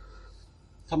รู้ว่า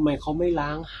ทำไมเขาไม่ล้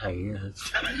างไหนะ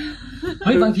เ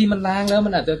ฮ้ยบางทีมันล้างแล้วมั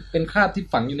นอาจจะเป็นคราบที่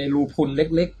ฝังอยู่ในรูพุน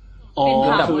เล็กๆร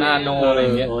ะดับนาโนอะไรอ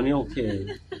ย่างเงี้ยอ๋อนี่โอเค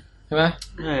ใช่ไหม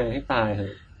ให้ตายเถอ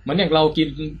ะเหมือนอย่างเร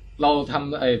าท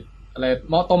ำอะไร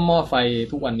หม้อต้มหม้อไฟ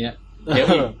ทุกวันเนี้ยเดี๋ยว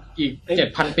อีก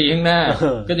 7,000 ปีข้างหน้า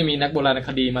ก็จะมีนักโบราณค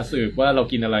ดีมาสืบว่าเรา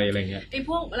กินอะไรอะไรเงี้ยไอ้พ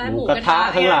วกร้านหมูกระทะ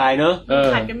ทั้งหลายเนอะ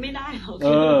ขัดกันไม่ได้หรอ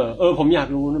กผมอยาก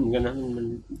รู้เหมือนกันนะมัน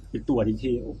เป็นตัวดี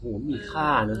ทีโอ้โหมีค่า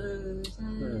นะ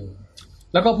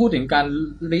แล้วก็พูดถึงการ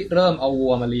เริ่มเอาวั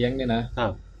วมาเลี้ยงเนี่ยนะ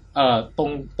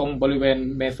ตรงบริเวณ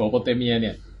เมโสโปเตเมียเ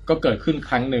นี่ยก็เกิดขึ้น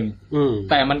ครั้งหนึ่ง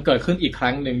แต่มันเกิดขึ้นอีกค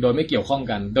รั้งหนึ่งโดยไม่เกี่ยวข้อง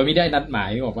กันโดยไม่ได้นัดหมาย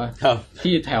บอกว่า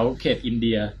ที่แถวเขตอินเ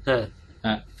ดีย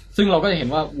ซึ่งเราก็จะเห็น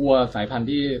ว่าวัวสายพันธุ์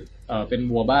ที่เป็น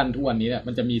วัวบ้านทุกวันนี้เนี่ย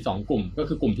มันจะมี2กลุ่มก็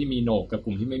คือกลุ่มที่มีโหนกกับก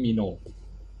ลุ่มที่ไม่มีโหนก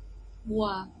วัว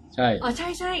ใช่อ๋อ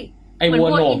ใช่ไอ้วัว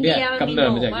โหนกเนี่ยกำเนิด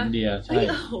มาจากอินเดียใช่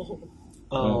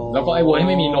แล้วก็ไอ้วัวที่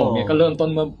ไม่มีโหนกเนี่ยก็เริ่มต้น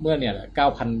เมื่อเนี่ย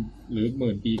 9,000 หรือ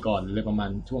 10,000 ปีก่อนเลยประมาณ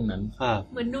ช่วงนั้น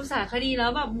เหมือนดูสารคดีแล้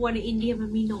วแบบวัวในอินเดียมัน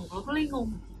มีโหนกเขาก็เลยงง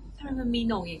ทำไมมันมีโ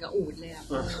หนกอย่างกับอูฐเลยอ่ะ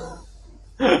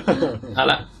เอา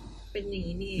ละเป็นอย่าง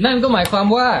นี้นี่นั่นก็หมายความ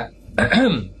ว่า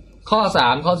ข้อ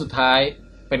3ข้อสุดท้าย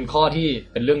เป็นข้อที่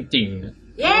เป็นเรื่องจริง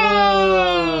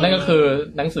นั่นก็คือ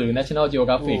หนังสือ National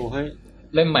Geographic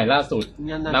เล่มใหม่ล่าสุด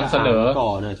นำเสนอ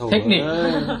เทค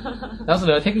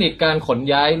นิคการขน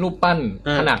ย้ายรูปปั้น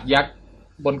ขนาดยักษ์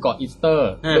บนเกาะอีสเตอ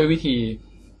ร์ด้วยวิธี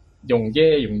หยงเย่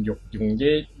เ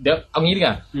ดี๋ยวเอางี้ดีก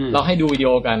ว่าเราให้ดูวิดีโอ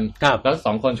กันแล้ว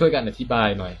2คนช่วยกันอธิบาย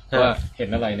หน่อยว่าเห็น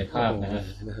อะไรในภาพนะฮะ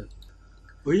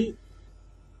เฮ้ย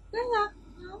น่ารัก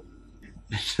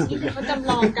เขาจำ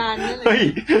ลองการนี่เลยเฮ้ย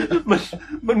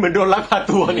มันเหมือนโดนลักพา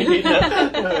ตัวนิดๆนะ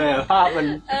ภาพมัน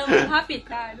ภาพปิด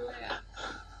ตาด้วยอ่ะ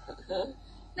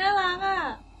น่ารักอ่ะ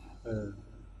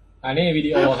อันนี้วิ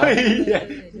ดีโอครั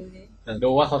บดู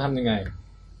ว่าเขาทำยังไง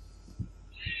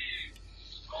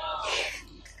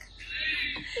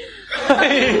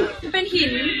เป็นหิ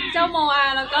นเจ้าโมอา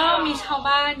แล้วก็มีชาว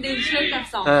บ้านดึงเชือกจาก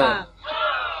2ฝั่ง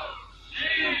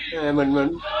เห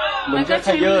มือนชักเข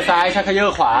ย่อซ้ายชักเขย่อ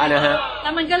ขวานะฮะแล้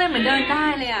วมันก็เลยเหมือนเดินได้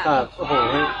เลยอ่ะโอ้โห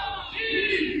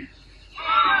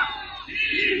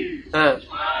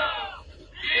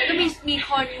แล้วก็มีค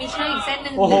นมีเชือกอีกเส้นนึ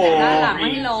งดึงด้านหลังไม่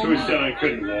ให้ล้ม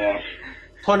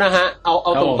โทษนะฮะเอ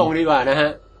าตรงๆดีกว่านะฮะ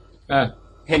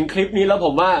เห็นคลิปนี้แล้วผ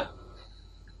มว่า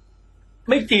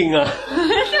ไม่จริงอ่ะ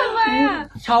ทำไมอ่ะ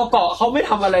ชาวเกาะเขาไม่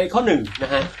ทำอะไรข้อ1น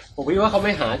ะฮะผมคิดว่าเขาไ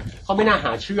ม่น่าห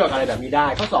าเชือกอะไรแบบนี้ได้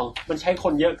ข้อ2มันใช้ค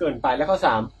นเยอะเกินไปแล้วข้อ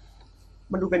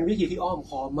3มันดูเป็นวิธีที่อ้อม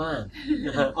ค้อมมากน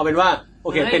ะฮะเอาเป็นว่าโอ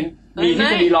เคเป็นมีทฤ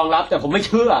ษฎีรองรับแต่ผมไม่เ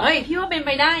ชื่อเฮ้ยพี่ว่าเป็นไ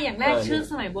ปได้อย่างแรกเชือก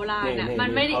สมัยโบราณน่ะมัน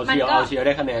ไม่ได้มันก็เอาเชียร์ไ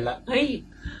ด้คะแนนละเฮ้ย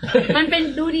มันเป็น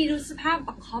ดูสภาพข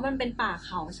องเขามันเป็นป่าเ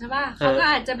ขาใช่ป่ะเขาก็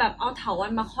อาจจะแบบเอาเถาวั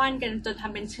ลย์มาค่อนกันจนท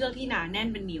ำเป็นเชือกที่หนาแน่น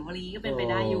เป็นเหนียวอะไรก็เป็นไป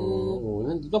ได้อยู่โอ้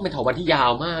นั่นต้องเป็นเถาวัลย์ที่ยา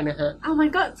วมากนะฮะมัน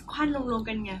ก็ควันรวมๆ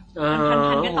กันไง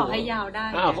พันก็ต่อให้ยาวได้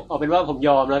เอาเป็นว่าผมย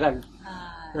อมแล้วกัน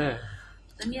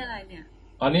แล้วนี่อะไรเนี่ย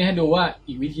ตอนนี้ให้ดูว่า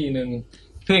อีกวิธีนึง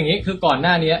คืออย่างนี้คือก่อนห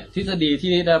น้านี้ทฤษฎีที่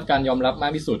ได้รับการยอมรับมา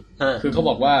กที่สุดคือเขา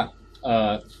บอกว่า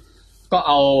ก็เ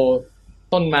อา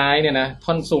ต้นไม้เนี่ยนะ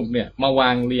ท่อนสูงเนี่ยมาวา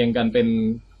งเรียงกันเป็น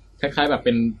คล้ายๆแบบเ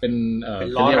ป็น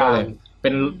ล้อรางเ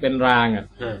ป็นรางอ่ะ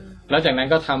แล้วจากนั้น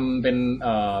ก็ทำเ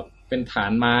ป็นฐา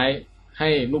นไม้ให้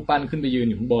รูปปั้นขึ้นไปยืน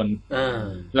อยู่ข้างบน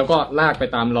แล้วก็ลากไป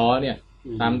ตามล้อเนี่ย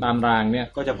ตามรางเนี่ย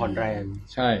ก็จะผ่อนแรง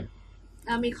ใช่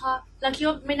มีข้อเราคิด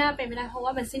ว่าไม่น่าเป็นไม่ได้เพราะว่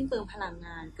ามันสิ้นเปลืองพลังง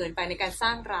านเกินไปในการสร้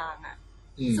างรางอ่ะ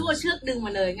สู้เชือกดึงม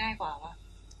าเลยง่ายกว่าวะ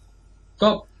ก็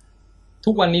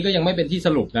ทุกวันนี้ก็ยังไม่เป็นที่ส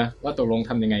รุปนะว่าตกลง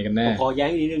ทำยังไงกันแน่ขอแย้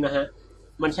งนิดนึงนะฮะ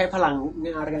มันใช้พลัง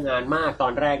งานมากตอ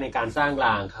นแรกในการสร้างร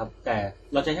างครับแต่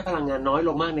เราจะใช้พลังงานน้อยล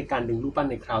งมากในการดึงรูปปั้น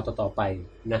ในคราวต่อๆไป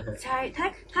นะฮะใช่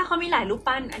ถ้าเขามีหลายรูป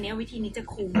ปั้นอันนี้วิธีนี้จะ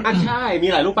คุ้มใช่มี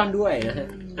หลายรูปปั้นด้วยนะฮะ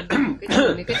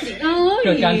เ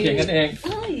กิดการเถียงกันเอง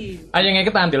ยังไง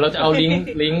ก็ตามเดี๋ยวเราจะเอา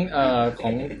ลิงก์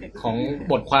ของ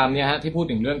บทความเนี่ยฮะที่พูด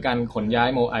ถึงเรื่องการขนย้าย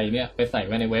โมไอเนี่ยไปใส่ไ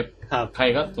ว้ในเว็บใคร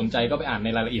ก็สนใจก็ไปอ่านใน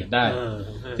รายละเอียดได้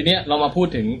ทีเนี้ยเรามาพูด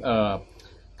ถึง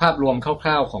ภาพรวมค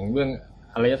ร่าวๆของเรื่อง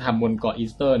อารยธรรมบนเกาะอี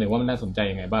สเตอร์เนี่ยว่ามันน่าสนใจ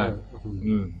ยังไงบ้าง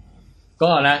ก็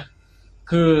นะ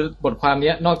คือบทความ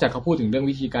นี้นอกจากเขาพูดถึงเรื่อง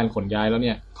วิธีการขนย้ายแล้วเ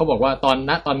นี่ยเขาบอกว่าตอน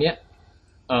เนี้ย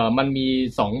มันมี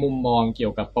2มุมมองเกี่ย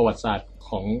วกับประวัติศาสตร์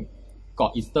ของเกา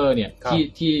ะอีสเตอร์เนี่ย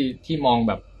ที่มอง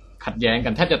แบบขัดแย้งกั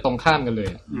นแทบจะตรงข้ามกันเลย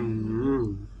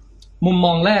มุมม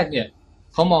องแรกเนี่ย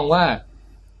เขามองว่า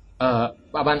อ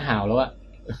าบานหาวแล้วอะ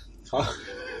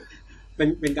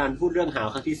เป็นการพูดเรื่องหาว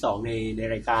ครั้งที่2ใน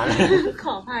รายการข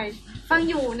ออภัยฟัง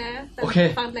อยู่นะแต่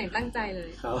ฟังแต่ตั้งใจเลย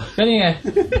ก็นี่ไง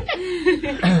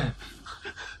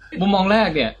มุมมองแรก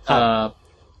เนี่ย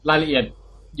รายละเอียด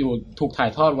อยู่ถูกถ่าย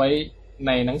ทอดไว้ใ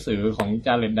นหนังสือของจ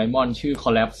าเร็ดไดมอนด์ชื่อ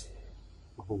Collapse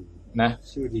นะ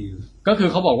ชื่อดีก็คือ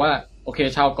เขาบอกว่าโอเค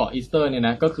ชาวเกาะอีสเตอร์เนี่ยน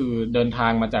ะก็คือเดินทา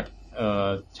งมาจาก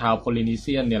ชาวโพลินีเ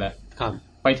ซียนเนี่ยแหละ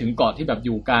ไปถึงเกาะที่แบบอ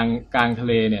ยู่กลางทะ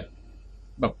เลเนี่ย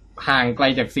แบบห่างไกล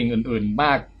จากสิ่งอื่นๆม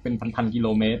ากเป็นพันกิโล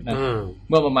เมตรนะ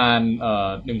เมื่อประมาณ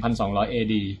1,200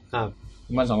 AD ครับ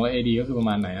 1,200 AD ก็คือประ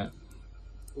มาณไหนฮะ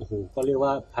โอ้โหก็เรียก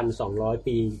ว่า 1,200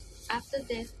 ปี after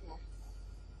death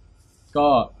ก็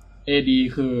AD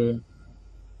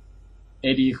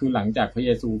คือหลังจากพระเย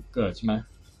ซูเกิดใช่ไหม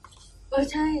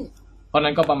ใช่เพราะ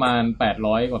นั้นก็ประมาณ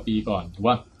800กว่าปีก่อนถูก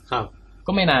ป่ะครับ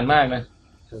ก็ไม่นานมากนะ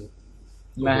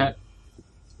นะฮะ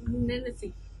นั่นน่ะสิ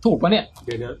ถูกป่ะเนี่ยเ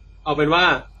ดี๋ยวนะเอาเป็นว่า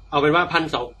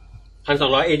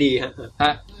1,200 AD ฮ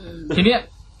ะทีเนี้ย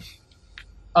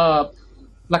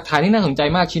หลักฐานที่น่าสนใจ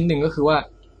มากชิ้นหนึ่งก็คือว่า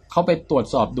เขาไปตรวจ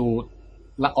สอบดู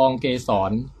ละอองเกส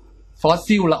รฟอส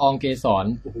ซิลละอองเกสร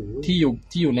ที่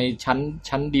อยู่ใน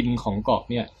ชั้นดินของเกาะ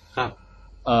เนี่ยครับ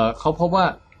เขาพบว่า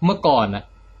เมื่อก่อนน่ะ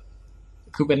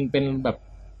คือเป็นแบบ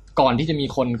ก่อนที่จะมี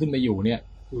คนขึ้นไปอยู่เนี่ย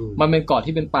มันเป็นเกาะ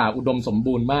ที่เป็นป่าอุดมสม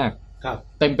บูรณ์มากครับ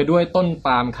เต็มไปด้วยต้นป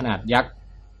าล์มขนาดยักษ์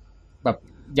แบบ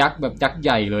ยักษ์ให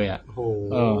ญ่เลยอ่ะ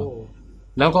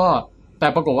แล้วก็แต่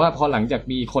ปรากฏว่าพอหลังจาก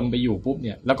มีคนไปอยู่ปุ๊บเ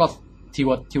นี่ยแล้วก็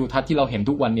ทิวทัศน์ที่เราเห็น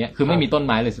ทุกวันนี้คือไม่มีต้นไ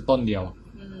ม้เลยสักต้นเดียว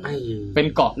เป็น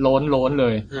เกาะโล้นเล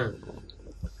ย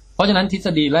เพราะฉะนั้นทฤษ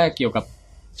ฎีแรกเกี่ยวกับ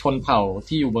ชนเผ่า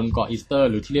ที่อยู่บนเกาะอีสเตอร์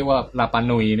หรือที่เรียกว่าลาปา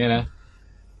นุยเนี่ยนะ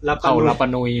เผ่าลาปา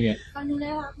นุยเนี่ยฟังดูน่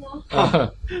ารักเนาะ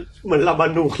เหมือนลาบา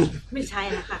นูนไม่ใช่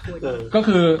นะคะคุณก็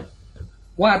คือ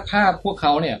วาดภาพพวกเข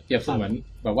าเนี่ยเปรียบเสมือน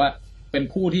แบบว่าเป็น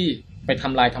ผู้ที่ไปท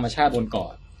ำลายธรรมชาติบนเกาะ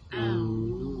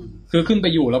คือขึ้นไป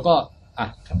อยู่แล้วก็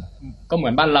ก็เหมื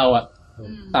อนบ้านเราอ่ะ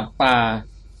ตัดป่า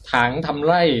ถางทำไ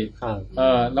ร่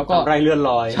แล้วก็ไร่เลื่อน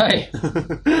ลอยใช่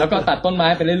แล้วก็ตัดต้นไม้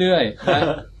ไปเรื่อยๆนะ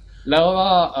แล้วก็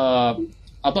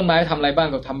เอาต้นไม้ทำอะไรบ้าง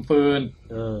ก็ทำฟืน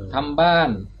ทำบ้าน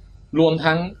รวม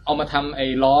ทั้งเอามาทำไอ้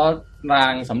ล้อรา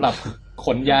งสำหรับข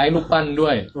นย้ายลูกปั้นด้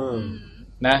วย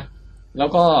นะแล้ว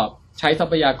ก็ใช้ทรั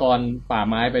พยากรป่า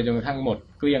ไม้ไปจนกระทั่งหมด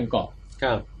เกลี้ยงเกาะ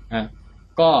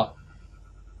ก็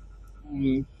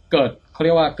เกิดเขาเ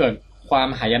รียกว่าเกิดความ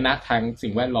หายนะทางสิ่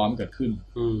งแวดล้อมเกิดขึ้น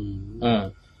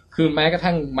คือแม้กระ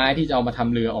ทั่งไม้ที่จะเอามาท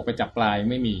ำเรือออกไปจับปลา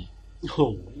ไม่มี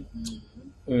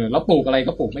แล้วปลูกอะไร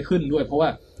ก็ปลูกไม่ขึ้นด้วยเพราะว่า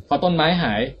พอต้นไม้ห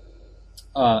าย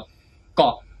เก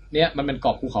าะเนี้ยมันเป็นเก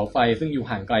าะภูเขาไฟซึ่งอยู่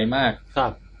ห่างไกลมากครั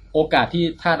บโอกาสที่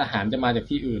ธาตุอาหารจะมาจาก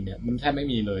ที่อื่นเนี่ยมันแทบไม่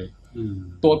มีเลย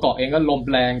ตัวเกาะเองก็ลม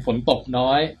แรงฝนตกน้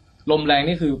อยลมแรง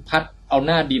นี่คือพัดเอาห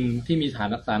น้าดินที่มีสาร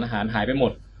อาหารหายไปหม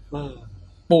ด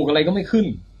ปลูกอะไรก็ไม่ขึ้น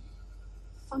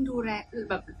ฟังดูแร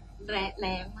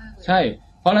งมากเลยใช่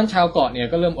เพราะนั้นชาวเกาะเนี่ย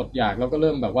ก็เริ่มอดอยากแล้วก็เ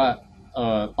ริ่มแบบว่า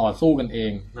ต่อสู้กันเอ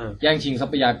งแย่งชิงทรั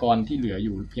พยากรที่เหลืออ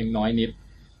ยู่เพียงน้อยนิด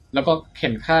แล้วก็เข็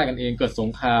นฆ่ากันเองเกิดสง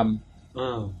คราม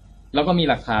แล้วก็มี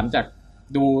หลักฐานจาก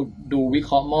ดูวิเค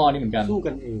ราะห์หม้อนี่เหมือนกันสู้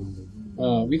กันเอง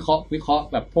วิเคราะห์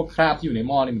แบบพวกคราบที่อยู่ในห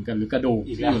ม้อนี่เหมือนกันหรือกระดูก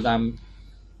ที่อยู่ตาม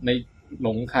ในหล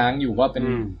งค้างอยู่ว่าเป็น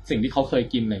สิ่งที่เขาเคย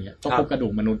กินอะไรเงี้ยก็พบกระดู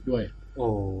กมนุษย์ด้วย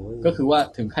ก็คือว่า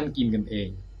ถึงขั้นกินกันเอง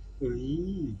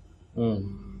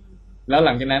แล้วห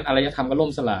ลังจากนั้นอารยธรรมก็ล่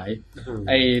มสลาย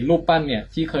ไอ้รูปปั้นเนี่ย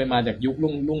ที่เคยมาจากยุค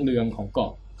รุ่งเรืองของเกา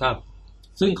ะครับ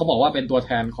ซึ่งเขาบอกว่าเป็นตัวแ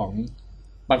ทนของ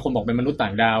บางคนบอกเป็นมนุษย์ต่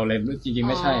างดาวเลยจริงๆ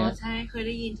ไม่ใช่ใช่เคยไ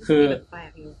ด้ยินแปล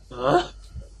กอยู่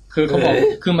คือเขาบอก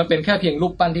คือมันเป็นแค่เพียงรู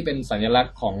ปปั้นที่เป็นสัญลักษ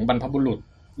ณ์ของบรรพบุรุษ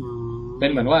เป็น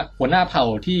เหมือนว่าหัวหน้าเผ่า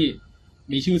ที่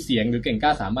มีชื่อเสียงหรือเก่งกล้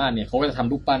าสามารถเนี่ยเขาก็จะท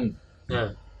ำรูปปั้น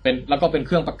เป็นแล้วก็เป็นเค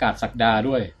รื่องประกาศศักดา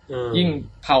ด้วยยิ่ง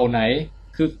เผ่าไหน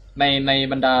คือใน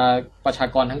บรรดาประชา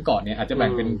กรทั้งเกาะเนี่ยอาจจะแบ่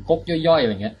งเป็นก๊กย่อยๆอะไ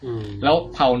รเงี้ยแล้ว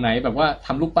เผ่าไหนแบบว่าท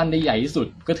ำรูปปั้นได้ใหญ่ที่สุด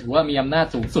ก็ถือว่ามีอำนาจ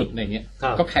สูงสุดอะไรเงี้ย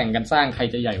ก็แข่งกันสร้างใคร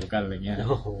จะใหญ่กว่ากันอะไรเงี้ย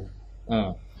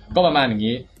ก็ประมาณอย่าง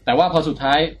นี้แต่ว่าพอสุด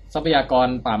ท้ายทรัพยากร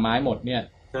ป่าไม้หมดเนี่ย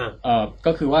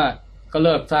ก็คือว่าก็เ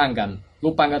ลิกสร้างกันรู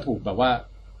ปปั้นก็ถูกแบบว่า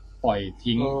ปล่อย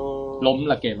ทิ้งล้ม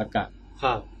ระเกะระกะ ค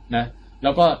รับนะแ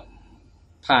ล้วก็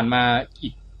ผ่านมาอี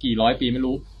กกี่ร้อยปีไม่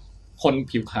รู้คน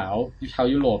ผิวขาวชาว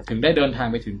ยุโรปถึงได้เดินทาง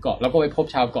ไปถึงเกาะแล้วก็ไปพบ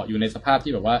ชาวเกาะอยู่ในสภาพ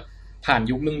ที่แบบว่าผ่าน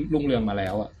ยุครุ่งเรืองมาแล้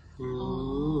วอ่ะ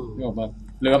นี่บอกว่า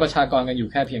เหลือประชากรกันอยู่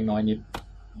แค่เพียงน้อยนิด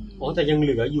แต่ยังเห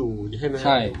ลืออยู่ใช่ไหมใ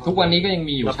ช่ทุกวันนี้ก็ยัง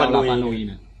มีอยู่ชาวลาปานุยเ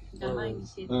นี่ย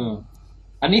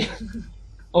อันนี้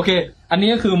โอเคอันนี้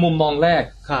ก็คือมุมมองแรก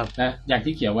นะอย่าง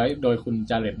ที่เขียนไว้โดยคุณ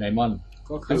จาเร็ตไดมอนด์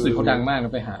หนังสือเขาดังมาก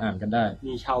ไปหาอ่านกันได้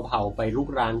มีชาวเผ่าไปรุก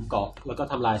รานเกาะแล้วก็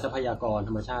ทำลายทรัพยากรธ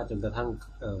รรมชาติจนกระทั่ง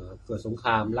เกิดสงคร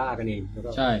ามล่ากันเอง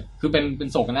ใช่คือเป็น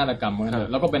โศกนาฏกรรมกัน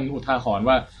แล้วก็เป็นอุทาหรณ์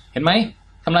ว่าเห็นไหม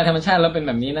ทำลายธรรมชาติแล้วเป็นแ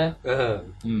บบนี้นะ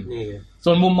นี่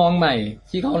ส่วนมุมมองใหม่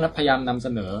ที่เขาพยายามนำเส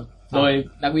นอโดย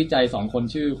นักวิจัย2คน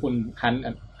ชื่อคุณ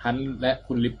ฮันและ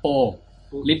คุณลิปโป้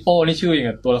นี่ชื่ออย่าง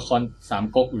กับตัวละครสาม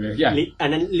ก๊กอยู่เลยอย่างอัน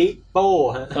นั้นลิปโป้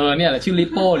ฮะเนี่ยแหละชื่อลิป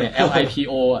โป้เนี่ย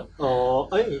LIPO อ่ะ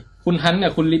คุณฮันเนี่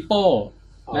ยคุณลิปโป้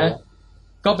นะ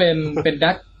ก็เป็น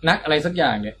นักอะไรสักอย่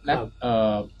างเนี่ยนัก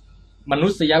มนุ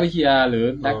ษยวิทยาหรือ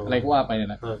นักอะไรก็ว่าไปเนี่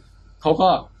ยนะเขาก็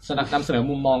นำเสนอ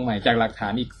มุมมองใหม่จากหลักฐา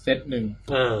นอีกเซตหนึ่ง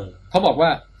เขาบอกว่า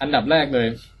อันดับแรกเลย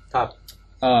ครับ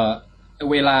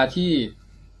เวลาที่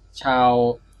ชาว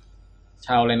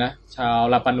อะไรนะชาว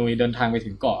ลาปานุยเดินทางไปถึ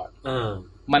งเกาะ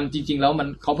มันจริงๆแล้ว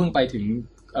เขาเพิ่งไปถึง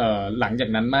หลังจาก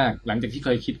นั้นมากหลังจากที่เค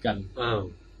ยคิดกัน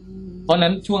เพราะนั้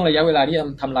นช่วงระยะเวลาที่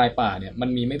ทำลายป่าเนี่ยมัน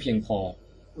มีไม่เพียงพอ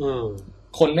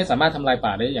คนไม่สามารถทำลายป่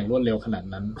าได้อย่างรวดเร็วขนาด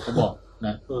นั้นเขาบอกน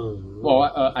ะบอกว่า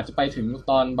อาจจะไปถึง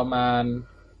ตอนประมาณ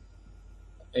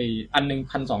อันนึง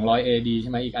 1,200 AD ใช่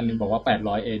ไหมอีกอันนึงบอกว่า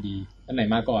800 AD อันไหน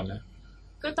มาก่อนนะ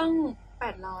ก็ต้อง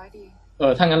800ดี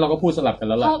ถ้างั้นเราก็พูดสลับกัน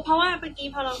แล้วล่ะเพราะว่าเมื่อกี้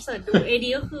พอลองเสิร์ชดู AD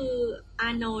ก็คือ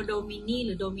Anno Domini ห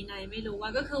รือ Domini ไม่รู้ว่า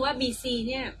ก็คือว่า BC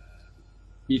เนี่ย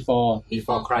before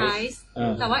Christ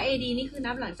แต่ว่า AD นี่คือ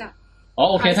นับหลังจาก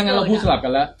โอเคถ้างั้นเราพูดสลับกั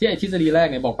นแล้วที่ทฤษฎีแรก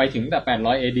เนี่ยบอกไปถึงแต่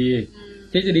800 AD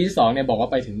ทฤษฎีที่2เนี่ยบอกว่า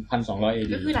ไปถึง 1,200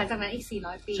 AD ก็คือหลังจากนั้นอีก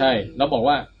400ปีใช่แล้วบอก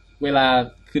ว่าเวลา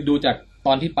คือดูจากต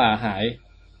อนที่ป่าหาย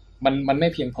มันไม่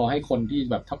เพียงพอให้คนที่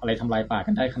แบบอะไรทำลายป่า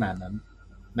กันได้ขนาดนั้น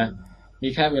นะมี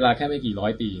แค่เวลาแค่ไม่กี่ร้อ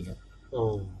ยปีเนี่ย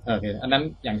โอเคอันนั้น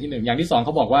อย่างที่1อย่างที่2เข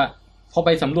าบอกว่าพอไป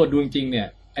สำรวจดูจริงๆเนี่ย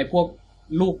ไอ้พวก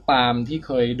ลูกปาล์มที่เ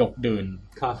คยดกดื่น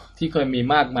ที่เคยมี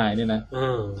มากมายเนี่ยนะ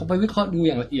เขาไปวิเคราะห์ดูอ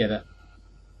ย่างละเอียดอ่ะ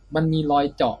มันมีรอย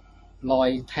เจาะรอย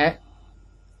แทะ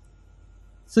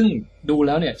ซึ่งดูแ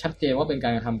ล้วเนี่ยชัดเจนว่าเป็นกา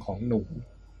รกระทำของหนู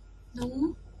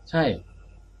ใช่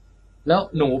แล้ว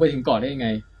หนูไปถึงเกาะได้ยังไง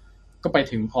ก็ไป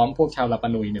ถึงพร้อมพวกชาวลาปา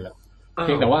นุยเนี่ยแหละเ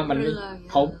พียงแต่ว่ามัน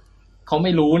เขาไ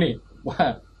ม่รู้นี่ว่า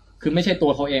คือไม่ใช่ตั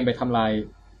วเขาเองไปทำลาย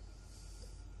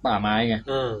ป่าไม้ไง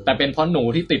แต่เป็นเพราะหนู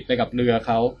ที่ติดไปกับเรือเ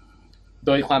ขาโ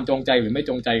ดยความจงใจหรือไม่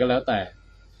จงใจก็แล้วแต่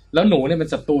แล้วหนูเนี่ยเป็น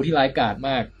ศัตรูที่ร้ายกาจม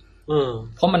าก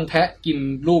เพราะมันแทะกิน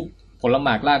ลูกผลหม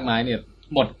ากรากไม้เนี่ย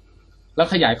หมดแล้ว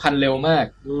ขยายพันธุ์เร็วมาก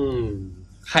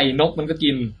ไข่นกมันก็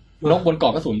กินนกบนเกา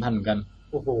ะก็สูญพันธุ์เหมือนกัน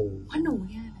โอ้โหเพราะหนู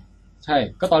เนี่ยใช่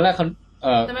ก็ตอนแรกเขา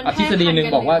ทฤษฎีหนึ่ง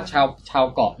บอกว่าชาว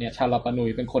เกาะเนี่ยชาวลาปานุย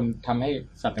เป็นคนทำให้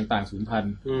สัตว์ต่างๆสูญพัน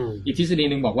ธุ์อีกทฤษฎี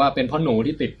หนึ่งบอกว่าเป็นเพราะหนู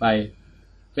ที่ติดไป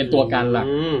เป็นตัวการหลัก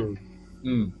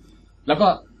แล้วก็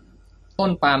ต้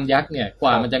นปาล์มยักษ์เนี่ยก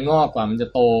ว่ามันจะงอกกว่ามันจะ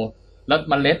โตแล้ว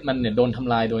เมล็ดมันเนี่ยโดนท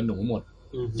ำลายโดยหนูหมด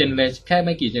เจเนเรชั่นแค่ไ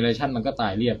ม่กี่เจเนเรชั่นมันก็ตา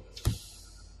ยเรียบ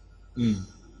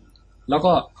แล้ว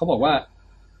ก็เขาบอกว่า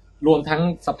รวมทั้ง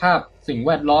สภาพสิ่งแ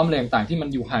วดล้อมอะไรต่างๆที่มัน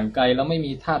อยู่ห่างไกลแล้วไม่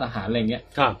มีธาตุอาหารอะไรเงี้ย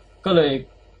ก็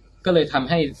เลยทำ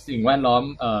ให้สิ่งแวดล้อม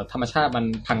ธรรมชาติมัน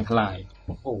พังทลาย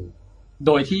โ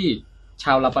ดยที่ช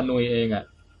าวลาปานุยเองอ่ะ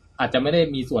อาจจะไม่ได้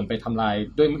มีส่วนไปทำลาย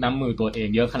ด้วยน้ำมือตัวเอง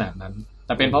เยอะขนาดนั้นแ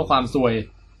ต่เป็นเพราะความซวย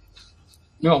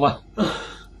นึกออกปะ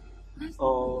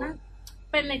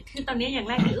เป็นอะไรคือตอนนี้อย่าง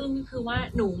แรกที่อึ้งคือว่า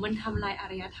หนูมันทำลายอา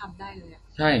รยธรรมได้เลย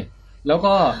ใช่แล้ว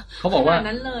ก็เขาบอกว่า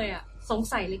นั้นเลยอ่ะสง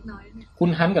สัยเล็กน้อยเนี่ยคุณ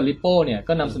ฮันกับลิปโป้เนี่ย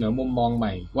ก็นำเสนอมุมมองให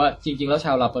ม่ว่าจริงๆแล้วช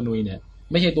าวลาปานุยเนี่ย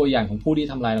ไม่ใช่ตัวอย่างของผู้ที่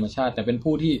ทำลายธรรมชาติแต่เป็น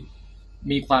ผู้ที่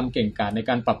มีความเก่งกาจใน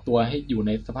การปรับตัวให้อยู่ใ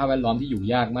นสภาพแวดล้อมที่อยู่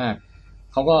ยากมาก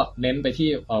เขาก็เน้นไปที่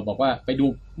บอกว่าไปดู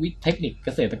เทคนิคเก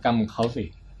ษตรกรรมของเขาสิ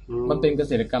มันเป็นเก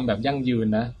ษตรกรรมแบบยั่งยืน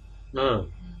นะ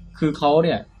คือเขาเ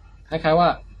นี่ยคล้ายๆว่า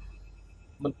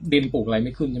มันดินปลูกอะไรไ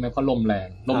ม่ขึ้นใช่ไหมเพราะลม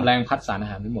แรงพัดสารอา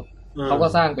หารไปหมดเขาก็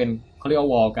สร้างเป็นเขาเรียกว่า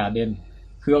วอลการ์เด้น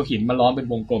คือเอาหินมาล้อมเป็น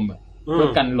วงกลมเพื่อ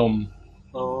กันลม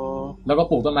แล้วก็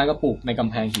ปลูกต้นไม้ก็ปลูกในก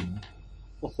ำแพงหิน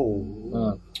โอ้โห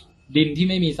ดินที่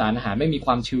ไม่มีสารอาหารไม่มีค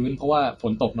วามชื้นเพราะว่าฝ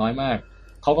นตกน้อยมาก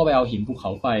เขาก็ไปเอาหินภูเข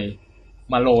าไฟ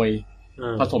มาโรย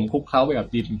ผสมคลุกเคล้าไปกับ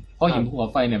ดินเพราะหินภูเขา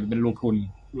ไฟเนี่ยมันเป็นรูพรุน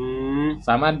ส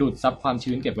ามารถดูดซับความ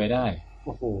ชื้นเก็บไว้ได้โ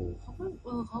อ้โหเ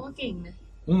ขาก็เก่งนะ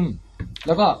แ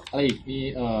ล้วก็อะไรอีกมี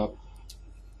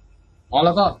แ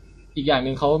ล้วก็อีกอย่างห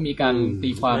นึ่งเขามีการตี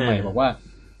ความใหม่บอกว่า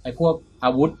ไอ้พวกอ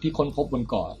าวุธที่ค้นพบบน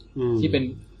เกาะที่เป็น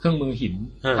เครื่องมือหิน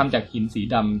ทำจากหินสี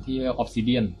ดำที่เรียกออฟซิเ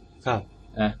ดียนครับ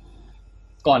นะ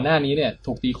ก่อนหน้านี้เนี่ย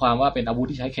ถูกตีความว่าเป็นอาวุธ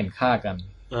ที่ใช้แข่งฆ่ากัน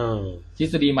ทฤ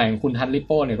ษฎีใหม่ของคุณฮันริปโ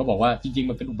ป้เนี่ยก็บอกว่าจริงๆ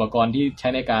มันเป็นอุปกรณ์ที่ใช้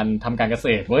ในการทำการเกษ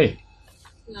ตรเว้ย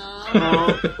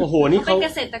โอ้โหนี่เขาเป็นเก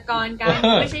ษตรกรกัน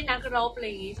ไม่ใช่นักรบอะไร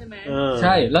อย่างงี้ใช่ไหมใ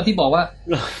ช่แล้วที่บอกว่า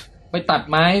ไปตัด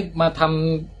ไม้มาท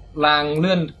ำรางเ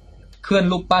ลื่อนเคลื่อน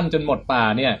รูปปั้นจนหมดป่า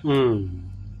เนี่ย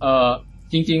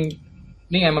จริง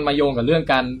ๆนี่ไงมันมาโยงกับเรื่อง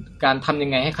การทำยั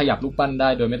งไงให้ขยับรูปปั้นได้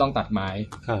โดยไม่ต้องตัดไม้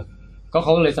ครับก็เข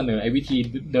าเลยเสนอไอ้วิธี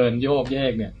เดินโยกแย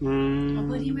กเนี่ยเ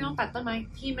พื่อที่ไม่ต้องตัดต้นไม้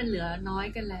ที่มันเหลือน้อย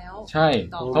กันแล้วใช่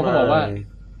เขาก็บอกว่า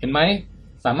เห็นไหม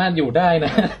สามารถอยู่ได้น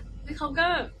ะเขาก็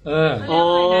อ๋อ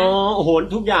โอ้โห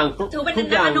ทุกอย่างถือเป็น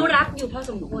อนุรักษ์อยู่พอ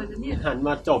สมควรนะเนี่ยหันม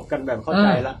าจบกันแบบเข้าใจ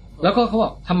แล้วก็เขาบอ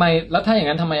กทำไมแล้วถ้าอย่าง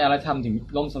นั้นทำไมอารยธรรมถึง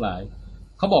ล่มสลาย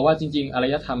เขาบอกว่าจริงๆอาร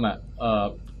ยธรรม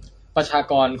ประชา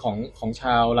กรของช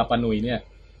าวลาปานุยเนี่ย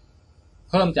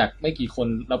เพิ่มจากไม่กี่คน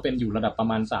เราเป็นอยู่ระดับประ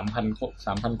มาณ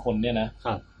 3,000 คนเนี่ยนะค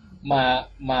รับ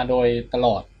มาโดยตล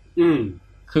อด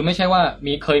คือไม่ใช่ว่า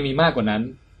เคยมีมากกว่านั้น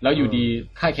แล้วอยู่ดี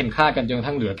เข็นฆ่ากันจนกระ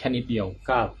ทั่งเหลือแค่นิดเดียว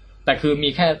ครับแต่คือ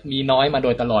มีน้อยมาโด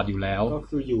ยตลอดอยู่แล้วก็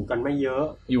คืออยู่กันไม่เย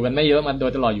อะมาโด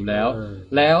ยตลอดอยู่แล้ว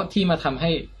แล้วที่มาทำใ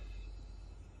ห้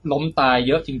ล้มตายเ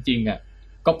ยอะจริงๆอ่ะ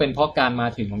ก็เป็นเพราะการมา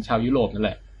ถึงของชาวยุโรปนั่นแห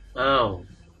ละอ้าว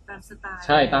ตามสไตล์ใ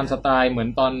ช่ตามสไตล์เหมือน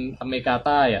ตอนอเมริกาใ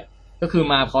ต้อ่ะก็คือ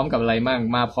มาพร้อมกับอะไรมั่ง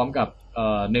มาพร้อมกับ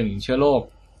1เชื้อโร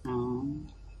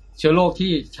ค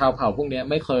ที่ชาวเผ่าพวกนี้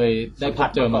ไม่เคยได้พบ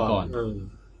เจอมาก่อน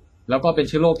แล้วก็เป็นเ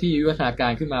ชื้อโรคที่วิวัฒนากา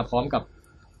รขึ้นมาพร้อมกับ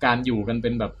การอยู่กันเป็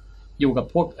นแบบอยู่กับ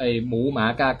พวกไอหมูหมา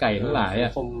กาไก่ทั้งหลายอ่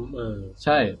ะใ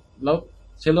ช่แล้ว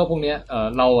เชื้อโรคพวกนี้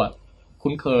เราอ่ะ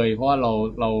คุ้นเคยเพราะว่าเ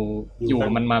ราอยู่กั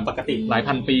บมันมาปกติหลาย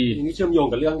พันปีนี่เชื่อมโยง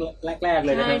กับเรื่องแรกๆเ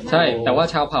ลยนะใช่แต่ว่า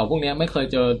ชาวเผ่าพวกนี้ไม่เคย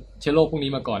เจอเชื้อโรคพวกนี้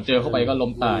มาก่อนเจอเข้าไปก็ล้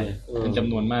มตายเป็นจ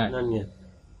ำนวนมากนั่นไง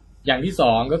อย่างที่ส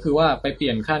องก็คือว่าไปเปลี่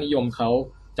ยนค่านิยมเขา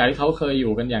จากที่เขาเคยอ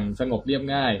ยู่กันอย่างสงบเรียบ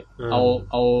ง่ายเ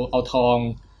อาทอง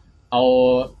เอา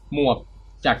หมวก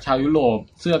จากชาวยุโรป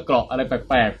เสื้อเกราะอะไรแ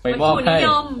ปลกๆไปมอบให้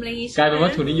กลายเป็นวั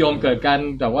ตถุนิยมเกิดกัน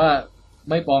แต่ว่า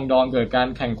ไม่ปองดองเกิดการ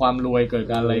แข่งความรวยเกิด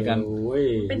การอะไรกัน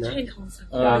เป็นเทรนด์ของสัง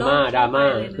คมดราม่า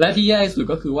และที่แย่ที่สุด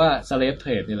ก็คือว่า slave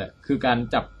trade นี่แหละคือการ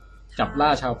จับล่า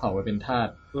ชาวเผ่าไปเป็นทาส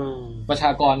ประช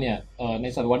ากรเนี่ยใน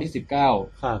ศตวรรษที่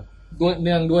19ครับ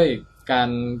ด้วยการ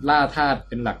ล่าทาส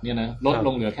เป็นหลักเนี่ยนะลดล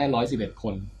งเหลือแค่111ค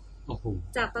น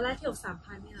จากตอนแรกที่บอก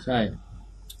 3,000 เนี่ยใช่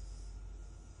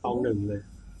เอาหนึ่งเลย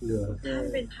เหลือ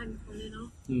เป็นพันคนเลยเนาะ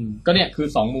ก็เนี่ยคือ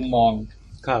2มุมมอง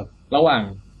ครับระหว่าง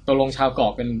ตกลงชาวเกา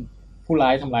ะเป็นผู้ร้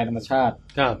ายทำลายธรรมชาติ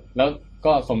ครับแล้ว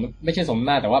ก็ไม่ใช่สมห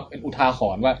น้าแต่ว่าเป็นอุทาห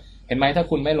รณ์ว่าเห็นไหมถ้า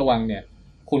คุณไม่ระวังเนี่ย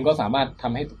คุณก็สามารถท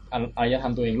ำให้อารยธรร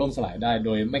มตัวเองล่มสลายได้โด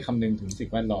ยไม่คำนึงถึงสิ่ง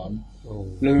แวดล้อม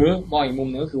หรือมองอีกมุม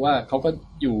นึงก็คือว่าเขาก็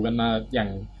อยู่กันมาอย่าง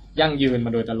ยั่งยืนม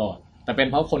าโดยตลอดแต่เป็น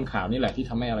เพราะคนขาวนี่แหละที่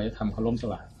ทำให้อารยธรรมเขาล่มส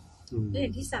ลายและอย่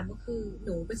างที่3ก็คือห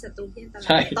นูเป็นศัตรูที่อันตร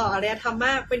ายต่ออารยธรรมม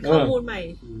ากเป็นข้อมูลใหม่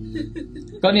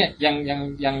ก็เนี่ย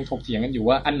ยังถกเถียงกันอยู่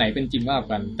ว่าอันไหนเป็นจริงมากกว่า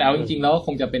กันแต่เอาจริงๆแล้วค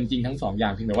งจะเป็นจริงทั้ง2อย่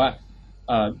างเพียงแต่ว่า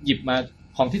หยิบมา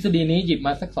ของทฤษฎีนี้หยิบม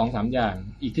าสัก 2-3 อย่าง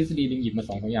อีกทฤษฎีนึงหยิบมา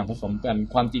 2-3 อย่างผสมกัน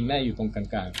ความจริงแน่อยู่ตรงกลา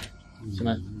งๆใช่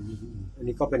มั้ยอัน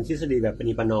นี้ก็เป็นทฤษฎีแบบป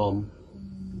ณิประนอม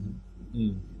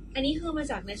อันนี้คือมา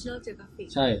จาก National Geographic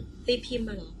ใช่ตีพิมพ์ม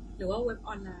าเหรอหรือว่าเว็บอ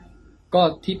อนไลน์ก็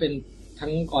ที่เป็นทั้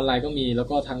งออนไลน์ก็มีแล้ว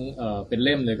ก็ทั้งเป็นเ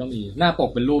ล่มเลยก็มีหน้าปก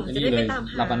เป็นรูปอันนี้เลย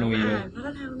ลาปานุยเลยเพรา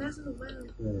ะทางน่าสนุกมาก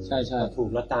ใช่ๆถูก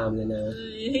แล้วตามเลยนะ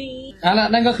แล้ว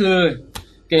นั่นก็คือ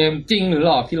เกมจริงหรือห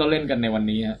ลอกที่เราเล่นกันในวัน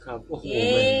นี้ครับโอ้โห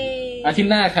อาทิต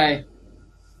ย์หน้าใคร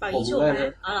ผมเล่น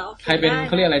ใครเป็นเ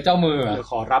ขาเรียกอะไรเจ้ามือเดี๋ยว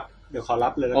ขอรับ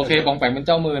เลยโอเคปองแปงเป็นเ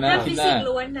จ้ามือนะอาทิตย์หน้า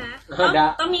ล้วนนะ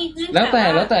ต้องมีเงื่อนไข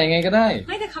แล้วแต่ยังไงก็ได้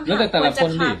แล้วแต่ละคน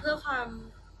ดิเพื่อความ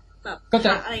แบบก็จ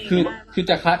ะคือ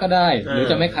จะค้าก็ได้หรือ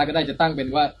จะไม่ค้าก็ได้จะตั้งเป็น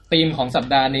ว่าธีมของสัป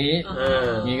ดาห์นี้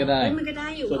นี้ก็ได้มันก็ได้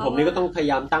อยู่ส่วนผมนี่ก็ต้องพยา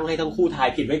ยามตั้งให้ทั้งคู่ทาย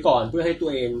ผิดไว้ก่อนเพื่อให้ตัว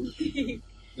เอง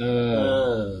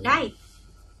ได้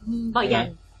บ่ยัน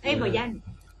บ่ยัน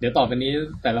เดี๋ยวต่อไปนี้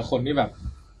แต่ละคนนี่แบบ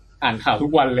อ่านข่าวทุ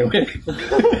กวันเลยเว้ย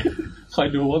คอย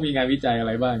ดูว่ามีงานวิจัยอะไ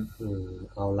รบ้าง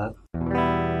เอาละ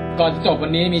ก่อนจบวั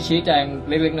นนี้มีชี้แจง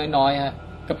เล็กๆน้อยๆฮะ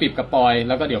กระปิบกระปอยแ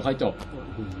ล้วก็เดี๋ยวค่อยจบ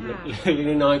เล็ก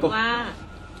ๆน้อยๆก็ว่า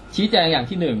ชี้แจงอย่าง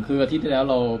ที่1คืออาทิตย์ที่แล้ว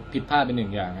เราผิดพลาดไป1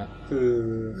อย่างครับ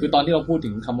คือตอนที่เราพูดถึ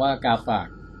งคำว่ากาฝาก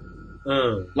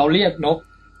เราเรียกนก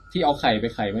ที่เอาไข่ไป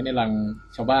ไข่ไว้ในรัง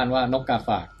ชาวบ้านว่านกกาฝ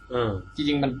ากจ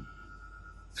ริงๆมัน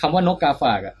คำว่านกกาฝ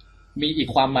ากอ่ะมีอีก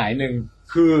ความหมายหนึ่ง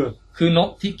คือนก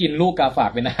ที่กินลูกกาฝา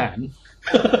กเป็นอาหาร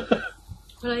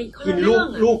กิน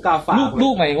ลูกกาฝากลู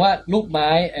กหมายถึงว่าลูกไม้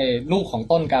ลูกของ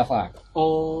ต้นกาฝากอ๋อ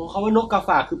คำว่านกกา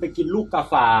ฝากคือไปกินลูกกา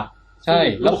ฝากใช่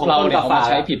แล้วเราเนี่ยเอามาใ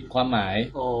ช้ผิดความหมาย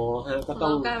อ๋อฮะก็ต้อ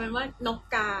งกลายเป็นว่านก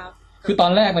กา คือตอ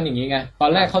นแรกมันอย่างนี้ไงตอ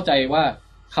นแรกเข้าใจว่า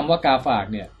คำว่ากาฝาก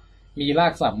เนี่ยมีรา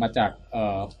กศัพท์มาจาก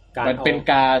เป็น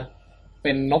กาเ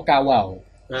ป็นนกกาเหว่า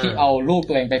ที่เอาลูก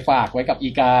ตัวเองไปฝากไว้กับอี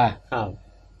กา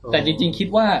แต่จริงๆคิด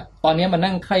ว่าตอนนี้มัน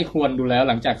นั่งใคร่ครวญดูแล้ว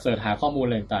หลังจากเสิร์ชหาข้อมูลอ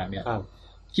ะไรต่างๆเนี่ย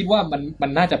คิดว่ามั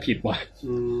นน่าจะผิดว่ะ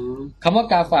คำว่า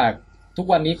กาฝากทุก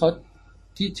วันนี้เขา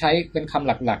ที่ใช้เป็นคำ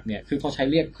หลักๆเนี่ยคือเขาใช้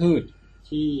เรียกพืช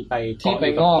ที่ไป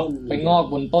งอก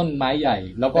บนต้นไม้ใหญ่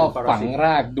แล้วก็ฝังร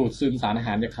ากดูดซึมสารอาห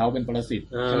ารจากเขาเป็นปรสิต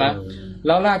ใช่ไหมแ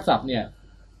ล้วรากศัพท์เนี่ย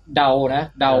เด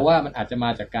าว่ามันอาจจะมา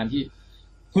จากการที่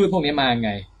พืชพวกนี้มาไ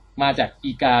งมาจาก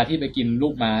อีกาที่ไปกินลู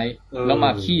กไม้แล้วมา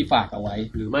ขี้ฝากเอาไว้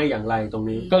หรือไม่อย่างไรตรง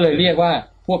นี้ก็เลยเรียกว่า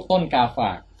พวกต้นกาฝ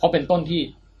ากเพราะเป็นต้นที่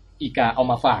อีกาเอา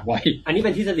มาฝากไว้อันนี้เ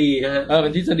ป็นทฤษฎีนะฮะเป็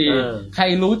นทฤษฎีใคร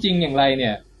รู้จริงอย่างไรเนี่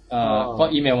ยก็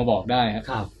อีเมลมาบอกได้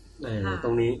ครับตร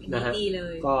งนี้นะฮะ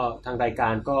ก็ทางรายกา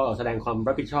รก็แสดงความ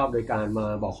รับผิดชอบโดยการมา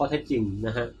บอกข้อเท็จจริงน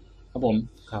ะฮะครับผม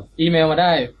ครับอีเมลมาไ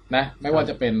ด้นะไม่ว่า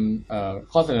จะเป็น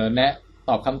ข้อเสนอแนะ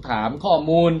ตอบคำถามข้อ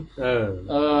มูล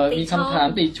มีคำถาม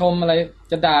ติชมอะไร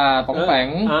จะด่าป๋องแปง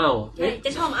จ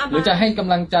ะชมหรือจะให้ก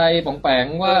ำลังใจป๋องแปง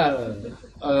ว่า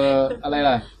อะไร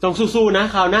ล่ะต้องสู้ๆนะ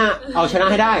คราวหน้าเอาชนะ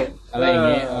ให้ได้อะไรอย่าง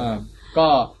งี้ก็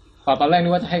ตอนแรกนึ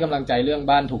กว่าจะให้กำลังใจเรื่อง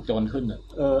บ้านถูกโจรขึ้น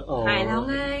หายแล้ว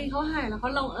ไงเขาหายแล้วเขา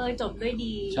ลงจบด้วย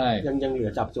ดีใช่ยังเหลื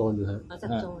อจับโจรอยู่ฮะจับ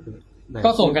โจรก็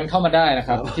ส่งกันเข้ามาได้นะค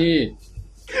รับที่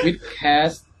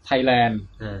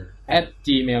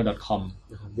withcastthailand@gmail.com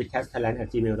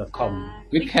withcastthailand@gmail.com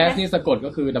withcast นี่สะกดก็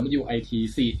คือ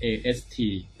witcast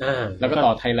แล้วก็ต่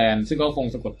อ Thailand ซึ่งก็คง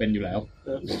สะกดเป็นอยู่แล้ว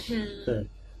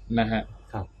นะฮะ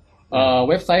ครับ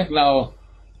เว็บไซต์ของเรา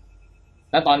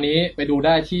และตอนนี้ไปดูไ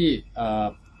ด้ที่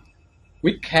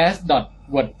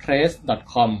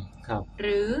withcast.wordpress.com ครับห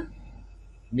รือ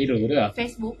มีหรือด้วยเหรอ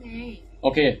Facebook ไงโอ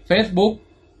เค Facebook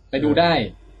ไปดูได้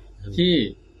ที่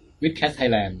withcast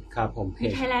Thailand ครับผมเพ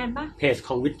จ Thailand ป่ะเพจข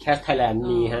อง withcast Thailand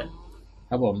มีฮะ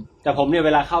ครับผมแต่ผมเนี่ยเว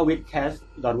ลาเข้า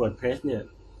withcast.wordpress เนี่ย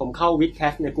ผมเข้า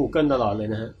withcast ใน Google ตลอดเลย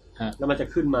นะฮะแล้วมันจะ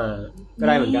ขึ้นมาก็ไ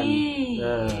ด้เหมือนกัน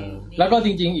แล้วก็จ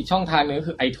ริงๆอีกช่องทางนึงก็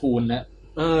คือ iTunes นะ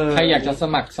ใครอยากจะส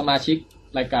มัครสมาชิก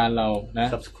รายการเรานะ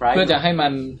เพื่อจะให้มั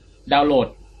นดาวน์โหลด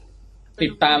ติ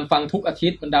ดตามฟังทุกอาทิ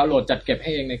ตย์มันดาวน์โหลดจัดเก็บใ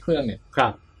ห้เองในเครื่องเนี่ยครั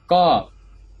บก็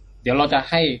เดี๋ยวเราจะ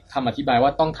ให้คำอธิบายว่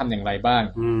าต้องทำอย่างไรบ้าง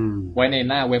ไว้ใน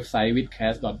หน้าเว็บไซต์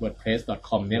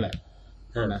withcast.wordpress.com นี่แหละ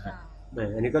นะฮะ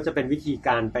อันนี้ก็จะเป็นวิธีก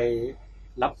ารไป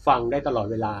รับฟังได้ตลอด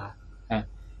เวลา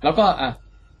แล้วก็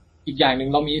อีกอย่างหนึ่ง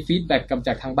เรามีฟีดแบ็กกับจ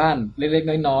ากทางบ้านเล็ก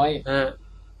ๆน้อยๆ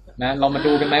นะเรามา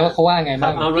ดูกันไหมว่าเขาว่าไงบ้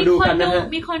างเอามาดูกันนะฮะ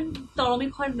มีค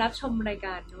นรับชมรายก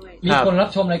ารด้วยมีคนรับ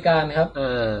ชมรายการครับ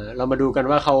เรามาดูกัน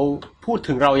ว่าเขาพูด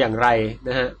ถึงเราอย่างไรน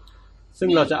ะฮะซึ่ง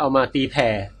เราจะเอามาตีแผ่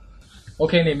โอ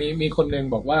เคเนี่ยมีคนนึง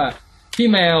บอกว่าพี่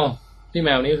แมว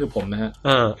นี่คือผมนะฮะ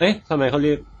ทำไมเขาเ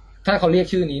รียกถ้าเขาเรียก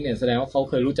ชื่อนี้เนี่ยแสดงว่าเขา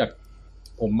เคยรู้จัก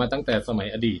ผมมาตั้งแต่สมัย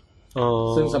อดีต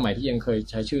ซึ่งสมัยที่ยังเคย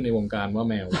ใช้ชื่อในวงการว่า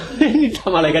แมวท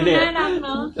ำอะไรกันเนี่ย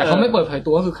แต่เขาไม่เปิดเผยตั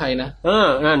วว่าคือใครนะ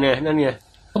นั่นไง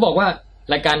เขาบอกว่า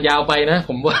รายการยาวไปนะผ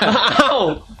มว่า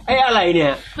อะไรเนี่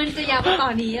ยมันจะยาวกว่าตอ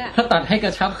นนี้อ่ะถ้าตัดให้กร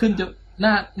ะชับขึ้นจะ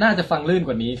น่าจะฟังลื่นก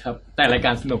ว่านี้ครับแต่รายก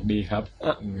ารสนุกดีครับ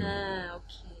โอ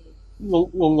เค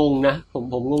งงนะผม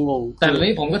งงแต่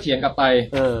นี้ผมก็เถียงกลับไป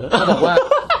เขาบอกว่า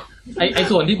ไอ้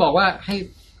ส่วนที่บอกว่า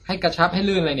ให้กระชับให้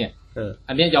ลื่นอะไรเนี่ย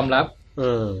อันนี้ยอมรับ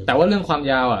แต่ว่าเรื่องความ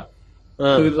ยาว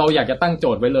คือเราอยากจะตั้งโจ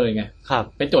ทย์ไว้เลยไง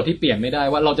เป็นโจทย์ที่เปลี่ยนไม่ได้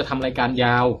ว่าเราจะทำรายการย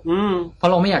าวเพรา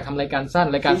ะเราไม่อยากทำรายการสั้น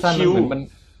รายการสั้นมันเหมือน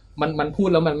มันพูด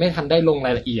แล้วมันไม่ทันได้ลงร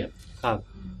ายละเอียด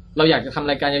เราอยากจะทำ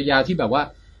รายการยาวๆที่แบบว่า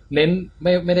เน้น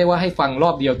ไม่ได้ว่าให้ฟังรอ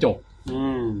บเดียวจบ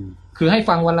คือให้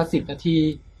ฟังวันละ10 นาที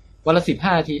วันละ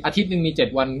15 นาทีอาทิตย์นึงมี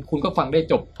7 วันคุณก็ฟังได้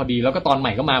จบพอดีแล้วก็ตอนให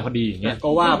ม่ก็มาพอดีอย่างเงี้ยก็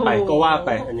ว่าไป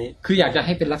อันนี้คืออยากจะใ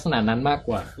ห้เป็นลักษณะนั้นมากก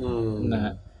ว่านะฮ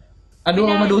ะม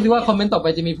าดูสิว่าคอมเมนต์ต่อไป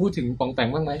จะมีพูดถึงปองแปง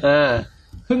บ้างไหม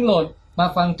เพิ่งโหลดมา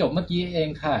ฟังจบเมื่อกี้เอง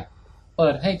ค่ะเปิ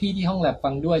ดให้พี่ที่ห้องแลบฟั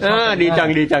งด้วยดี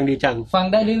จังฟัง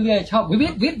ได้เรื่อยๆชอบ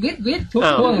วิททุก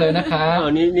ช่วงเลยนะคะ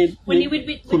นี่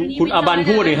คุณอบัน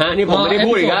พูดอีกฮะนี่ผมไม่ได้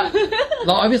พูดอีกฮะ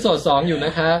รออีพิโซด2อยู่น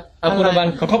ะคะคุณอบัน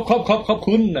ขอบ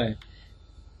คุณหน่อย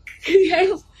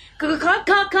ขอบ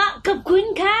คุณ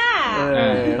ค่ะ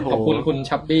ขอบคุณคุณ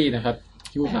ชับบี้นะครับ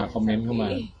ที่อุตส่าห์คอมเมนต์เข้ามา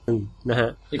นะฮะ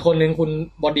อีกคนนึงคุณ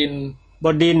บดิ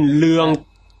นเหลือง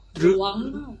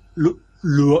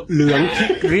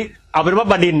เอาเป็นว่า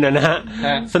บดินนะฮะ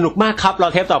สนุกมากครับรอ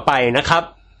เทปต่อไปนะครับ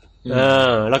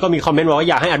แล้วก็มีคอมเมนต์บอกว่า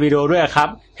อยากให้อัดวิดีโอด้วยครับ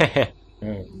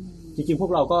จริงๆพว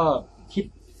กเราก็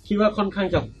คิดว่าค่อนข้าง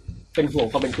จะเป็นห่วง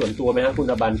ความเป็นส่วนตัวไหมครับคุณ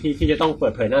อบันที่จะต้องเปิ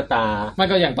ดเผยหน้าตาไม่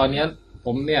ก็อย่างตอนนี้ผ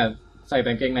มเนี่ย ใส่แ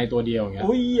ต่กางเกงในตัวเดียวอย่างเงี้ย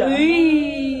อุ้ย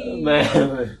แม่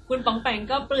คุณป๋องแปง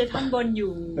ก็เปลือยท่อนบนอ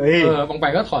ยู่ปองไป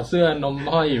ก็ถอดเสื้อนม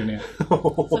ห้อยอยู่เนี่ย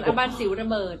ส่วนอาบันสิวระ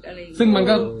เบิดอะไรซึ่งมัน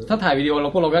ก็ถ้าถ่ายวิดีโอ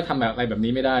พวกเราก็ทำแบบอะไรแบบ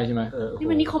นี้ไม่ได้ใช่ไหมนี่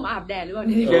มันนิคมอาบแดดหรือเปล่าเ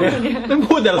นี่ยไม่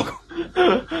พูดแต่เรา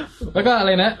แล้วก็อะไ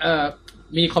รนะ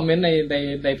มีคอมเมนต์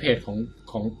ในเพจข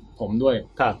องผมด้วย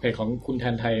เพจของคุณแท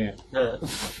นไทยเนี่ย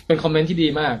เป็นคอมเมนต์ที่ดี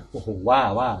มากโอ้โหว่า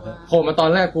โผล่มาตอน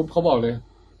แรกปุ๊บเขาบอกเลย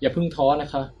อย่าเพิ่งท้อนะ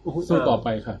คะสู้ต่อไป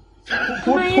ค่ะ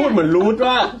พูดเหมือนรู้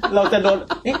ว่าเราจะโดน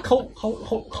เขา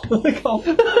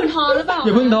คุณท้อหรือเปล่าอ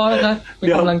ย่าเพิ่งท้อนะคะเป็น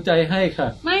กำลังใจให้ค่ะ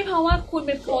ไม่เพราะว่าคุณไ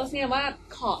ปโพสเนี่ยว่า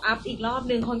ขออัพอีกรอบ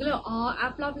นึงคนก็เลยอั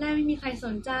พรอบแรกไม่มีใครส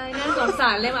นใจน่าสงส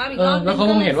ารเลยมาอัพอีกรอบแล้วเขา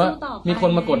คงเห็นว่ามีค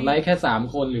นมากดไลค์แค่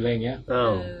3 คนหรืออะไรเงี้ย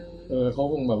เขา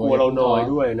คงแบบว่ากลัวเราน้อย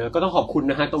ด้วยนะก็ต้องขอบคุณ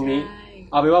นะฮะตรงนี้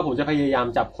เอาไปว่าผมจะพยายาม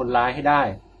จับคนร้ายให้ได้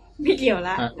ไม่เกี่ยวล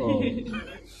ะ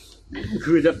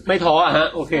คือจะไม่ท้อฮะ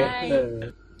โอเค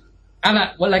ล่ะ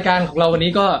วันรายการของเราวัน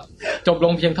นี้ก็จบล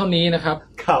งเพียงเท่านี้นะครับ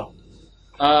ครับ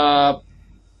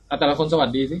แต่ละคนสวัส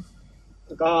ดีสิ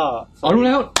ก็รู้แ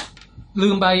ล้วลื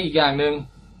มไปอีกอย่างนึง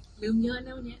ลืมเยอะน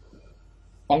ะวันนี้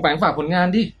ปองแปงฝากผลงาน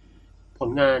ดิผ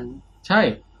ลงานใช่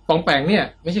ปองแปงเนี่ย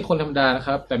ไม่ใช่คนธรรมดานะค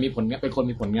รับแต่มีเป็นคน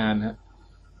มีผลงานนะ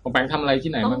ปองแปงทำอะไรที่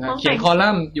ไหนบ้างครับเขียนคอลั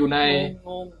มน์อยู่ใ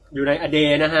นอเด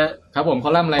ย์นะฮะครับผมค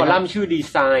อลัมน์อะไรคอลัมน์ชื่อดี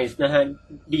ไซน์นะฮะ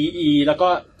DE แล้วก็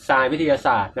ไซน์วิทยาศ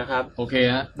าสตร์นะครับโอเค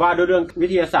ฮะว่าด้วยเรื่องวิ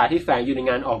ทยาศาสตร์ที่แฝงอยู่ใน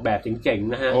งานออกแบบเจ๋ง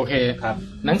ๆนะฮะโอเคครับ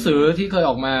หนังสือที่เคย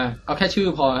ออกมาเอาแค่ชื่อ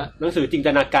พอฮะหนังสือจินต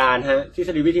นาการฮะทฤษ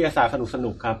ฎีวิทยาศาสตร์ส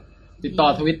นุกๆครับติดต่อ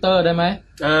Twitter ได้ไหม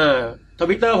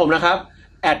Twitter ผมนะครับ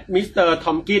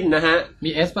@Mr.Tomkin นะฮะมี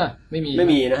S ป่ะไม่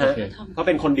มีนะฮะเขาเ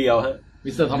ป็นคนเดียวฮะ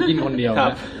Mr. Tomkin คนเดียวน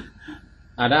ะ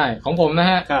ได้ของผมนะ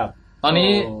ฮะครับตอนนี้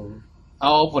เอ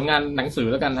าผลงานหนังสือ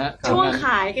แล้วกันนะช่วงข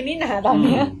ายกันนี่นะตอน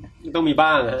นี้ต้องมี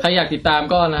บ้างใครอยากติดตาม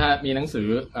ก็นะฮะมีหนังสือ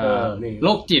โร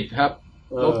คจิตครับ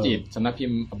โรคจิตสำนักพิ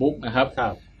มพ์บุ๊กนะครับ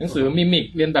หนังสือมิมิก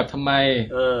เรียนแบบทำไม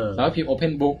สำนักพิมพ์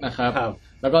Open Book นะครับ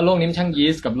แล้วก็โลกนี้มันช่างยี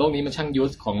สต์กับโลกนี้มันช่างยู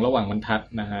สของระหว่างบรรทัด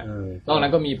นะฮะนอกนั้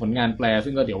นก็มีผลงานแปล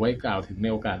ซึ่งก็เดี๋ยวไว้กล่าวถึงใน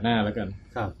โอกาสหน้าแล้วกัน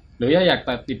หรือถ้าอยาก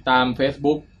ติดตาม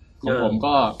Facebook ของผม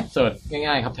ก็เสิร์ช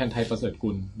ง่ายๆครับแทนไทยประเสริฐกุ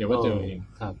ลเดี๋ยวก็เจอเอง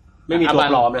ไม่มีตัว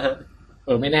ปลอมนะฮะ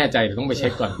ไม่แน่ใจเดี๋ยวต้องไปเช็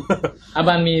คก่อนอา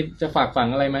บันมีจะฝากฝัง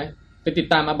อะไรไหมไปติด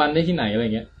ตามอาบันได้ที่ไหนอะไร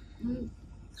เงี้ย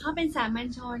เขาเป็นสามัญ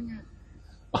ชนอ่ะ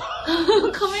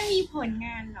เขาไม่มีผลง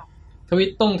านหรอกทวิ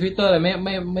ตเตอร์อะไร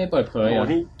ไม่เปิดเผยอ่ะ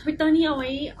Twitter นี่เอาไ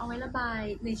ว้ระบาย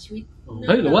ในชีวิตเ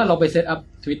ฮ้ยหรือว่าเราไปเซตอัพ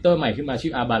Twitter ใหม่ขึ้นมาชื่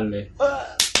ออาบันเลย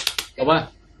เพราะว่า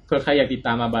เผื่อใครอยากติดต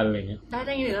ามอาบันอะไรเงี้ยไ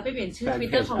ด้หรือเราไปเปลี่ยนชื่อ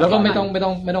Twitter ของแล้วก็ไม่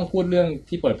ต้องพูดเรื่อง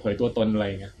ที่เปิดเผยตัวตนอะไร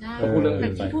เงี้ยเราพูดเรื่องอื่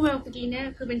นไปที่พูดเมื่อกี้เนี่ย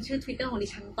คือเป็นชื่อ Twitter ของดิ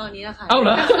ฉันตอนนี้แล้วค่ะเห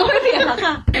รอไม่เปลี่ยนแล้ว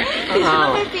ค่ะ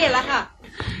ไม่เปลี่ยนแล้วค่ะ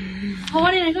เพราะว่า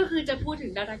ในนั้นก็คือจะพูดถึ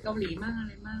งดาราเกาหลีมากอะ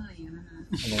ไรมากอะไรอย่างเงี้ยนะคะ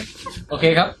โอเค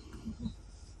ครับ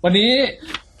วันนี้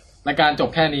รายการจบ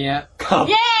แค่นี้ครับ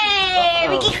เย้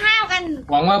ไปกินข้าวกัน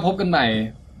หวังว่าพบกันใหม่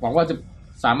หวังว่าจะ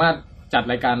สามารถจัด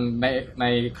รายการใน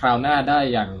คราวหน้าได้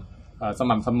อย่างส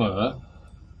ม่ำเสมอ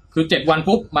คือ7 วัน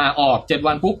ปุ๊บมาออก7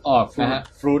 วันปุ๊บออกนะฮะ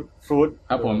ฟรุต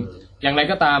ครับผมอย่างไร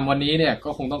ก็ตามวันนี้เนี่ยก็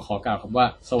คงต้องขอกล่าวคำว่า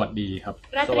สวัสดีครับ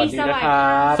สวัสดีนะค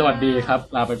รับสวัสดีครับ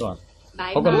ลาไปก่อน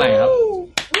พบกันใหม่ครับ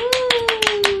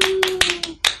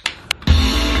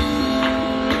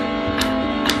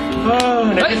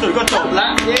ในที่สุดก็จบละ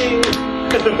เย้